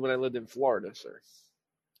Samoyed when I lived in Florida, sir.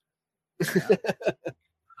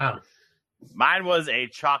 Huh. Mine was a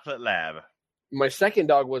chocolate lab. My second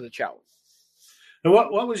dog was a Chow. And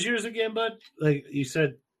what was yours again, bud? Like you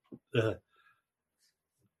said, they're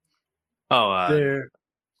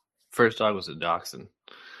First dog was a Dachshund.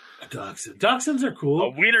 Dachshund. Dachshunds are cool. A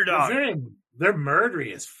wiener dog. They're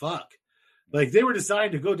murdery as fuck. Like they were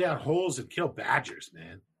designed to go down holes and kill badgers,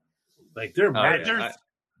 man. Like they're Badgers.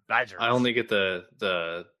 Badgers. I only get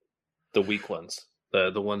the weak ones.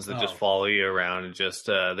 The ones that just follow you around and just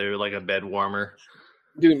they're like a bed warmer.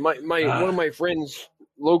 Dude, one of my friends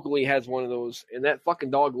locally has one of those, and that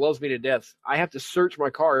fucking dog loves me to death. I have to search my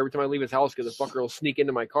car every time I leave his house because the fucker will sneak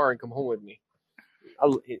into my car and come home with me.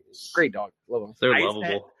 Great dog. Love him. They're I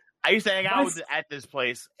lovable. used to hang out at this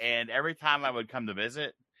place, and every time I would come to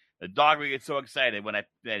visit, the dog would get so excited when I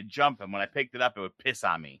jump, and when I picked it up, it would piss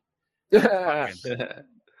on me.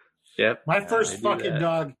 Yep. My first I do fucking that.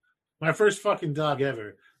 dog, my first fucking dog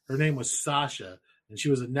ever, her name was Sasha, and she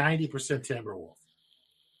was a 90% timber wolf.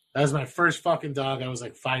 That was my first fucking dog. I was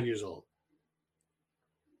like 5 years old.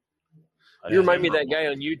 You remind me of that guy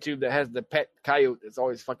on YouTube that has the pet coyote that's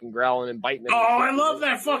always fucking growling and biting. Oh, I love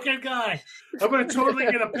that fucking guy. I'm going to totally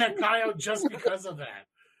get a pet coyote just because of that.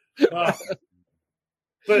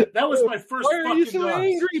 But that was my first Why are fucking you so dog.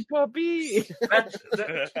 angry, puppy? But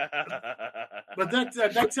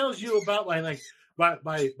that tells you about my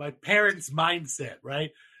parents' mindset,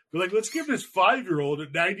 right? They're like, let's give this 5-year-old a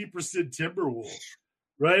 90% timber wolf,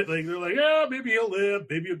 right? Like they're like, yeah, maybe he'll live,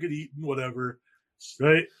 maybe he'll get eaten, whatever,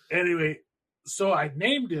 right? Anyway, so I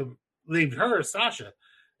named her Sasha,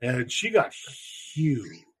 and she got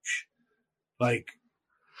huge, like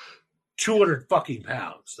 200 fucking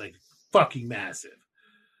pounds, like fucking massive.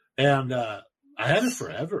 And I had it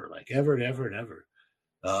forever, like ever and ever and ever.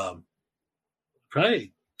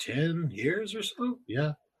 Probably 10 years or so,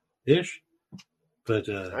 yeah, ish. But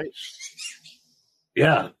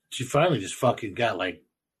yeah, she finally just fucking got like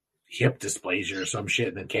hip dysplasia or some shit,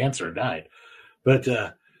 and then cancer and died. But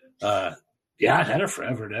yeah, I had her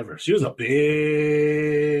forever and ever. She was a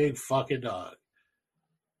big fucking dog.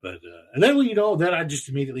 But and then then I just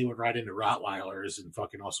immediately went right into Rottweilers and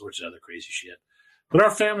fucking all sorts of other crazy shit. But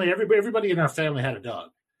our family, everybody in our family had a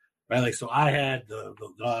dog, right? Like, so I had the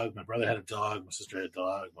dog, my brother had a dog, my sister had a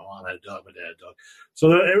dog, my mom had a dog, my dad had a dog.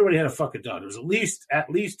 So everybody had a fucking dog. There was at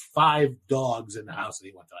least 5 dogs in the house at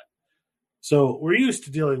any one time. So we're used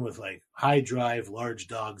to dealing with like high drive, large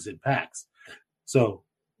dogs in packs. So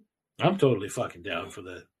I'm totally fucking down for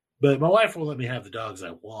that. But my wife won't let me have the dogs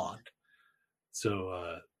I want.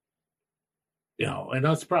 So, and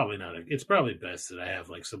that's probably it's probably best that I have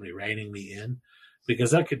like somebody reining me in.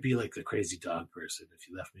 Because I could be like the crazy dog person if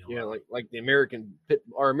you left me alone. Yeah, like the American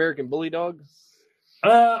bully dog.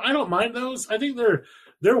 I don't mind those. I think they're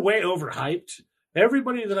way overhyped.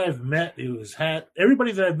 Everybody that I've met who's a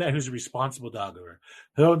responsible dog owner,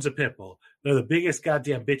 who owns a pit bull, they're the biggest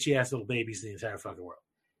goddamn bitchy ass little babies in the entire fucking world.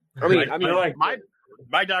 I mean, like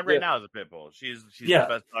my dog right now is a pit bull. She's the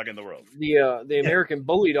best dog in the world. The American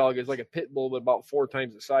bully dog is like a pit bull, but about 4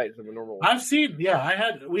 times the size of a normal one. I've seen.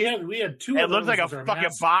 Yeah, we had 2. It looks like a fucking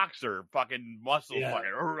boxer, fucking muscle,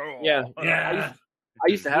 fucking. Yeah. I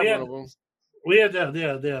used to have one of them. We had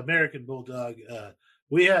the American bulldog.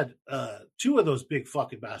 We had 2 of those big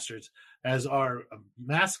fucking bastards as our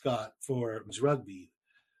mascot for rugby,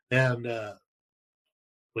 and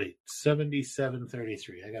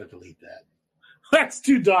 7733. I got to delete that. That's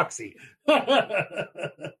too doxy. But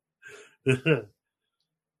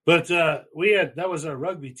that was our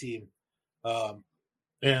rugby team. It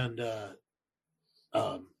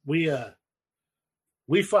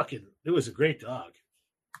was a great dog.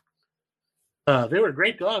 They were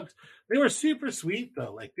great dogs. They were super sweet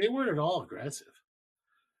though. Like they weren't at all aggressive.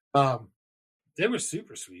 They were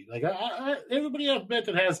super sweet. Like everybody I've met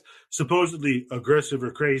that has supposedly aggressive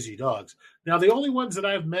or crazy dogs. Now the only ones that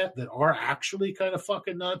I've met that are actually kind of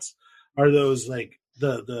fucking nuts are those like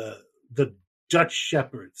the Dutch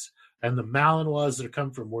Shepherds and the Malinois that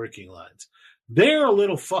come from working lines. They're a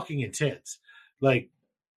little fucking intense. Like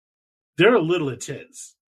they're a little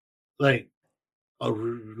intense. Like a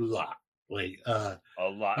lot. Like a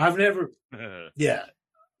lot. I've never. Yeah.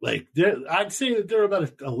 Like I'd say that they're about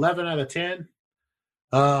 11 out of 10.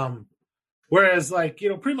 Whereas like,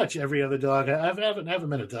 pretty much every other dog, I haven't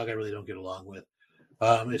met a dog I really don't get along with.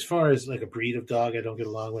 As far as like a breed of dog I don't get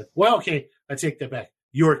along with. Well, okay, I take that back.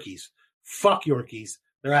 Yorkies. Fuck Yorkies.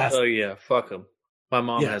 They're assholes. Oh yeah, fuck them. My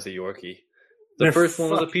mom has a Yorkie. The first one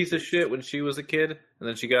was a piece of shit when she was a kid, and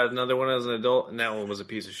then she got another one as an adult, and that one was a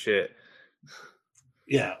piece of shit.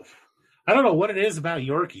 Yeah. I don't know what it is about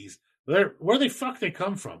Yorkies. Where the fuck they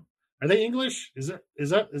come from? Are they English? Is that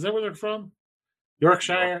where they're from?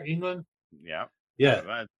 Yorkshire, England? Yeah.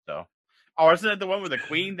 Yeah. So. Oh, isn't that the one with the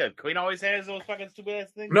Queen? The Queen always has those fucking stupid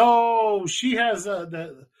ass things? No, she has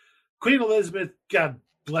the Queen Elizabeth, God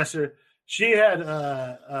bless her. She had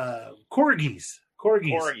corgis.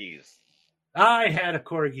 I had a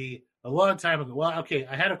corgi a long time ago. Well, okay,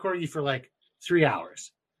 I had a corgi for like 3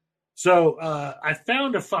 hours. So I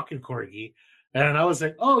found a fucking corgi, and I was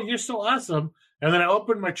like, oh, you're so awesome. And then I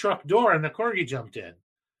opened my truck door, and the corgi jumped in.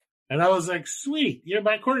 And I was like, sweet, you're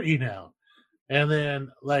my corgi now. And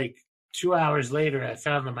then, like, 2 hours later, I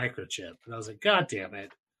found the microchip, and I was like, God damn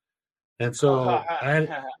it! And so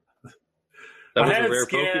that was a rare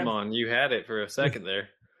Pokemon. You had it for a second there.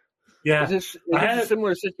 Yeah. Is this a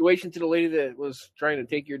similar situation to the lady that was trying to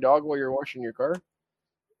take your dog while you're washing your car?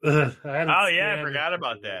 I forgot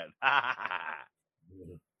about that. I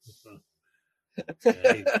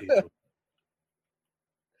hate people.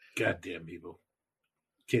 Goddamn people.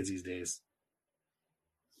 Kids these days.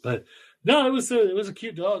 But no, it was a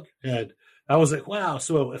cute dog. And I was like, wow.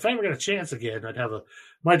 So if I ever got a chance again, I'd have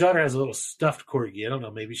my daughter has a little stuffed corgi. I don't know.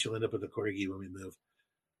 Maybe she'll end up with a corgi when we move.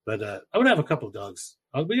 But I would have a couple of dogs.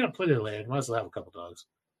 We got plenty of land. Might as well have a couple of dogs.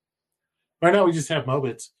 Right now, we just have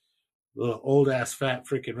Mobits, the little old ass fat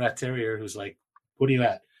freaking rat terrier who's like, what are you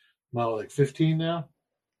at? Well, like 15 now?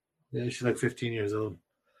 Yeah, she's like 15 years old.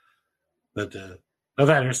 But I've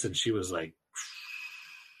had her since she was like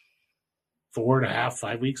 4.5,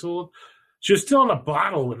 5 weeks old. She was still in a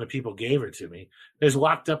bottle when the people gave her to me. They just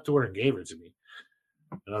walked up to her and gave her to me.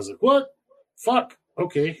 And I was like, what? Fuck.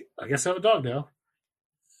 Okay, I guess I have a dog now.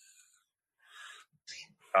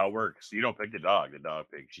 How it works. You don't pick the dog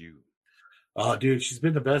picks you. Oh, dude, she's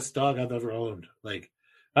been the best dog I've ever owned. Like,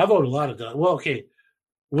 I've owned a lot of dogs. Well, okay,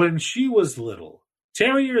 when she was little,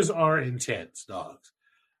 terriers are intense dogs.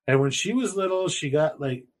 And when she was little, she got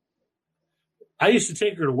like, I used to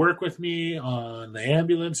take her to work with me on the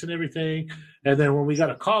ambulance and everything. And then when we got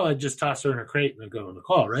a call, I'd just toss her in a crate and then go on the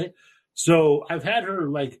call, right? So I've had her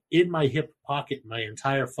like in my hip pocket my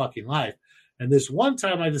entire fucking life. And this one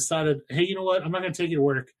time I decided, hey, you know what? I'm not going to take you to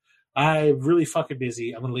work. I'm really fucking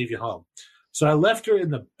busy. I'm going to leave you home. So I left her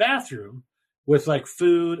in the bathroom with like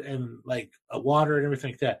food and like a water and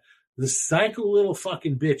everything like that. The psycho little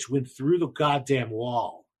fucking bitch went through the goddamn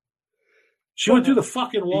wall. She went through the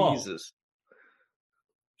fucking wall. Jesus.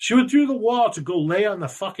 She went through the wall to go lay on the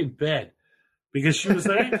fucking bed because she was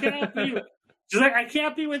like, I can't be. She's like, I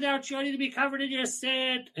can't be without you. I need to be covered in your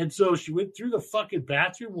scent. And so she went through the fucking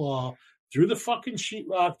bathroom wall, through the fucking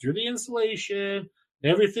sheetrock, through the insulation,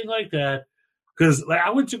 everything like that. Because like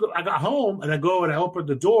I got home and I go and I opened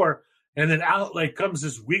the door and then out like comes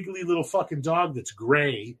this wiggly little fucking dog that's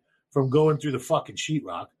gray from going through the fucking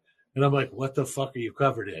sheetrock. And I'm like, what the fuck are you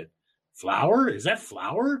covered in? Flour? Is that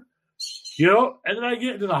flour? You know? And then I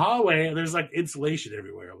get into the hallway and there's like insulation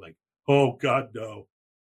everywhere. I'm like, oh God, no.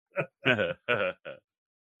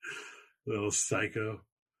 Little psycho.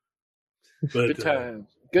 But,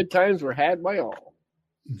 Good times were had by all.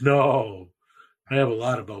 No. I have a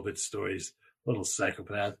lot of Mobit stories. Little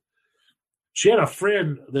psychopath. She had a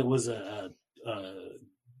friend that was a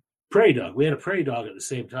prairie dog. We had a prairie dog at the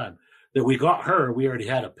same time. That we got her, we already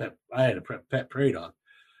had a pet. I had a pet prairie dog.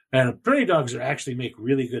 And prairie dogs actually make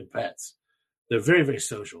really good pets. They're very, very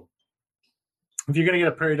social. If you're going to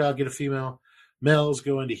get a prairie dog, get a female. Males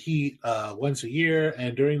go into heat once a year.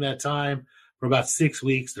 And during that time, for about 6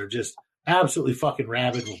 weeks, they're just absolutely fucking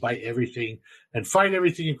rabid, will bite everything and fight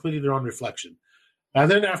everything, including their own reflection. And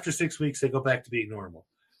then after 6 weeks, they go back to being normal.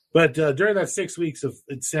 But during that 6 weeks of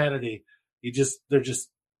insanity,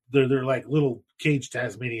 they're like little caged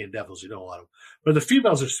Tasmanian devils. You don't want them. But the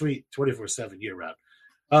females are sweet 24/7 year round.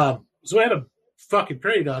 So I had a fucking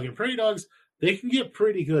prairie dog, and prairie dogs, they can get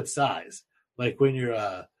pretty good size. Like when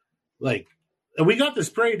you're and we got this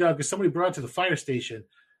prairie dog because somebody brought it to the fire station.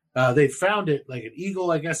 They found it like an eagle,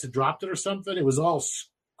 I guess, had dropped it or something. It was all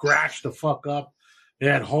scratched the fuck up. It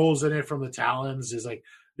had holes in it from the talons. It's like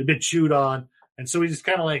it'd been chewed on. And so we just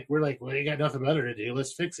kind of like, we're like, well, you got nothing better to do.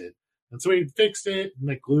 Let's fix it. And so we fixed it and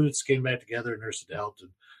like glued its skin back together and nursed it helped. And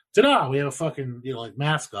ta-da, we have a fucking, like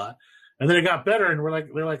mascot. And then it got better and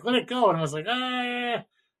they're like, let it go. And I was like, I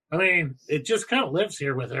mean, it just kind of lives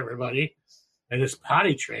here with everybody and it's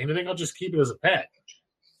potty trained. I think I'll just keep it as a pet.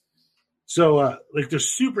 So, they're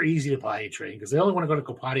super easy to potty train because they only want to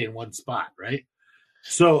go potty in one spot, right?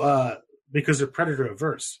 So, because they're predator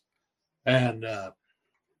averse. And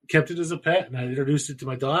kept it as a pet, and I introduced it to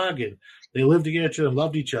my dog, and they lived together and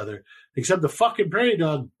loved each other, except the fucking prairie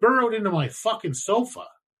dog burrowed into my fucking sofa,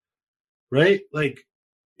 right? Like,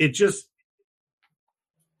 it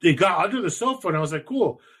got under the sofa, and I was like,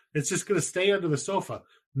 cool, it's just going to stay under the sofa.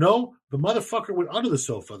 No, the motherfucker went under the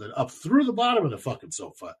sofa, then up through the bottom of the fucking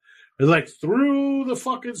sofa, and like through the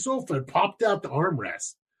fucking sofa and popped out the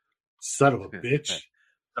armrest. Son of a bitch.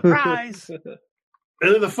 Surprise!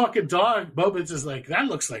 And then the fucking dog, Mobits, is like, that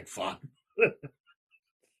looks like fun.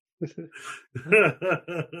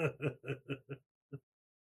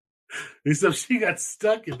 Except she got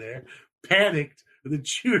stuck in there, panicked, and then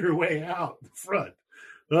chewed her way out the front.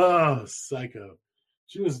 Oh, psycho.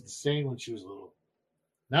 She was insane when she was little.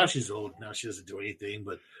 Now she's old. Now she doesn't do anything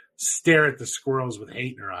but stare at the squirrels with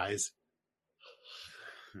hate in her eyes.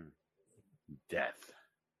 death.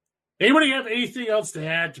 Anybody have anything else to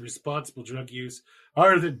add to responsible drug use?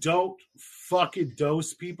 Other than don't fucking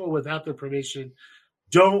dose people without their permission.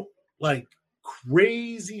 Don't like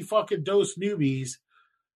crazy fucking dose newbies,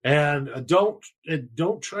 and don't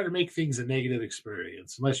try to make things a negative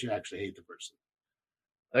experience unless you actually hate the person.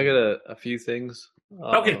 I got a few things.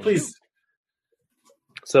 Okay, please.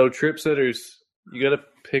 So trip sitters, you got to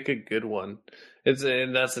pick a good one.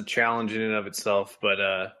 And that's a challenge in and of itself. But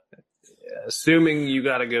assuming you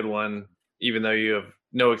got a good one, even though you have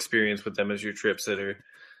no experience with them as your trip sitter,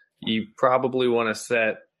 you probably want to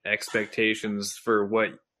set expectations for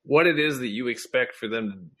what it is that you expect for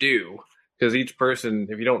them to do. Because each person,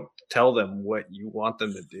 if you don't tell them what you want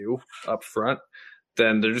them to do up front,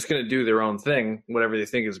 then they're just going to do their own thing, whatever they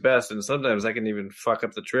think is best. And sometimes that can even fuck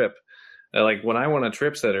up the trip. Like when I want a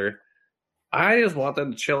trip sitter, I just want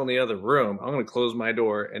them to chill in the other room. I'm going to close my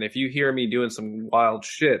door. And if you hear me doing some wild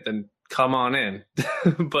shit, then come on in.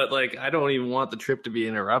 But like, I don't even want the trip to be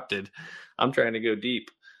interrupted. I'm trying to go deep.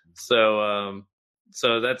 So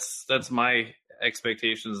that's my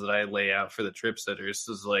expectations that I lay out for the trip sitters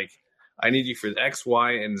is like, I need you for X,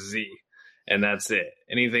 Y, and Z. And that's it.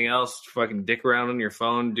 Anything else, fucking dick around on your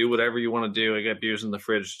phone, do whatever you want to do. I got beers in the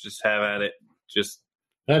fridge. Just have at it. Just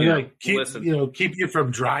and like keep you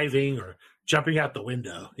from driving or jumping out the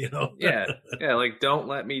window, yeah, like don't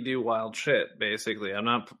let me do wild shit, basically.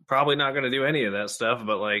 I'm probably not going to do any of that stuff,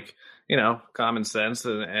 but like, common sense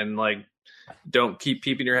and like don't keep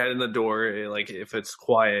peeping your head in the door like if it's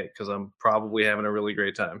quiet, because I'm probably having a really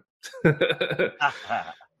great time. But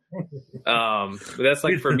that's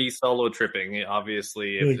like for me solo tripping,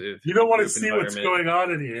 obviously. If you don't want to see what's going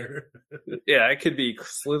on in here. Yeah, I could be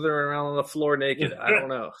slithering around on the floor naked. I don't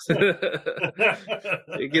know.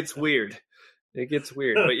 It gets weird.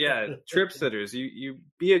 But yeah, trip sitters, you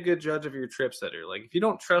be a good judge of your trip sitter. Like if you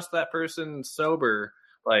don't trust that person sober,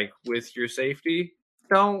 like with your safety,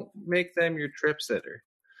 don't make them your trip sitter.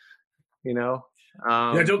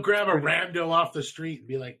 Don't grab a rando off the street and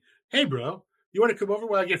be like, "Hey, bro, you want to come over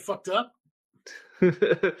while I get fucked up?"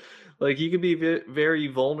 Like you can be very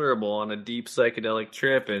vulnerable on a deep psychedelic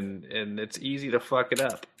trip, and it's easy to fuck it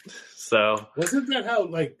up. So wasn't that how?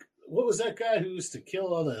 Like, what was that guy who used to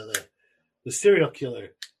kill all the serial killer?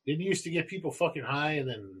 Didn't he used to get people fucking high and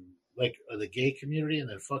then like the gay community and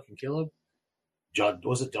then fucking kill them?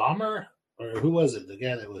 Was it Dahmer or who was it? The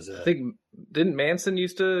guy that was. I think didn't Manson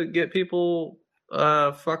used to get people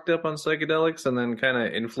fucked up on psychedelics and then kind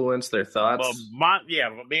of influence their thoughts. But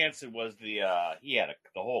Manson was he had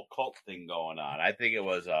the whole cult thing going on. I think it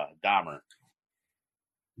was Dahmer.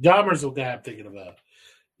 Dahmer's the guy I'm thinking about.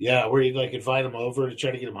 Yeah, where he'd like invite him over to try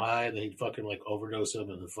to get him high, and then he'd fucking like overdose him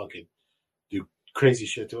and then fucking do crazy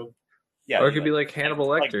shit to him. Yeah, or it could be like Hannibal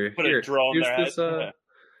Lecter. Put a drone here's this.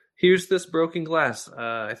 Here's this broken glass.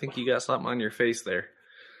 I think you got something on your face there.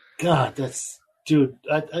 God, dude.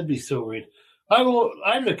 I'd be so worried. I'm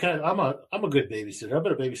a good babysitter. I've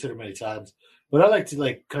been a babysitter many times, but I like to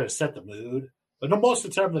like kind of set the mood. But no, most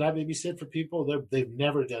of the time that I babysit for people, they've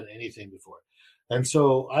never done anything before, and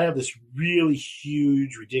so I have this really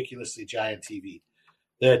huge, ridiculously giant TV.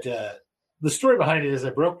 That the story behind it is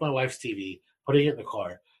I broke my wife's TV, putting it in the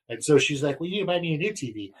car, and so she's like, "Well, you need to buy me a new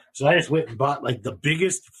TV." So I just went and bought like the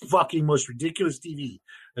biggest, fucking, most ridiculous TV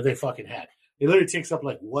that they fucking had. It literally takes up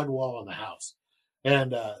like one wall in the house.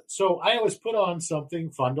 And so I always put on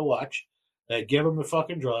something fun to watch, give them the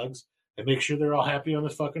fucking drugs, and make sure they're all happy on the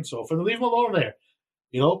fucking sofa, and leave them alone there,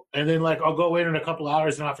 And then like I'll go in a couple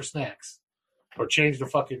hours and offer snacks, or change the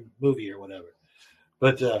fucking movie or whatever.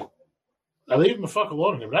 But I leave them the fuck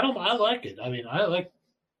alone there. But I like it. I mean, I like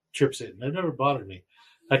trip sitting. They've never bothered me.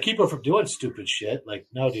 I keep them from doing stupid shit. Like,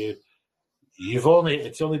 no, dude, it's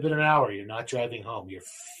only been an hour. You're not driving home. You're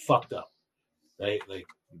fucked up, right? Like,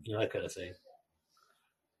 that kind of thing.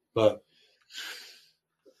 But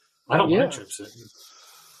I don't mind trip sitting.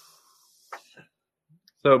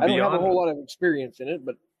 So I don't have a whole lot of experience in it,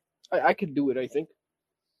 but I could do it, I think.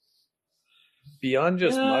 Beyond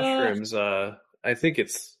just mushrooms, I think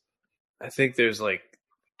there's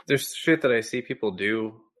shit that I see people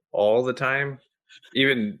do all the time.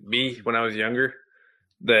 Even me when I was younger,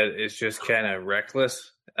 that is just kind of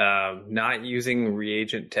reckless. Not using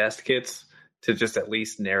reagent test kits to just at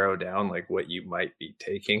least narrow down like what you might be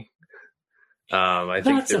taking. I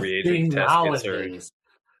think the reagent test kits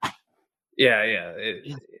are. Yeah.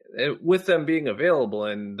 With them being available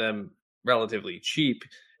and them relatively cheap,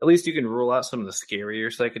 at least you can rule out some of the scarier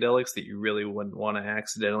psychedelics that you really wouldn't want to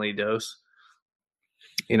accidentally dose.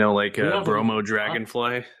 Like Bromo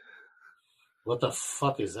Dragonfly. What the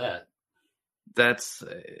fuck is that? that's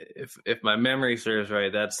if my memory serves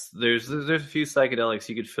right. There's a few psychedelics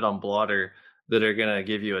you could fit on blotter that are gonna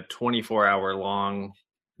give you a 24-hour long,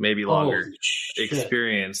 maybe longer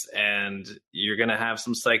experience, and you're gonna have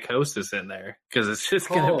some psychosis in there because it's just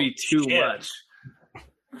gonna be too much.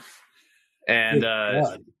 And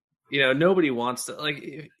nobody wants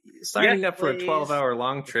to signing up for a 12-hour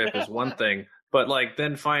long trip is one thing, but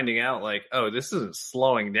then finding out oh, this isn't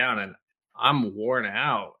slowing down and I'm worn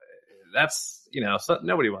out. That's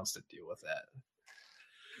nobody wants to deal with that.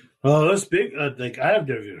 Oh, those big I have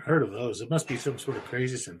never even heard of those. It must be some sort of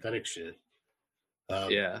crazy synthetic shit.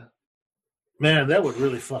 Yeah, man, that would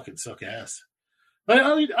really fucking suck ass.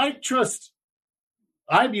 I mean,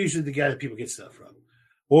 I'm usually the guy that people get stuff from.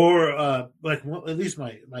 Or at least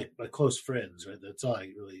my close friends, right? That's all I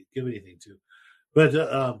really give anything to. But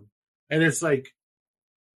and it's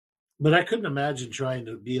but I couldn't imagine trying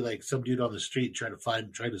to be like some dude on the street trying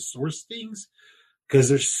to source things because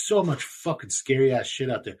there's so much fucking scary ass shit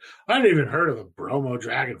out there. I haven't even heard of a bromo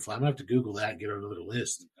dragonfly. I'm gonna have to Google that and get on another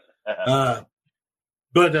list.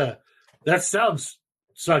 But that sounds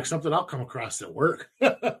like something I'll come across at work.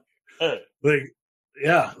 Fuck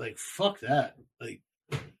that.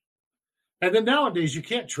 And then nowadays you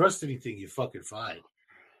can't trust anything you fucking find,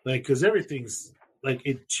 because everything's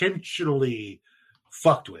intentionally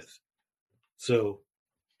fucked with. So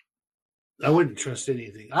I wouldn't trust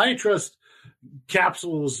anything. I trust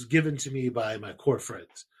capsules given to me by my core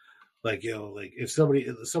friends. If some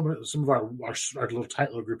of our little tight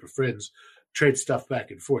little group of friends trade stuff back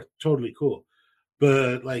and forth, totally cool.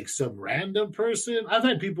 But some random person, I've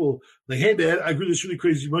had people hey man, I grew this really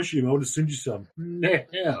crazy mushroom. I want to send you some.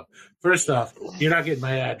 Yeah. First off, you're not getting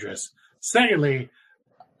my address. Secondly,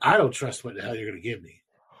 I don't trust what the hell you're going to give me.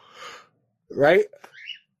 Right?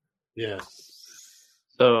 Yeah.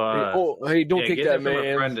 So, hey, don't take that, man.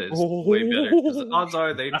 A friend is way better because odds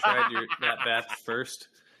are they tried that batch first.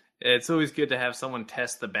 It's always good to have someone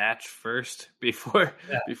test the batch first before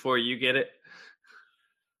you get it.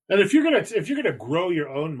 And if you're gonna grow your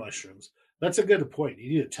own mushrooms, that's a good point. You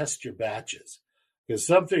need to test your batches because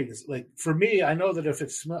some things, for me, I know that if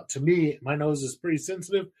it smells, to me, my nose is pretty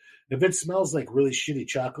sensitive. If it smells like really shitty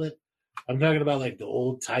chocolate, I'm talking about the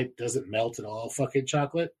old type doesn't melt at all fucking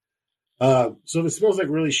chocolate. So if it smells like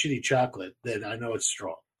really shitty chocolate, then I know it's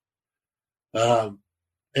strong. But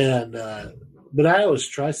I always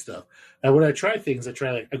try stuff, and when I try things, I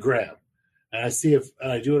try a gram. And I see if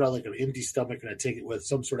I do it on an empty stomach and I take it with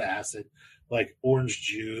some sort of acid, like orange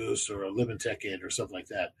juice or a lemon Tekid or something like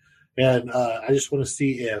that. And I just want to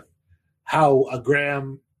see how a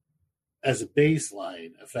gram as a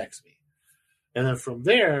baseline affects me. And then from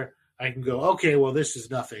there, I can go, okay, well, this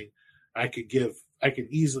is nothing. I can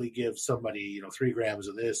easily give somebody, 3 grams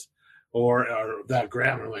of this or that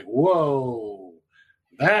gram. And I'm like, whoa,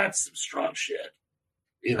 that's some strong shit.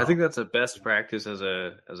 I think that's a best practice as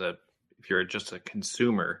if you're just a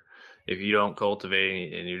consumer, if you don't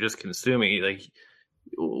cultivate and you're just consuming,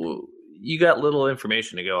 you got little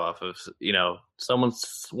information to go off of.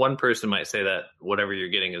 One person might say that whatever you're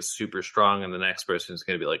getting is super strong, and the next person is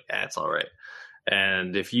going to be like, it's all right.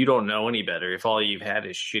 And if you don't know any better, if all you've had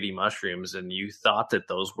is shitty mushrooms and you thought that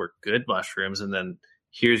those were good mushrooms, and then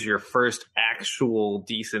here's your first actual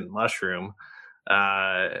decent mushroom,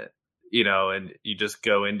 and you just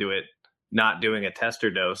go into it not doing a tester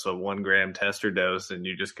dose, a 1 gram tester dose, and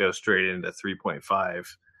you just go straight into 3.5.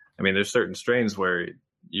 I mean, there's certain strains where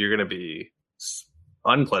you're going to be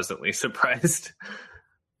unpleasantly surprised.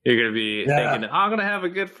 You're going to be thinking, I'm going to have a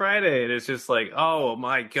good Friday. And it's just oh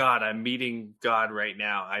my God, I'm meeting God right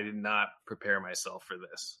now. I did not prepare myself for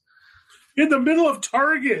this. In the middle of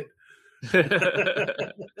Target.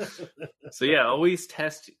 So yeah, always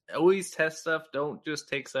test stuff. Don't just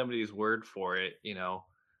take somebody's word for it,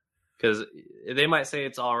 because they might say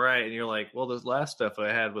it's all right, and you're like, well, this last stuff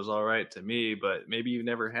I had was all right to me, but maybe you've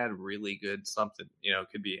never had really good something. It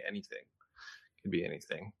could be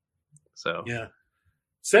anything. So yeah,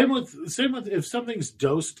 same with if something's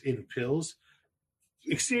dosed in pills.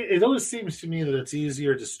 It always seems to me that it's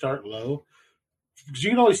easier to start low because you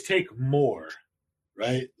can always take more,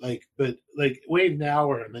 right? But wait an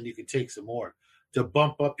hour and then you can take some more to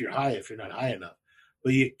bump up your high if you're not high enough.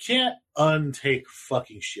 But you can't untake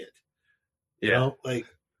fucking shit.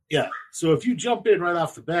 So if you jump in right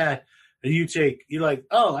off the bat and you're like,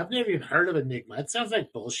 oh, I've never even heard of Enigma. It sounds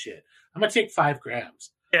like bullshit. I'm going to take 5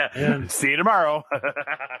 grams. Yeah. And see you tomorrow.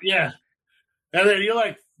 Yeah. And then you're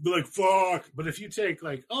like, fuck. But if you take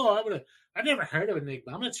I've never heard of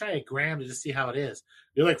Enigma. I'm going to try 1 gram to just see how it is.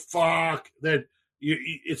 You're like, fuck. Then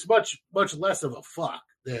it's much, much less of a fuck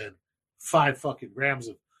than 5 fucking grams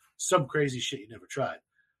of some crazy shit you never tried,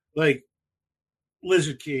 like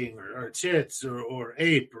Lizard King or Tits or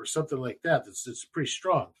Ape or something like that. That's pretty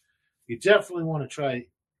strong. You definitely want to try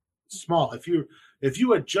small. If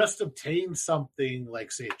you had just obtained something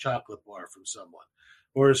like, say, a chocolate bar from someone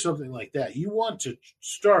or something like that, you want to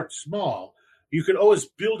start small. You can always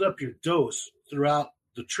build up your dose throughout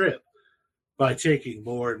the trip by taking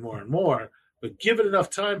more and more and more, but give it enough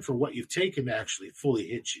time for what you've taken to actually fully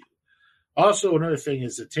hit you. Also, another thing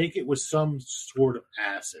is to take it with some sort of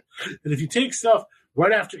acid. And if you take stuff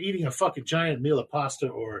right after eating a fucking giant meal of pasta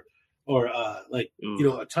or a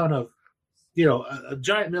ton of, a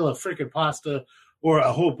giant meal of freaking pasta or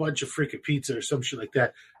a whole bunch of freaking pizza or some shit like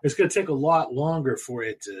that, it's going to take a lot longer for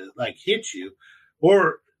it to like hit you,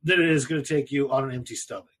 or than it is going to take you on an empty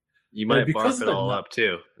stomach. You might barf it all up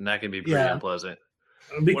too, and that can be pretty unpleasant.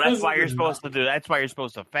 Well, that's why you're supposed to do. That's why you're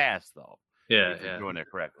supposed to fast, though. Yeah, if you're doing it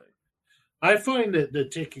correctly. I find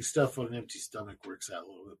that taking stuff on an empty stomach works out a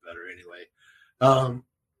little bit better anyway.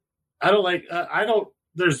 I don't.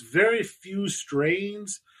 There's very few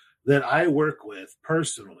strains that I work with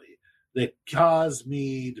personally that cause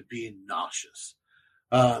me to be nauseous.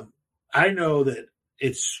 I know that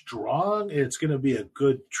it's strong and it's going to be a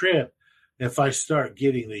good trip if I start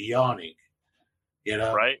getting the yawning.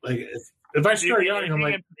 Right? Like if I start yawning, I'm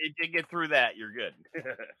like, if you get through that, you're good.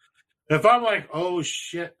 If I'm like, oh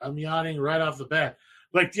shit, I'm yawning right off the bat.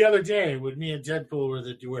 Like the other day when me and Deadpool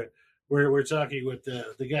we're talking with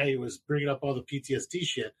the guy who was bringing up all the PTSD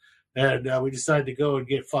shit, and we decided to go and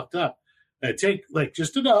get fucked up and take like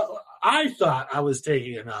just enough. I thought I was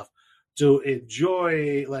taking enough to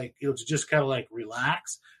enjoy, like, to just kind of like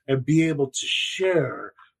relax and be able to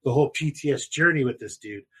share the whole PTS journey with this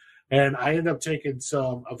dude. And I ended up taking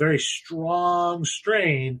a very strong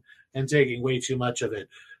strain and taking way too much of it.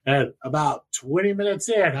 And about 20 minutes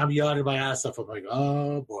in, I'm yawning my ass off. I'm like,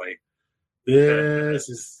 oh boy, we're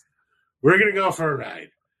going to go for a ride.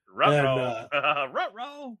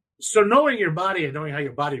 Ruh-roh. So knowing your body and knowing how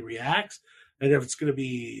your body reacts and if it's going to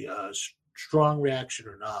be a strong reaction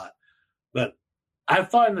or not. But I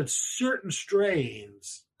find that certain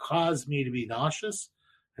strains cause me to be nauseous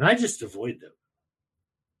and I just avoid them.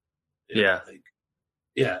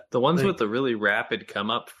 The ones with the really rapid come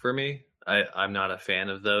up for me, I'm not a fan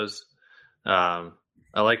of those. I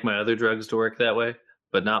like my other drugs to work that way,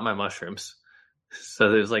 but not my mushrooms.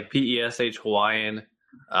 So there's like PESH Hawaiian,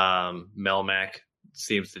 Melmac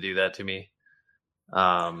seems to do that to me.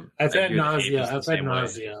 I've had nausea on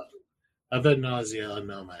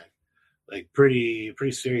Melmac, like pretty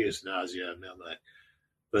serious nausea on Melmac.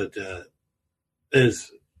 But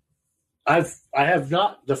I have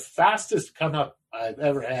not, the fastest come up I've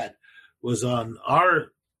ever had was on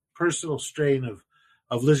our personal strain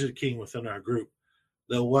of Lizard King within our group,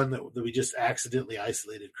 the one that we just accidentally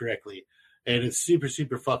isolated correctly, and it's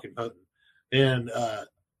super fucking potent. And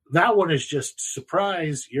that one is just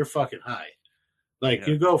surprise, you're fucking high. Like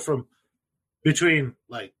you go from between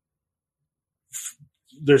like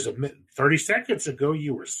there's 30 seconds ago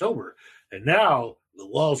you were sober, and now the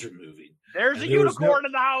walls are moving. There's a unicorn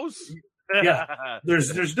in the house. Yeah,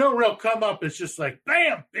 there's no real come up. It's just like,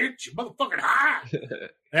 bam, bitch, you motherfucking high,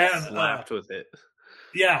 and slapped with it.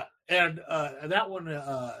 Yeah, and that one,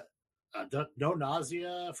 no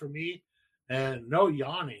nausea for me, and no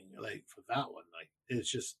yawning like for that one. Like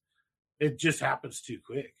it just happens too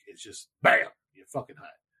quick. It's just bam, you're fucking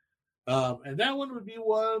high. And that one would be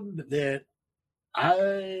one that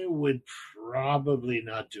I would probably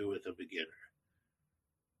not do with a beginner.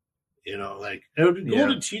 Like it would go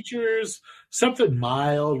to teachers, something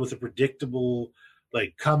mild with a predictable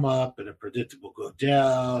like come up and a predictable go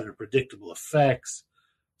down and predictable effects.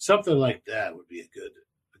 Something like that would be a good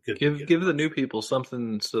give the new people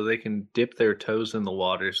something so they can dip their toes in the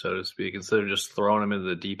water, so to speak, instead of just throwing them into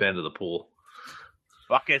the deep end of the pool.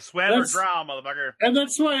 Fucking swim or drown, motherfucker. And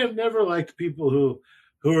that's why I've never liked people who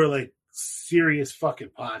are like serious fucking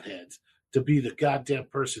potheads to be the goddamn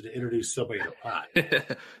person to introduce somebody to pot,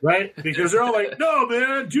 right? Because they're all like, "No,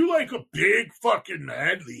 man, do like a big fucking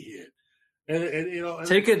Hadley hit," and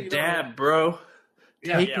take a dab, bro.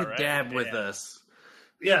 Yeah, take a dab with us.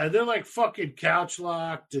 Yeah, they're like fucking couch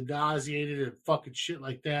locked and nauseated and fucking shit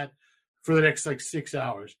like that for the next like 6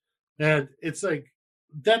 hours, and it's like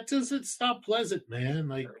that doesn't stop pleasant, man.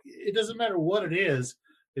 Like it doesn't matter what it is.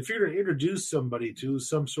 If you're going to introduce somebody to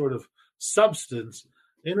some sort of substance,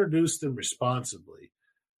 introduce them responsibly.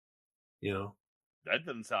 That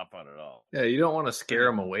doesn't sound fun at all. Yeah, you don't want to scare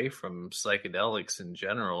them away from psychedelics in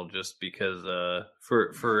general, just because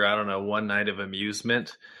for I don't know, one night of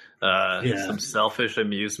amusement, some selfish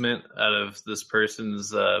amusement out of this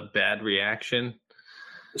person's bad reaction.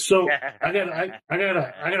 So I got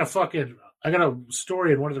a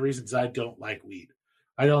story, and one of the reasons I don't like weed.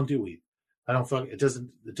 I don't do weed. It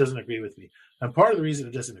doesn't agree with me. And part of the reason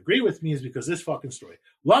it doesn't agree with me is because this fucking story.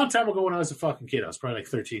 Long time ago when I was a fucking kid, I was probably like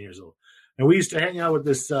 13 years old. And we used to hang out with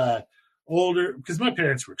this older, because my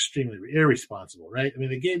parents were extremely irresponsible, right? I mean,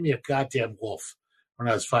 they gave me a goddamn wolf when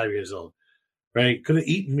I was 5 years old, right? Could have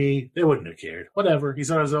eaten me. They wouldn't have cared. Whatever.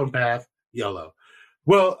 He's on his own path. YOLO.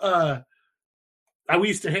 Well, we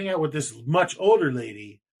used to hang out with this much older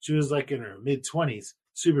lady. She was like in her mid-20s,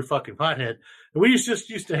 super fucking pothead. And we just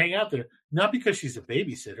used to hang out there, not because she's a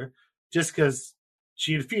babysitter, just because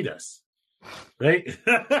she'd feed us, right?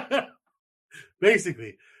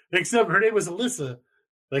 Basically. Except her name was Alyssa.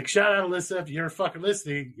 Like, shout out, Alyssa, if you're fucking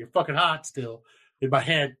listening, you're fucking hot still in my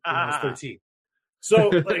head when I was 13. So,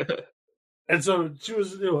 like, and so she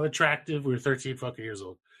was, attractive. We were 13 fucking years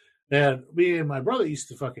old. And me and my brother used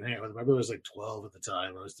to fucking hang out with her. My brother was like 12 at the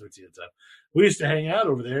time. I was 13 at the time. We used to hang out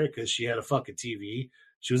over there because she had a fucking TV.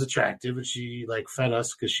 She was attractive, and she, like, fed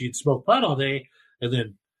us because she'd smoke pot all day and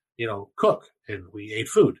then, cook. And we ate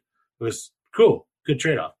food. It was cool. Good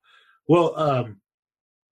trade-off. Well,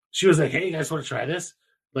 she was like, hey, you guys want to try this?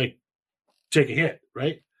 Like, take a hit,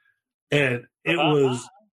 right? And it was,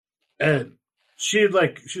 and she was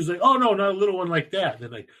like, oh, no, not a little one like that.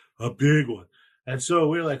 Then, like, a big one. And so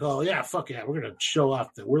we were like, oh, yeah, fuck yeah, we're going to show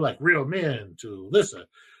off that we're like real men to Alyssa.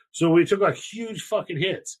 So we took like huge fucking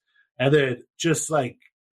hits, and then just like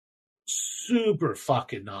super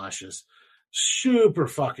fucking nauseous, super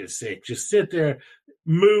fucking sick. Just sit there.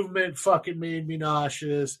 Movement fucking made me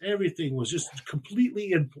nauseous. Everything was just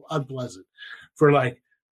completely unpleasant for like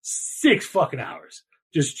 6 fucking hours.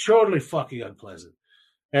 Just totally fucking unpleasant.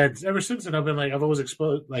 And ever since then, I've been like, I've always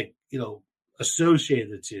exposed, like,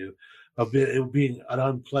 associated the two of it being an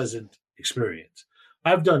unpleasant experience.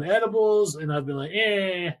 I've done edibles, and I've been like,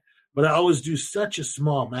 but I always do such a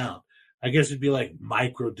small amount. I guess it'd be like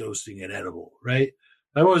microdosing an edible, right?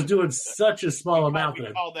 I was doing such a small amount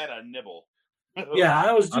that call that a nibble. Yeah,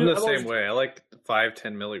 I'm the same way. I like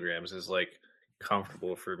 5-10 milligrams is like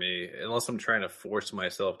comfortable for me, unless I'm trying to force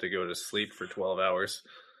myself to go to sleep for 12 hours.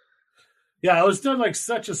 Yeah, I was doing like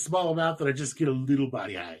such a small amount that I just get a little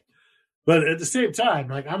body high. But at the same time,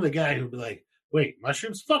 like, I'm the guy who'd be like, wait,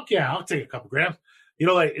 mushrooms? Fuck yeah, I'll take a couple grams.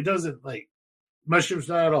 Like, it doesn't, like, mushrooms,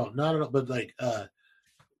 not at all. But like,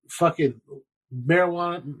 fucking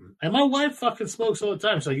marijuana. And my wife fucking smokes all the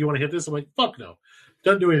time. So you want to hit this? I'm like, fuck no.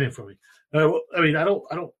 Doesn't do anything for me. I mean,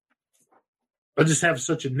 I just have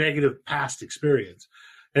such a negative past experience.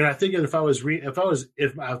 And I think that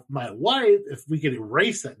if we could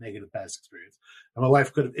erase that negative past experience, and my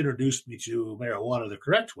wife could have introduced me to marijuana the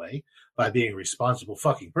correct way by being a responsible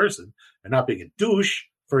fucking person and not being a douche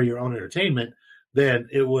for your own entertainment, then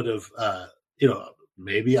it would have,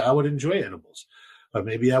 maybe I would enjoy edibles, or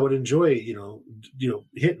maybe I would enjoy,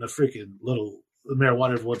 hitting a freaking little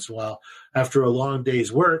marijuana every once in a while after a long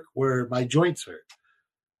day's work where my joints hurt,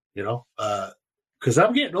 because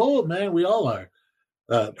I'm getting old, man. We all are.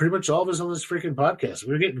 Pretty much all of us on this freaking podcast.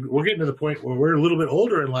 We're getting to the point where we're a little bit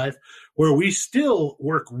older in life where we still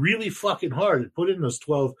work really fucking hard and put in those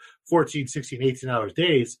 12, 14, 16, 18 hour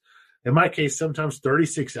days. In my case, sometimes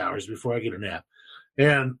 36 hours before I get a nap.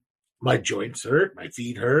 And my joints hurt, my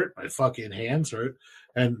feet hurt, my fucking hands hurt.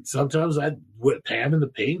 And sometimes Pam and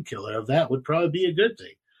the painkiller of that would probably be a good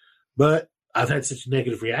thing. But I've had such a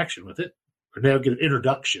negative reaction with it, or now get an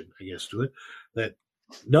introduction, I guess, to it, that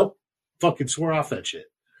nope. Fucking swore off that shit.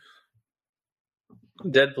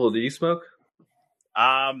 Deadpool, do you smoke?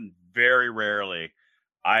 Very rarely.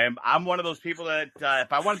 I'm one of those people that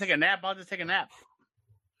if I want to take a nap, I'll just take a nap.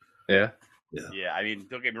 Yeah. Yeah. I mean,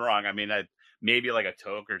 don't get me wrong. I mean, maybe like a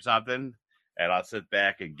toke or something, and I'll sit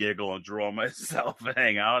back and giggle and drool myself and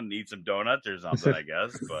hang out and eat some donuts or something, I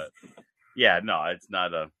guess. But yeah, no, it's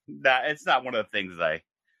not one of the things that I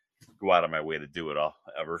go out of my way to do it all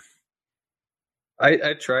ever.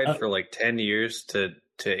 I tried for like 10 years to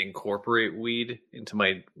incorporate weed into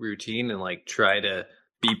my routine and like try to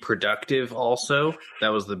be productive also. That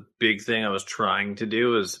was the big thing I was trying to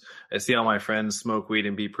do. Is I see all my friends smoke weed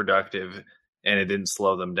and be productive, and it didn't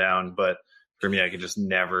slow them down. But for me, I could just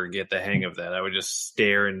never get the hang of that. I would just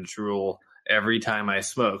stare and drool every time I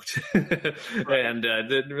smoked. And it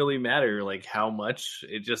didn't really matter like how much.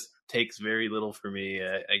 It just takes very little for me.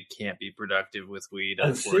 I can't be productive with weed,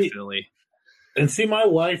 unfortunately. And see, my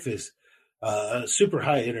wife is a super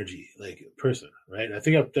high energy person, right? I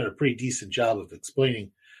think I've done a pretty decent job of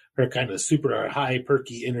explaining her kind of super high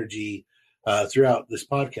perky energy throughout this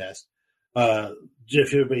podcast.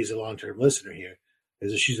 If everybody's a long-term listener here,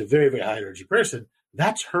 is that she's a very, very high energy person.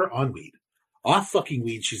 That's her on weed. Off fucking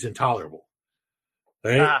weed, she's intolerable.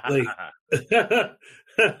 Right? Like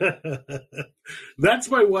that's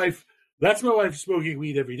my wife. That's my wife smoking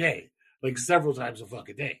weed every day, like several times a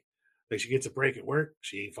fucking day. Like she gets a break at work,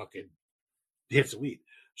 she fucking hits the weed.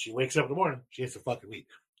 She wakes up in the morning, she hits the fucking weed.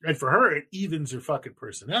 And for her, it evens her fucking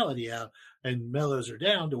personality out and mellows her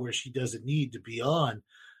down to where she doesn't need to be on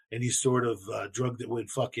any sort of drug that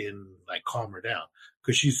would fucking like calm her down,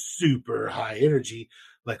 because she's super high energy,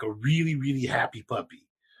 like a really, really happy puppy,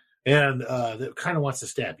 and that kind of wants to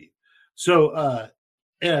stab you. So,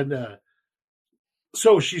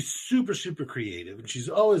 so she's super, super creative, and she's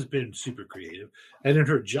always been super creative. And in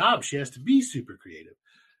her job, she has to be super creative,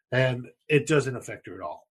 and it doesn't affect her at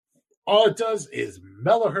all. All it does is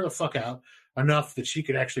mellow her the fuck out enough that she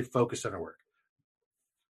could actually focus on her work.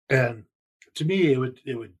 And to me, it would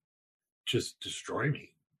just destroy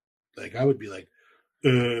me. Like I would be like,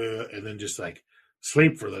 and then just like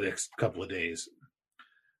sleep for the next couple of days.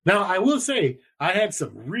 Now, I will say I had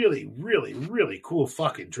some really, really, really cool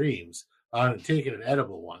fucking dreams on taking an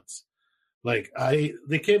edible once. Like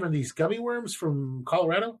they came in these gummy worms from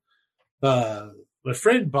Colorado. My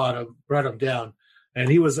friend brought them down, and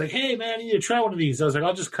he was like, "Hey man, you need to try one of these." I was like,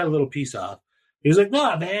 "I'll just cut a little piece off." He was like,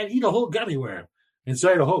 "Nah, man, eat a whole gummy worm." And so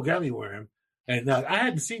I ate a whole gummy worm, and I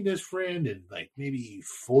hadn't seen this friend in like maybe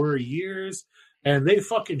 4 years, and they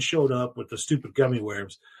fucking showed up with the stupid gummy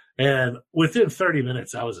worms. And within 30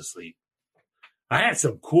 minutes, I was asleep. I had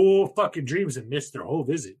some cool fucking dreams and missed their whole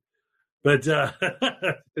visit. But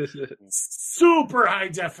super high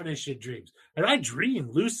definition dreams. And I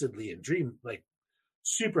dream lucidly and dream like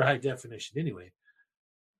super high definition anyway.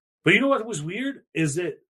 But you know what was weird? Is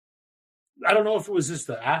that I don't know if it was just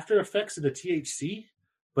the after effects of the THC,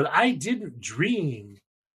 but I didn't dream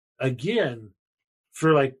again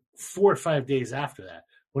for like 4 or 5 days after that.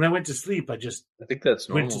 When I went to sleep, I think that's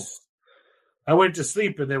normal. I went to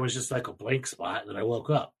sleep and there was just like a blank spot, and I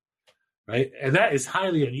woke up. Right? And that is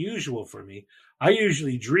highly unusual for me. I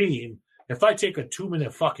usually dream. If I take a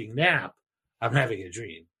 2-minute fucking nap, I'm having a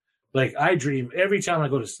dream. Like I dream every time I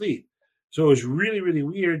go to sleep. So it was really, really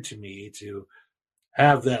weird to me to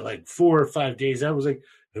have that like 4 or 5 days. I was like,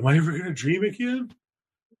 am I ever going to dream again?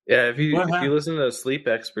 Yeah. If you listen to sleep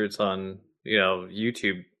experts on,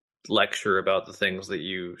 YouTube lecture about the things that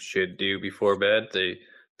you should do before bed,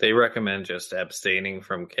 they recommend just abstaining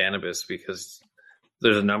from cannabis because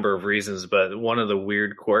there's a number of reasons, but one of the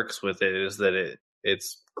weird quirks with it is that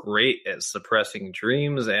it's great at suppressing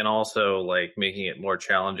dreams and also like making it more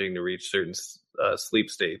challenging to reach certain sleep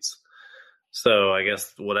states. So I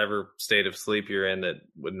guess whatever state of sleep you're in that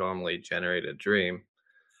would normally generate a dream.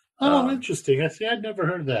 Oh, interesting. I'd never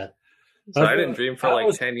heard of that. So I didn't dream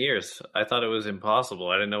for 10 years. I thought it was impossible.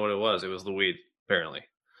 I didn't know what it was. It was the weed, apparently.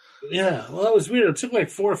 Yeah, well, that was weird. It took like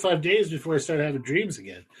 4 or 5 days before I started having dreams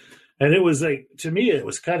again. And it was like, to me, it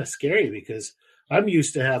was kind of scary because I'm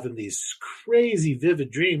used to having these crazy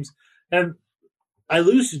vivid dreams, and I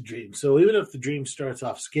lucid dream. So even if the dream starts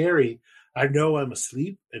off scary, I know I'm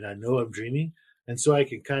asleep and I know I'm dreaming. And so I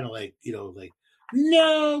can kind of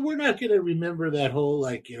no, we're not going to remember that whole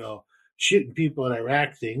shooting people in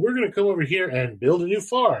Iraq thing. We're going to come over here and build a new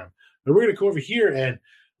farm. Or we're going to go over here and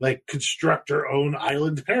construct our own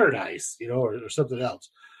island paradise, or something else.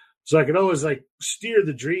 So I can always steer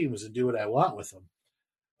the dreams and do what I want with them.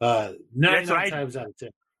 9 times out of 10.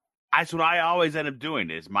 That's what I always end up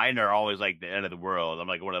doing. Is mine are always like the end of the world. I'm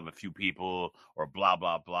like one of a few people, or blah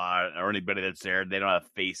blah blah, or anybody that's there. They don't have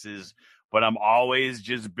faces, but I'm always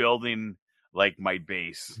just building my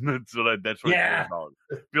base. That's what it's about.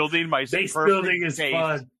 Building my base building is base.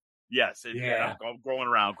 Fun. Yes, yeah. I'm going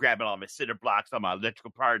around grabbing all my cinder blocks, all my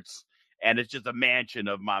electrical parts, and it's just a mansion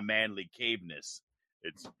of my manly caveness.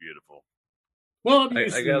 It's beautiful. Well,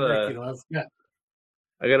 I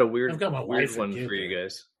got a weird one for you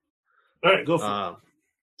guys. All right, go for it.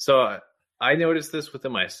 So I noticed this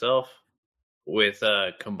within myself with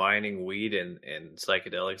combining weed and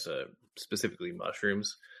psychedelics, specifically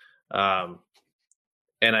mushrooms. And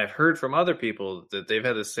I've heard from other people that they've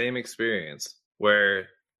had the same experience where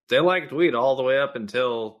they liked weed all the way up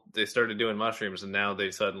until they started doing mushrooms, and now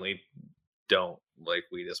they suddenly don't like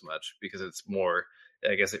weed as much because it's more,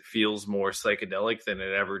 I guess it feels more psychedelic than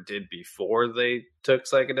it ever did before they took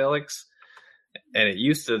psychedelics. And it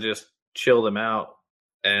used to just chill them out.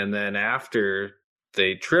 And then after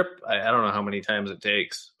they trip, I don't know how many times it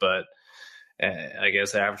takes, but I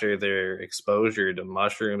guess after their exposure to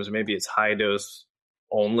mushrooms, maybe it's high dose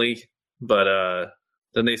only, but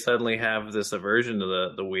then they suddenly have this aversion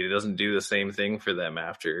to the weed. It doesn't do the same thing for them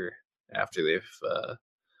after they've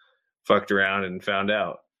fucked around and found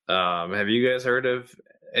out. Have you guys heard of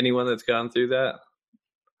anyone that's gone through that?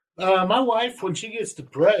 My wife, when she gets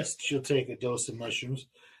depressed, she'll take a dose of mushrooms,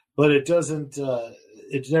 but it doesn't.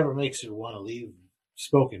 It never makes her want to leave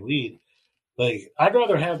smoking weed. Like, I'd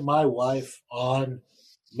rather have my wife on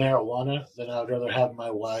marijuana than I'd rather have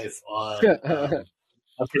my wife on a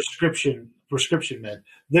prescription med.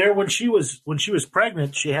 There, when she was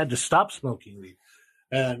pregnant, she had to stop smoking weed,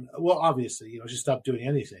 and well, obviously, she stopped doing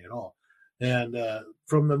anything at all. And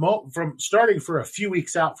from starting for a few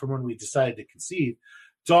weeks out from when we decided to conceive,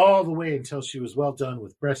 to all the way until she was well done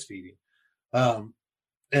with breastfeeding,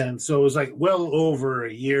 and so it was like well over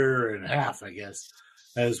a year and a half, I guess,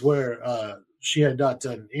 as where she had not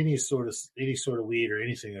done any sort of weed or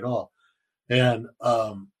anything at all, and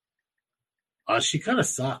she kind of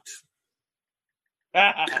sucked.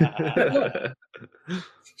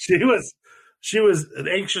 She was an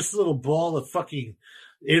anxious little ball of fucking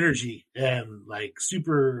energy and like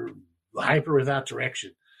super hyper without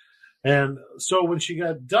direction. And so when she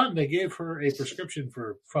got done, they gave her a prescription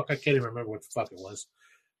for I can't even remember what the fuck it was,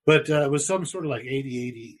 but it was some sort of like ADD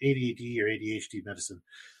or ADHD medicine.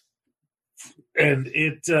 And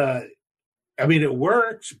it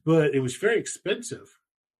worked, but it was very expensive.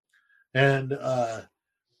 And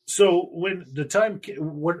so when the time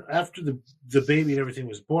after the baby and everything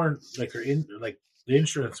was born, like the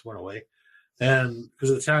insurance went away, and because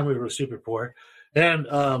at the time we were super poor, and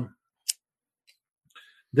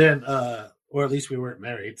then or at least we weren't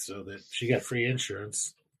married, so that she got free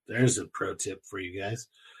insurance. There's a pro tip for you guys: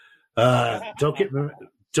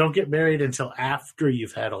 don't get married until after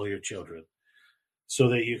you've had all your children, so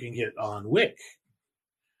that you can get on WIC.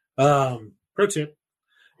 Pro tip.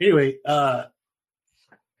 Anyway,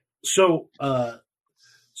 so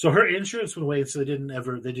her insurance went away, and so they didn't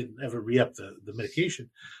ever re-up the medication,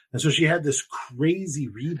 and so she had this crazy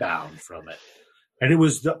rebound from it, and it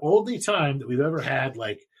was the only time that we've ever had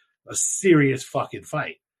like a serious fucking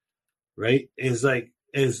fight. Right? Is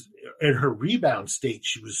in her rebound state,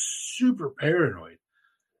 she was super paranoid.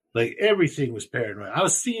 Like everything was paranoid. I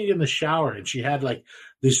was singing in the shower, and she had like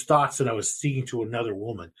these thoughts that I was singing to another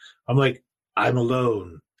woman. I'm like, I'm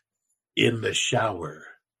alone in the shower.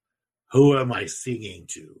 Who am I singing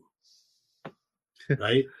to?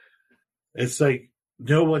 Right? It's like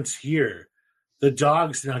no one's here. The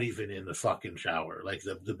dog's not even in the fucking shower, like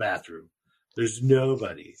the bathroom. There's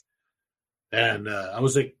nobody. And I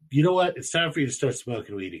was like, you know what? It's time for you to start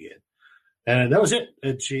smoking weed again. And that was it.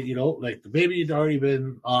 And she, like the baby had already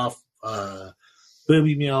been off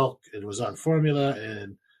baby milk and was on formula,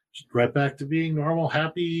 and right back to being normal,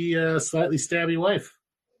 happy, slightly stabby wife.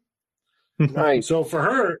 Nice. So for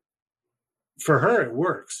her, it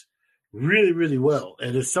works really, really well.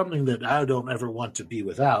 And it's something that I don't ever want to be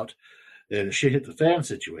without in a shit hit the fan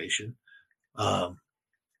situation.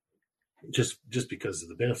 Just because of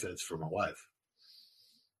the benefits for my wife.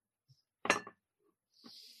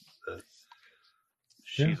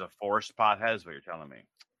 She's a forced pothead, is what you're telling me.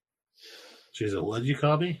 She's a, what did you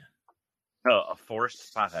call me? Oh, a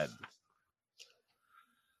forced pothead.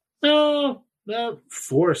 No, not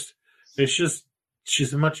forced. It's just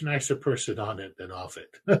she's a much nicer person on it than off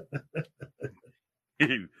it.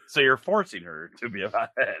 So you're forcing her to be a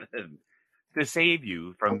pothead to save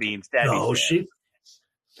you from being stabbed. No, she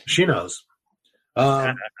knows.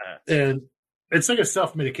 And it's like a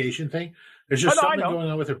self-medication thing. There's just something going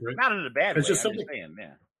on with her brain. Not in a bad way. It's just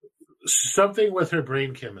something with her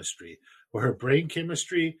brain chemistry, where her brain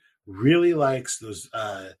chemistry really likes those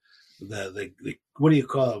the what do you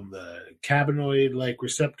call them? The cannabinoid like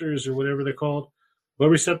receptors or whatever they're called. What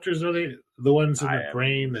receptors are they? The ones in the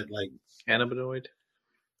brain that like cannabinoid.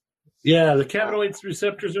 Yeah, the cannabinoid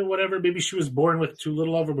receptors or whatever. Maybe she was born with too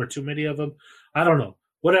little of them or too many of them. I don't know.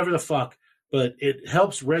 Whatever the fuck. But it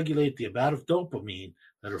helps regulate the amount of dopamine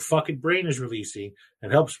that her fucking brain is releasing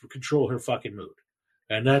and helps control her fucking mood.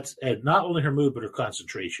 And not only her mood, but her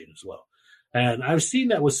concentration as well. And I've seen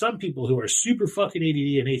that with some people who are super fucking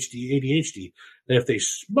ADD and ADHD, that if they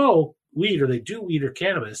smoke weed or they do weed or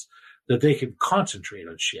cannabis, that they can concentrate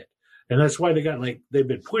on shit. And that's why they've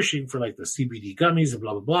been pushing for like the CBD gummies and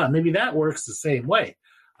blah, blah, blah. And maybe that works the same way.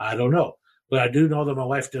 I don't know. But I do know that my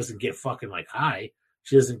wife doesn't get fucking like high.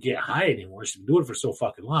 She doesn't get high anymore. She's been doing it for so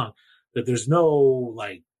fucking long that there's no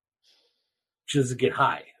she doesn't get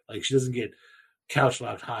high. Like she doesn't get couch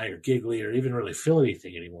locked high or giggly or even really feel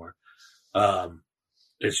anything anymore.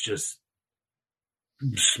 It's just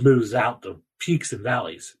smooths out the peaks and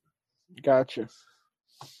valleys. Gotcha.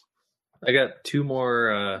 I got two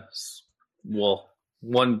more,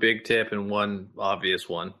 one big tip and one obvious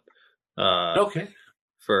one. Okay.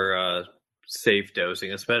 For safe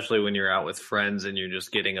dosing, especially when you're out with friends and you're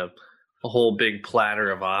just getting a a whole big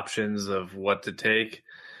platter of options of what to take.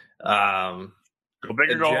 Go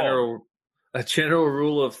big or go home. A general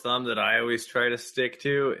rule of thumb that I always try to stick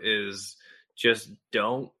to is just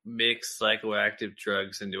don't mix psychoactive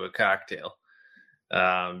drugs into a cocktail,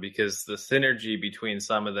 because the synergy between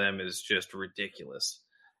some of them is just ridiculous.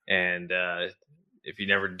 And if you've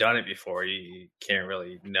never done it before, you can't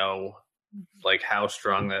really know like how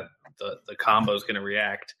strong that the combo is going to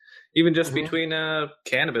react. Even just between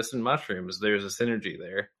cannabis and mushrooms, there's a synergy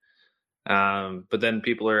there. But then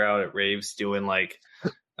people are out at raves doing like,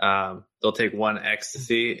 they'll take one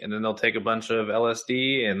ecstasy and then they'll take a bunch of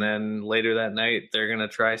LSD, and then later that night they're going to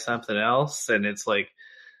try something else. And it's like,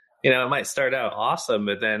 it might start out awesome,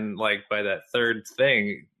 but then like by that third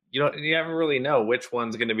thing, you never really know which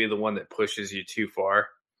one's going to be the one that pushes you too far.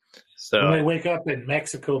 So when they wake up in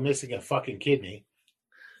Mexico missing a fucking kidney.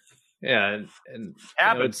 Yeah. And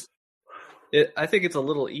happens. I think it's a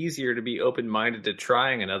little easier to be open-minded to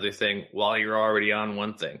trying another thing while you're already on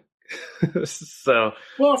one thing. So,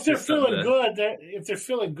 well, if they're feeling good,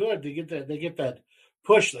 they get that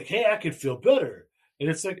push. Like, hey, I could feel better, and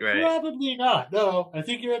it's like probably not. No, I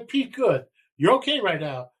think you're at peak good. You're okay right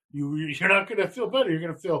now. You're not going to feel better. You're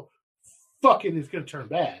going to feel fucking. It's going to turn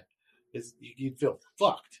bad. You feel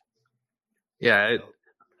fucked. Yeah,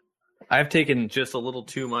 I've taken just a little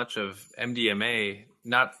too much of MDMA.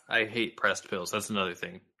 I hate pressed pills. That's another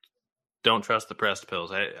thing. Don't trust the pressed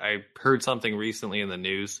pills. I heard something recently in the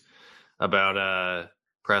news about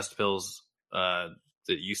pressed pills that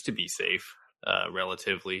used to be safe,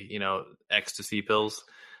 relatively, ecstasy pills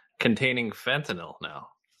containing fentanyl now.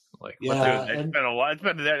 Like, yeah, it's been a while.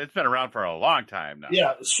 It's been around for a long time now.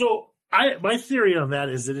 Yeah. So my theory on that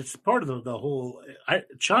is that it's part of the whole.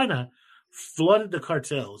 China flooded the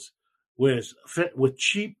cartels with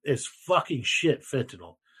cheap as fucking shit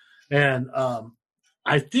fentanyl, and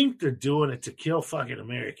I think they're doing it to kill fucking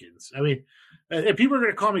Americans. I mean, and people are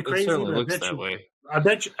going to call me crazy. It certainly looks that way.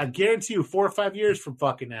 I guarantee you, 4 or 5 years from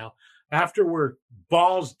fucking now, after we're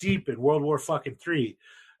balls deep in World War fucking III,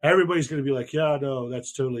 everybody's going to be like, yeah, no,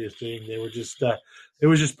 that's totally a thing. They were just, it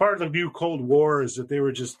was just part of the new Cold War, is that they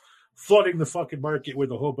were just flooding the fucking market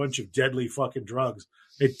with a whole bunch of deadly fucking drugs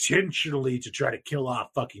intentionally to try to kill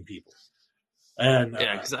off fucking people. And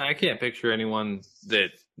yeah, because I can't picture anyone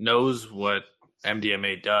that knows what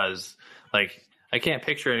MDMA does. Like, I can't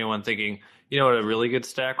picture anyone thinking, what a really good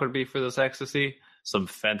stack would be for this ecstasy? Some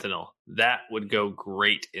fentanyl. That would go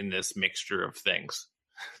great in this mixture of things.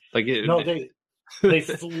 They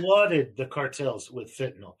flooded the cartels with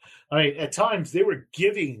fentanyl. I mean, at times they were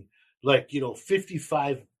giving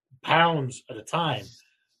 55 pounds at a time,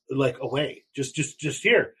 away. Just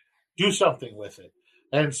here, do something with it.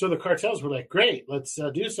 And so the cartels were like, great, let's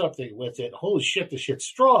do something with it. Holy shit, this shit's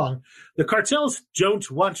strong. The cartels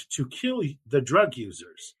don't want to kill the drug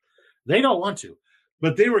users. They don't want to.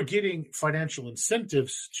 But they were getting financial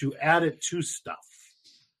incentives to add it to stuff.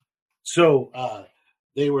 So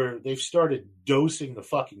they've started dosing the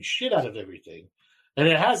fucking shit out of everything. And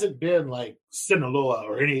it hasn't been like Sinaloa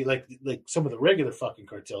or any like some of the regular fucking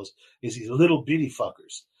cartels. Is these little bitty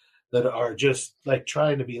fuckers that are just like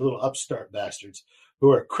trying to be little upstart bastards who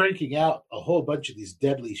are cranking out a whole bunch of these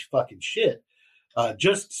deadly fucking shit,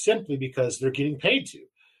 just simply because they're getting paid to.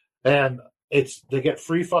 And they get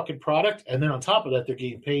free fucking product, and then on top of that, they're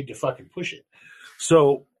getting paid to fucking push it.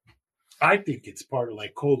 So I think it's part of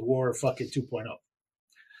like Cold War fucking 2.0.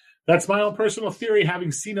 That's my own personal theory,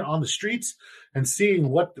 having seen it on the streets and seeing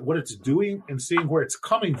what it's doing and seeing where it's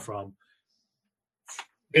coming from.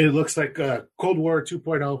 It looks like Cold War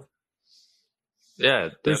 2.0. Yeah,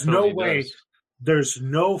 there's no way. There's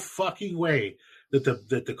no fucking way that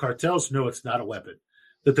the cartels know it's not a weapon.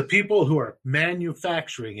 That the people who are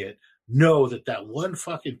manufacturing it know that one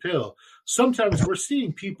fucking pill. Sometimes we're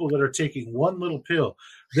seeing people that are taking one little pill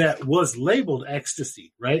that was labeled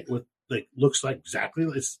ecstasy, right? With looks like exactly,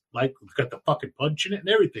 it's like it's got the fucking punch in it and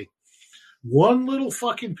everything. One little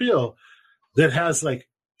fucking pill that has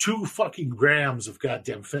 2 fucking grams of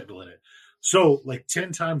goddamn fentanyl in it. So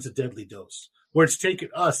 10 times a deadly dose. Where it's taken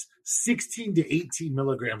us 16 to 18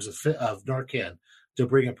 milligrams of Narcan to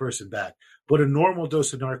bring a person back. But a normal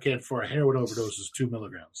dose of Narcan for a heroin overdose is 2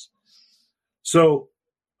 milligrams. So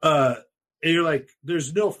you're like,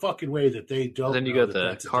 there's no fucking way that they don't. And then you got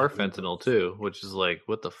the carfentanil too, which is like,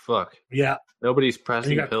 what the fuck? Yeah. Nobody's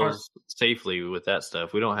pressing pills safely with that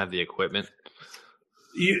stuff. We don't have the equipment.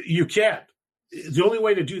 You can't. The only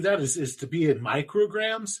way to do that is to be in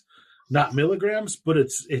micrograms, not milligrams. But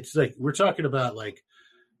it's like we're talking about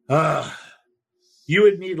you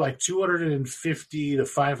would need 250 to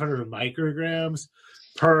 500 micrograms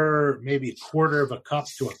per maybe quarter of a cup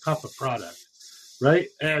to a cup of product, right?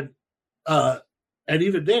 And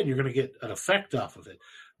even then, you're going to get an effect off of it.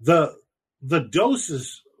 The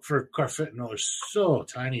doses for carfentanil are so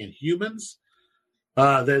tiny in humans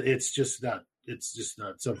that it's just not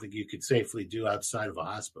something you could safely do outside of a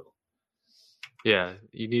hospital. Yeah,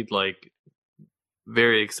 you need like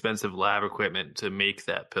very expensive lab equipment to make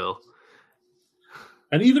that pill.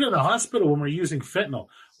 And even in the hospital, when we're using fentanyl,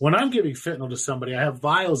 when I'm giving fentanyl to somebody, I have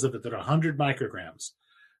vials of it that are 100 micrograms.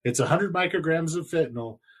 It's 100 micrograms of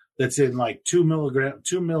fentanyl that's in like 2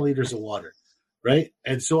 milliliters of water, right?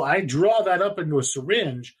 And so I draw that up into a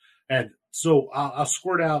syringe, and so I'll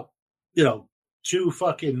squirt out, 2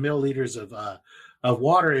 fucking milliliters of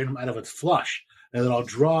water out of a flush, and then I'll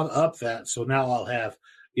draw up that. So now I'll have,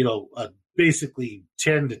 basically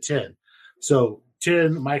 10 to 10. So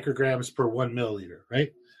 10 micrograms per 1 milliliter,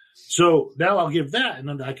 right? So now I'll give that, and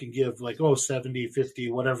then I can give 70,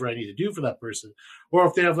 50, whatever I need to do for that person. Or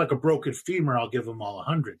if they have like a broken femur, I'll give them all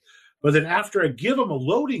 100. But then after I give them a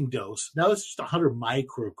loading dose, now it's just 100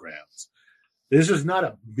 micrograms. This is not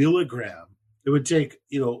a milligram. It would take,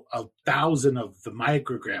 1,000 of the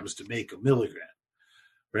micrograms to make a milligram,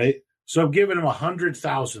 right? So I'm giving them 100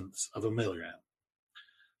 thousandths of a milligram.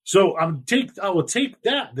 So I will take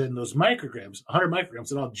that, then those micrograms, 100 micrograms,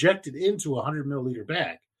 and I'll inject it into a 100 milliliter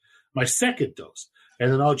bag, my second dose.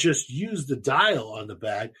 And then I'll just use the dial on the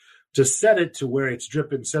bag to set it to where it's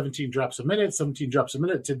dripping 17 drops a minute,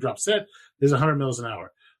 10 drops set. There's 100 mils an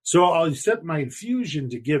hour. So I'll set my infusion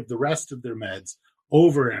to give the rest of their meds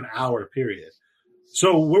over an hour period.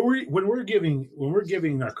 So when we're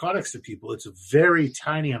giving narcotics to people, it's very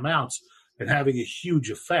tiny amounts and having a huge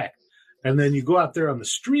effect. And then you go out there on the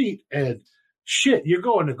street and shit, you're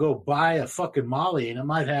going to go buy a fucking Molly, and it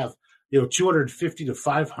might have 250 to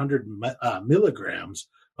 500 milligrams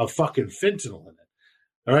of fucking fentanyl in it.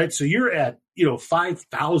 All right, so you're at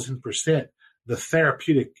 5,000% the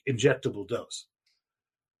therapeutic injectable dose.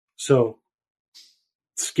 So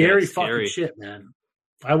scary fucking shit, man.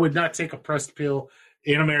 I would not take a pressed pill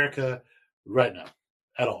in America right now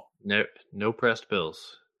at all. No pressed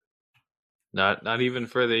pills. Not even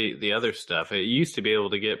for the other stuff. It used to be able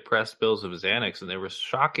to get pressed pills of Xanax, and they were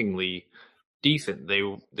shockingly decent.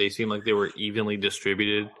 They seemed like they were evenly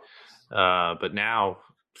distributed. But now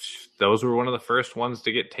those were one of the first ones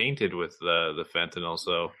to get tainted with the fentanyl.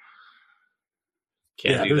 So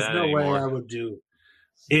can't do that anymore. There's no way I would do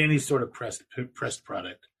any sort of pressed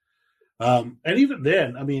product. And even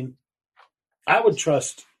then, I mean, I would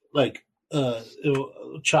trust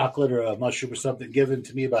chocolate or a mushroom or something given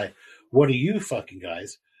to me by one of you fucking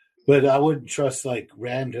guys, but I wouldn't trust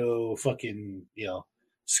rando fucking,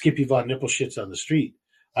 Skippy Von Nipple shits on the street.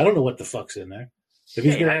 I don't know what the fuck's in there. If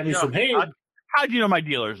he's gonna have me some, how'd you know my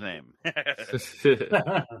dealer's name?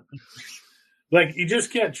 You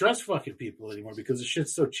just can't trust fucking people anymore because the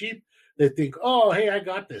shit's so cheap. They think, oh, hey, I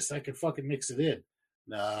got this. I can fucking mix it in.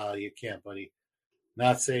 No, you can't, buddy.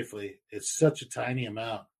 Not safely. It's such a tiny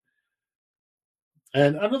amount.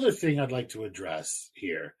 And another thing I'd like to address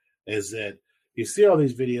here is that you see all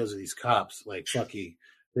these videos of these cops,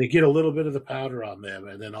 they get a little bit of the powder on them,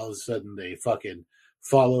 and then all of a sudden they fucking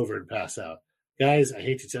fall over and pass out. Guys, I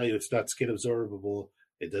hate to tell you, it's not skin absorbable.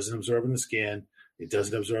 It doesn't absorb in the skin.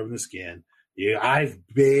 I've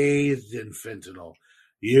bathed in fentanyl.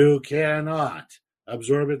 You cannot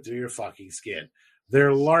absorb it through your fucking skin.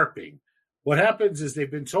 They're LARPing. What happens is they've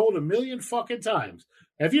been told a million fucking times,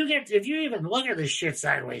 if you even look at this shit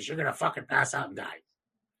sideways, you're going to fucking pass out and die.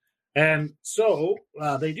 And so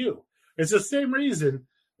they do. It's the same reason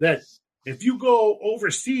that if you go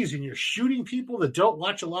overseas and you're shooting people that don't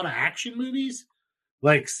watch a lot of action movies,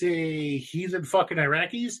 like, say, heathen fucking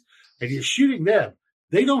Iraqis, and you're shooting them,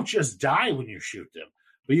 they don't just die when you shoot them.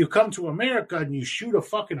 But you come to America and you shoot a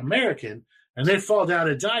fucking American, and they fall down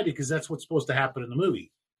and die because that's what's supposed to happen in the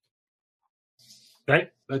movie.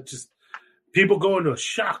 Right? That's just people go into a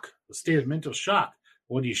state of mental shock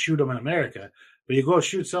when you shoot them in America. But you go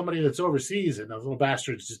shoot somebody that's overseas, and those little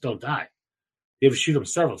bastards just don't die. You have to shoot them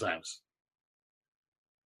several times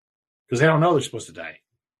because they don't know they're supposed to die.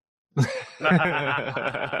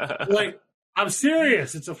 I'm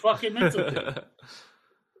serious. It's a fucking mental thing.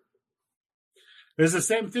 There's the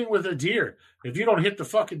same thing with a deer. If you don't hit the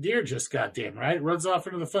fucking deer just goddamn right, it runs off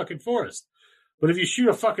into the fucking forest. But if you shoot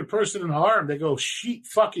a fucking person in the arm, they go sheet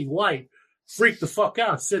fucking white, freak the fuck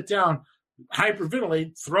out, sit down,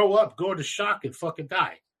 hyperventilate, throw up, go into shock, and fucking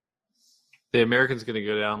die. The American's going to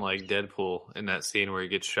go down like Deadpool in that scene where he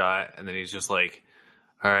gets shot, and then he's just like,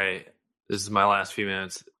 all right, this is my last few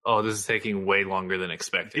minutes. Oh, this is taking way longer than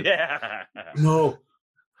expected. Yeah. No.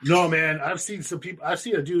 No, man. I've seen some people. I've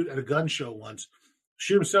seen a dude at a gun show once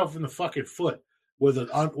shoot himself in the fucking foot with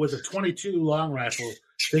a 22 long rifle,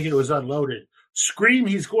 thinking it was unloaded. Scream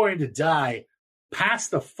he's going to die, pass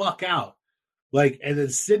the fuck out, and then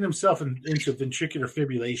send himself into ventricular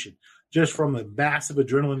fibrillation just from a massive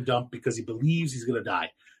adrenaline dump because he believes he's going to die.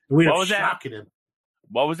 And we ended up shocking him.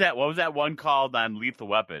 What was that? What was that one called on Lethal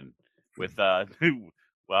Weapon with when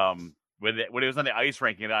he was on the ice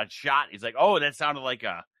rink and got shot? He's like, "Oh, that sounded like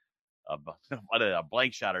a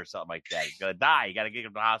blank shot or something like that. He's gonna die. You got to get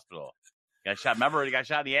him to the hospital." Got shot. Remember, he got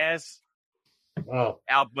shot in the ass. Oh,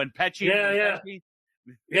 when Pesci.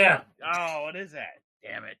 Yeah. Oh, what is that?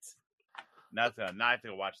 Damn it! Not to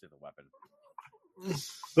go watch Lethal Weapon.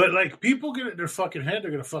 But people get it in their fucking head,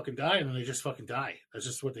 they're gonna fucking die, and then they just fucking die. That's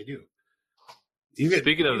just what they do.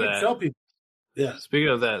 Speaking of that, tell people, Speaking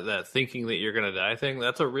of that thinking that you're gonna die thing,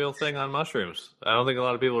 that's a real thing on mushrooms. I don't think a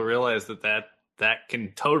lot of people realize that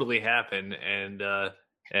can totally happen, and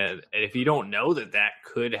if you don't know that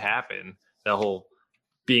could happen, the whole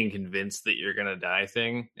being convinced that you're gonna die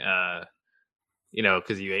thing,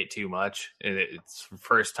 because you ate too much and it's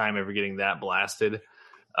first time ever getting that blasted.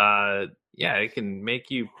 It can make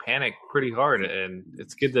you panic pretty hard, and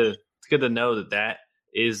it's good to know that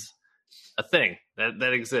is a thing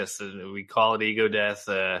that exists, and we call it ego death,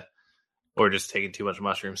 or just taking too much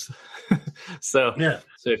mushrooms. So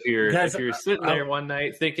if you're sitting there one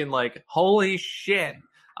night thinking like, holy shit,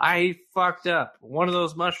 I fucked up, one of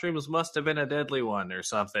those mushrooms must have been a deadly one or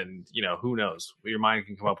something, who knows? Your mind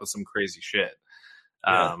can come up with some crazy shit.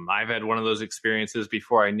 I've had one of those experiences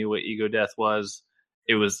before I knew what ego death was.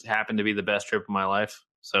 It happened to be the best trip of my life.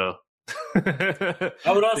 So I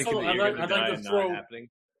would also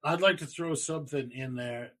I'd like to throw something in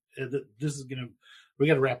there. We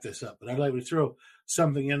got to wrap this up, but I'd like to throw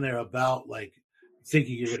something in there about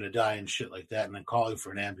thinking you're going to die and shit like that, and then calling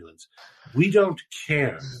for an ambulance. We don't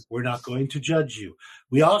care. We're not going to judge you.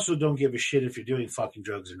 We also don't give a shit if you're doing fucking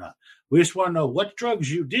drugs or not. We just want to know what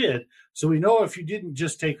drugs you did, so we know if you didn't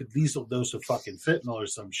just take a lethal dose of fucking fentanyl or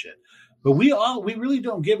some shit. But we really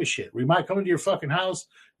don't give a shit. We might come into your fucking house.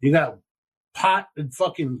 You got pot and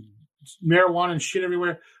fucking marijuana and shit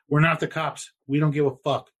everywhere. We're not the cops. We don't give a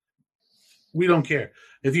fuck. We don't care.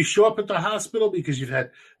 If you show up at the hospital because you've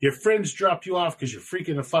had your friends dropped you off because you're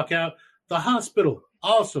freaking the fuck out, the hospital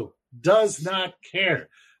also does not care.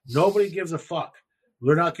 Nobody gives a fuck.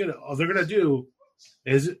 All they're gonna do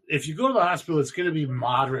is, if you go to the hospital, it's gonna be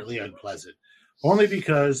moderately unpleasant. Only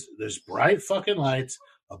because there's bright fucking lights,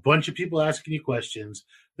 a bunch of people asking you questions.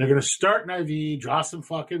 They're gonna start an IV, draw some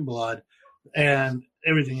fucking blood, and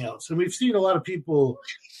everything else. And we've seen a lot of people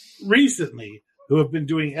recently who have been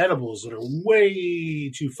doing edibles that are way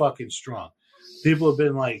too fucking strong. People have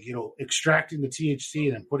been extracting the THC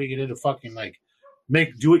and then putting it into fucking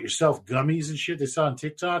make do-it-yourself gummies and shit they saw on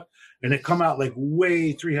TikTok, and they come out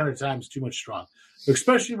way 300 times too much strong.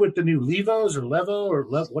 Especially with the new Levos or Levo or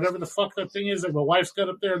whatever the fuck that thing is, my wife's got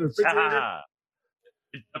up there in the refrigerator.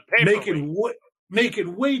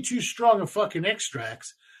 Making way too strong of fucking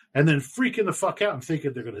extracts and then freaking the fuck out and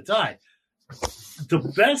thinking they're going to die. The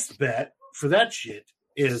best bet for that shit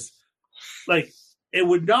is it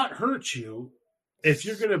would not hurt you if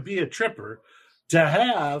you're going to be a tripper to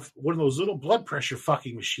have one of those little blood pressure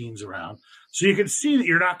fucking machines around so you can see that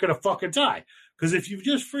you're not going to fucking die. Because if you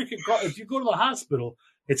just if you go to the hospital,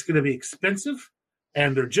 it's going to be expensive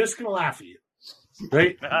and they're just going to laugh at you.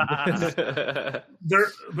 Right?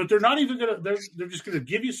 They're not even going to, they're just going to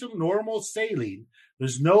give you some normal saline.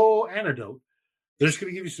 There's no antidote. They're just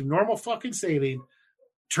going to give you some normal fucking saline,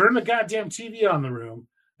 turn the goddamn TV on the room,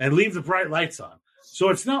 and leave the bright lights on. So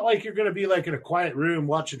it's not like you're going to be in a quiet room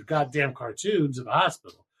watching goddamn cartoons in the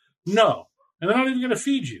hospital. No. And they're not even going to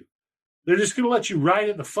feed you. They're just going to let you ride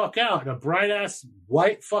it the fuck out in a bright-ass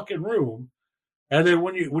white fucking room. And then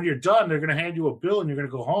when you're done, they're going to hand you a bill and you're going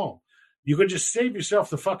to go home. You could just save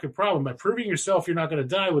yourself the fucking problem by proving yourself you're not going to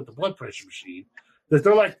die with the blood pressure machine. That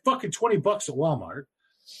they're fucking $20 at Walmart.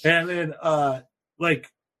 And then,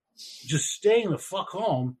 just staying the fuck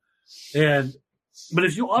home. But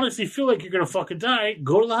if you honestly feel like you're going to fucking die,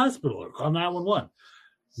 go to the hospital or call 911.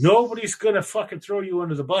 Nobody's going to fucking throw you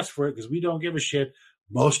under the bus for it because we don't give a shit.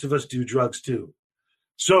 Most of us do drugs too.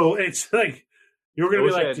 So it's you're going to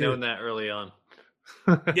be I had known that early on.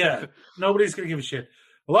 Yeah, nobody's going to give a shit.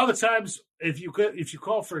 A lot of the times, if you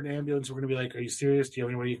call for an ambulance, we're going to be like, are you serious? Do you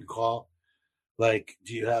have anybody you can call? Do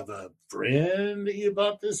you have a friend that you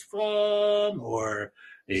bought this from? Or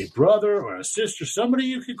a brother or a sister, somebody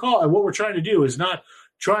you can call. And what we're trying to do is not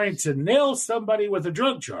trying to nail somebody with a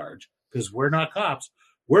drug charge, because we're not cops.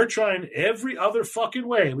 We're trying every other fucking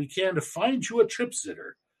way we can to find you a trip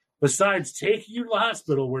sitter besides taking you to the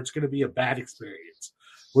hospital where it's going to be a bad experience.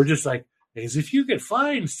 We're just like, because if you could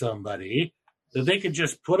find somebody that they could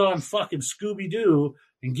just put on fucking Scooby-Doo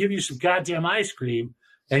and give you some goddamn ice cream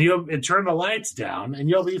and turn the lights down and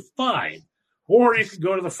you'll be fine. Or you could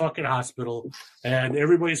go to the fucking hospital and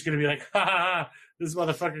everybody's going to be like, ha ha ha, this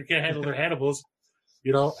motherfucker can't handle their animals,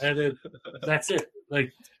 and then that's it.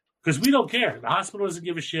 Like, because we don't care. The hospital doesn't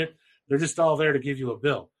give a shit. They're just all there to give you a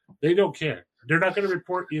bill. They don't care. They're not going to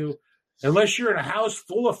report you unless you're in a house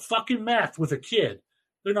full of fucking meth with a kid.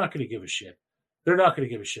 They're not going to give a shit. They're not going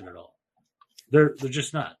to give a shit at all. They're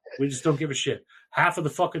just not. We just don't give a shit. Half of the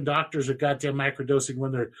fucking doctors are goddamn microdosing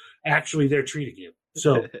when they're actually there treating you.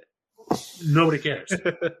 So nobody cares.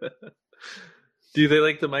 Do they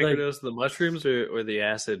like the microdose of the mushrooms or the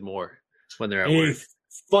acid more when they're at work?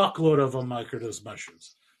 A fuckload of them microdose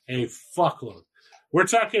mushrooms. A fuckload. We're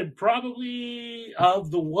talking probably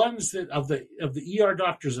of the ones that of the ER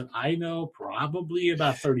doctors that I know, probably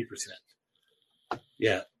about 30%.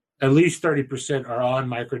 Yeah, at least 30% are on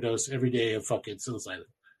microdose every day of fucking psilocybin.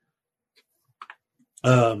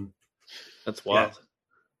 That's wild.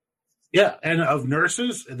 Yeah, and of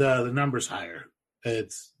nurses, the number's higher. They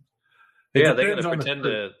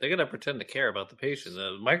gotta pretend to care about the patient.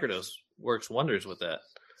 The microdose works wonders with that.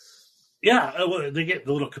 Yeah, well, they get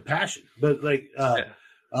the little compassion, but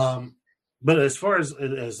but as far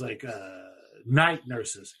as like night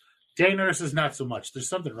nurses, day nurses not so much. There's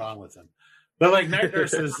something wrong with them. But like night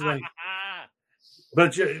nurses, like,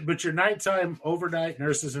 but your nighttime overnight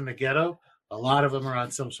nurses in the ghetto, a lot of them are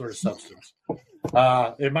on some sort of substance.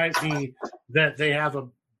 It might be that they have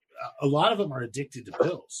a lot of them are addicted to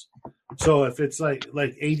pills. So if it's like ADD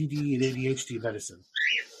and ADHD medicine,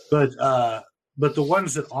 but the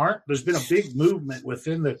ones that aren't, there's been a big movement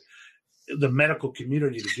within the medical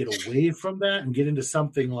community to get away from that and get into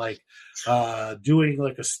something like doing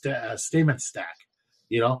like a stamen stack,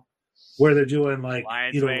 where they're doing like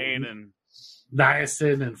and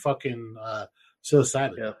niacin and fucking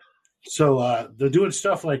psilocybin. Yep. So they're doing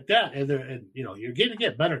stuff like that, and you're going to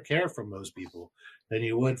get better care from those people than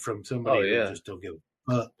you would from somebody who just don't give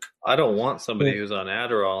a fuck. I don't want somebody who's on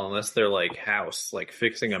Adderall unless they're like like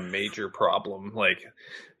fixing a major problem, like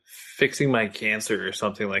fixing my cancer or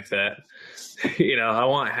something like that. I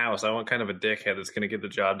want House. I want kind of a dickhead that's going to get the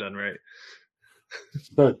job done right.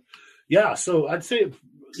 But yeah, so I'd say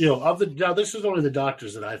now this is only the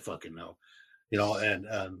doctors that I fucking know. And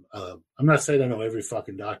I'm not saying I know every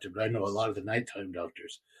fucking doctor, but I know a lot of the nighttime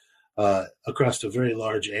doctors across a very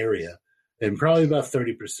large area, and probably about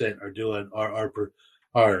 30% are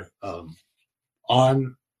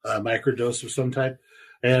on microdose of some type,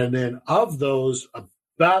 and then of those,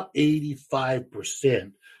 about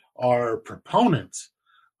 85% are proponents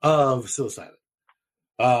of psilocybin.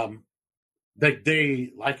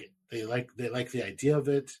 They like it. They like the idea of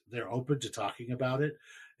it. They're open to talking about it.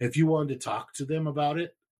 If you wanted to talk to them about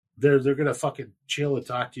it, they're gonna fucking chill and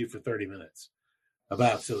talk to you for 30 minutes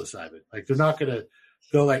about psilocybin. Like they're not gonna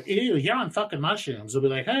go like, "Ew, you're on fucking mushrooms." They'll be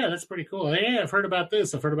like, "Hey, that's pretty cool. Hey, I've heard about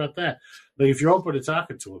this. I've heard about that." Like if you're open to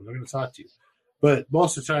talking to them, they're gonna talk to you. But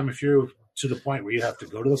most of the time, if you're to the point where you have to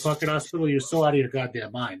go to the fucking hospital, you're so out of your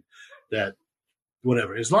goddamn mind that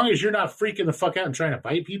whatever. As long as you're not freaking the fuck out and trying to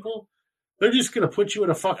bite people, they're just gonna put you in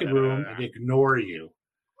a fucking room and ignore you.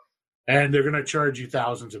 And they're going to charge you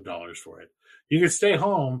thousands of dollars for it. You can stay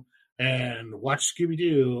home and watch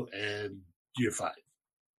Scooby-Doo and you're fine.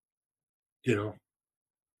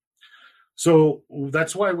 So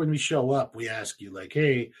that's why when we show up, we ask you like,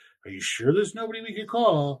 hey, are you sure there's nobody we could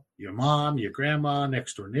call? Your mom, your grandma,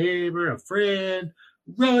 next door neighbor, a friend,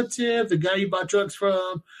 relative, the guy you bought drugs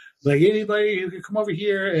from, like anybody who could come over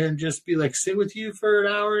here and just be like, sit with you for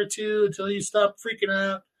an hour or two until you stop freaking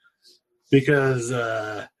out. Because,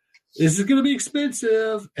 this is going to be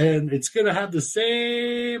expensive, and it's going to have the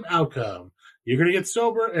same outcome. You're going to get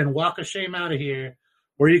sober and walk a shame out of here,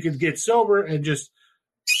 or you could get sober and just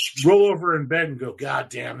roll over in bed and go, God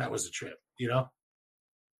damn, that was a trip,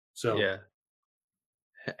 So yeah,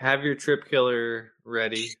 have your trip killer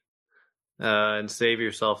ready and save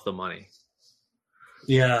yourself the money.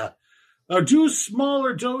 Yeah. Do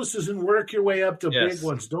smaller doses and work your way up to big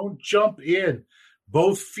ones. Don't jump in.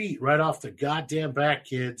 Both feet right off the goddamn back,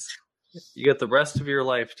 kids. You got the rest of your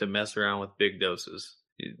life to mess around with big doses.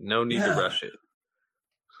 No need to rush it.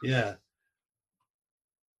 Yeah.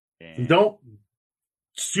 And don't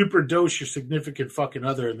super dose your significant fucking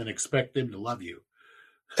other and then expect them to love you.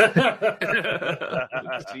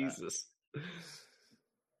 Jesus.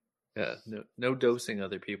 Yeah, no dosing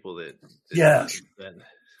other people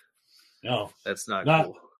no, that's not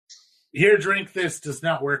cool. Here, drink this does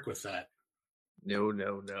not work with that. No.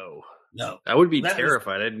 No. I would be That is-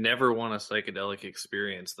 terrified. I'd never want a psychedelic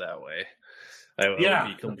experience that way. I would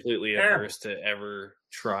be completely averse to ever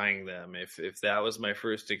trying them. If that was my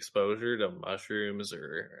first exposure to mushrooms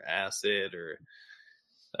or acid or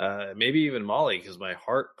maybe even Molly, because my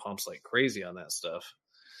heart pumps like crazy on that stuff.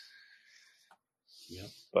 Yep.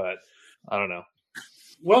 But I don't know.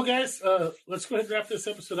 Well, guys, let's go ahead and wrap this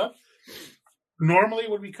episode up. Normally,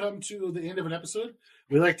 when we come to the end of an episode,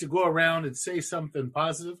 we like to go around and say something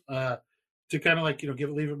positive to kind of like, leave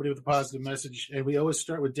everybody with a positive message. And we always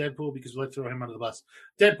start with Deadpool because we like to throw him under the bus.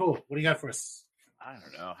 Deadpool, what do you got for us? I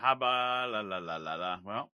don't know. How about la.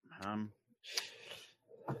 Well,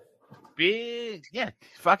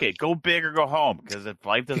 fuck it. Go big or go home. Because if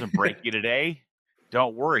life doesn't break you today,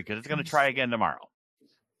 don't worry, because it's going to try again tomorrow.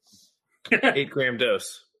 8 gram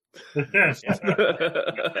dose. Boof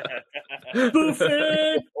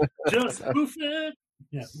it! Just boof it!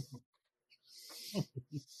 Yeah.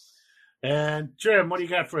 And Jim, what do you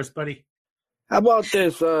got for us, buddy? How about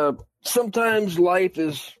this? Sometimes life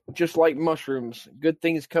is just like mushrooms. Good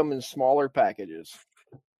things come in smaller packages.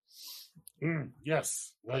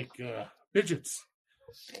 Yes, like midgets.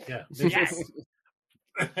 Yeah. Yes.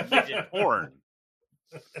 Midget porn.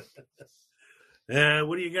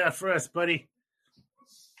 What do you got for us, buddy?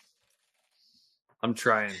 I'm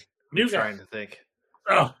trying. Trying to think.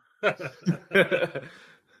 Oh.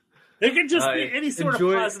 It can just be any sort of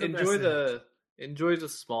positive message. Enjoy the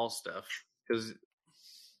small stuff, because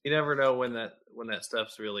you never know when that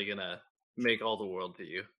stuff's really gonna make all the world to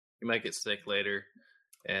you. You might get sick later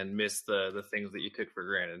and miss the things that you took for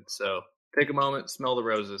granted. So take a moment, smell the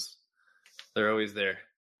roses. They're always there.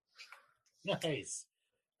 Nice.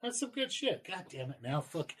 That's some good shit. God damn it! Now,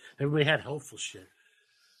 fuck. Everybody had hopeful shit.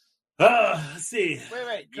 Let's see.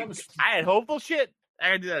 Wait. I had hopeful shit? I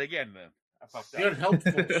gotta do that again, then. I fucked up. You had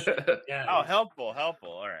helpful shit. Yeah. Oh, helpful.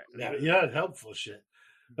 All right. Yeah, you had helpful shit.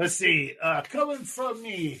 Let's see. Coming from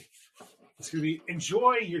me, it's going to be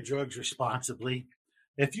enjoy your drugs responsibly.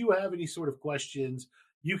 If you have any sort of questions,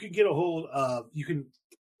 you can get a hold of, you can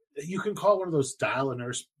call one of those dial a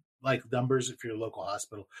nurse like numbers if you're a local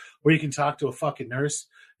hospital, or you can talk to a fucking nurse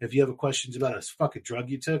if you have questions about a fucking drug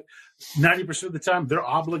you took. 90% of the time, they're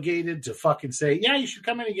obligated to fucking say, yeah, you should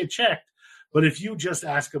come in and get checked. But if you just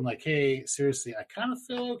ask them like, hey, seriously, I kind of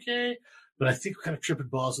feel okay, but I think we're kind of tripping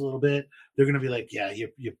balls a little bit, they're going to be like, yeah,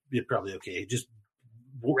 you're probably okay. Just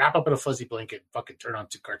wrap up in a fuzzy blanket and fucking turn on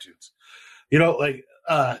 2 cartoons.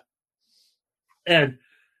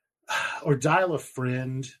 Or dial a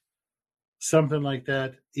friend, something like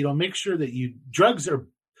that. Make sure that drugs are,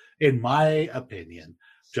 in my opinion,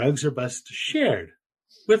 drugs are best shared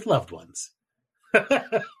with loved ones.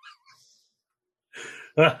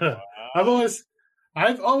 I've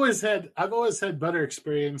always had better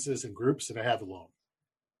experiences in groups than I have alone.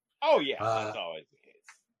 Oh yeah, that's always the case.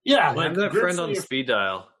 Yeah, have that friend on speed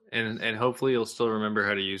dial, and hopefully you'll still remember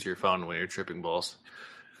how to use your phone when you're tripping balls.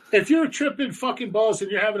 If you're tripping fucking balls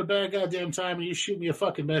and you're having a bad goddamn time and you shoot me a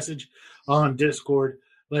fucking message on Discord,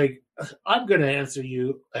 like, I'm gonna answer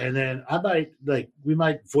you, and then we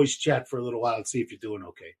might voice chat for a little while and see if you're doing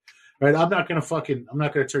okay. Right? I'm not gonna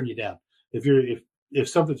turn you down. If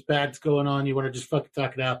something's bad's going on, you want to just fucking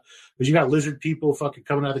talk it out. Because you got lizard people fucking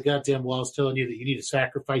coming out of the goddamn walls telling you that you need to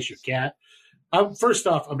sacrifice your cat. First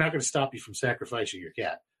off, I'm not going to stop you from sacrificing your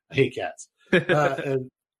cat. I hate cats.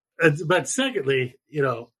 But secondly,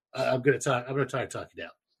 I'm going to try to talk you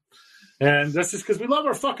down. And that's just because we love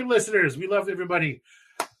our fucking listeners. We love everybody.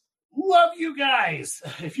 Love you guys.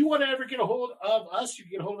 If you want to ever get a hold of us, you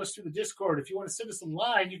can get a hold of us through the Discord. If you want to send us a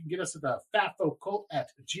line, you can get us at the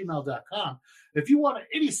fatfocult@gmail.com. If you want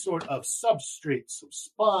any sort of substrate, some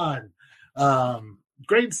spawn,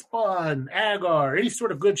 grain spawn, agar, any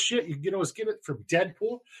sort of good shit, you can always get it from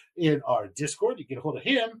Deadpool in our Discord. You can get a hold of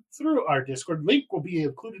him through our Discord. Link will be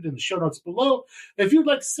included in the show notes below. If you'd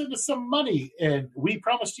like to send us some money, and we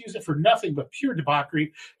promise to use it for nothing but pure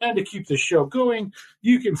debauchery and to keep the show going,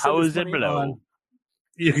 you can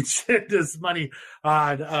send us money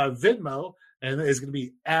on Venmo, and it's going to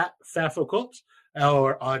be at FAFOCult,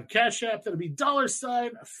 or on Cash App, that'll be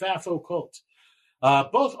 $FAFOCult.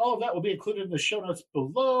 All of that will be included in the show notes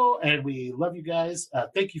below, and we love you guys.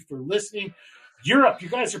 Thank you for listening. Europe, you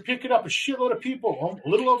guys are picking up a shitload of people, a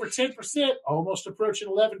little over 10%, almost approaching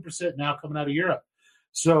 11% now coming out of Europe.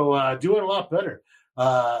 So doing a lot better.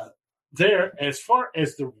 There, as far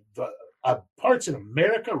as the parts in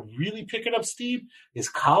America really picking up steam, is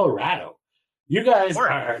Colorado. You guys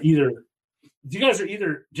are either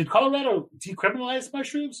did Colorado decriminalize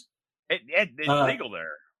mushrooms? It's legal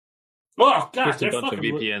there. Oh God, just a bunch of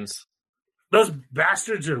VPNs. those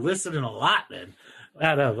bastards are listening a lot, man.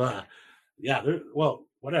 Out of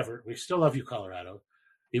whatever. We still love you, Colorado.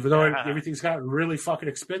 Even though everything's gotten really fucking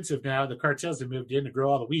expensive now, the cartels have moved in to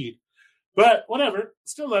grow all the weed. But whatever,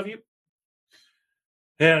 still love you.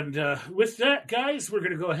 And with that, guys, we're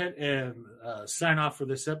going to go ahead and sign off for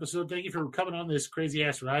this episode. Thank you for coming on this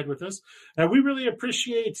crazy-ass ride with us. And we really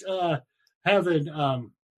appreciate having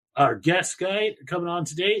our guest guy coming on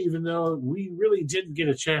today, even though we really didn't get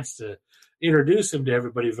a chance to introduce him to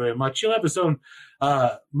everybody very much. He'll have his own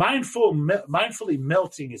Mindfully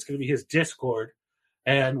Melting is going to be his Discord.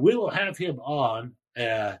 And we will have him on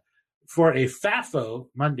for a FAFO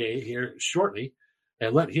Monday here shortly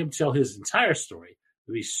and let him tell his entire story.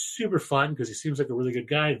 It'll be super fun because he seems like a really good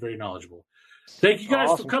guy and very knowledgeable. Thank you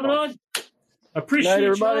guys for coming on. Appreciate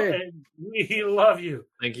you, and we love you.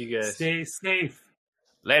 Thank you, guys. Stay safe.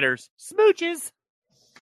 Laters. Smooches.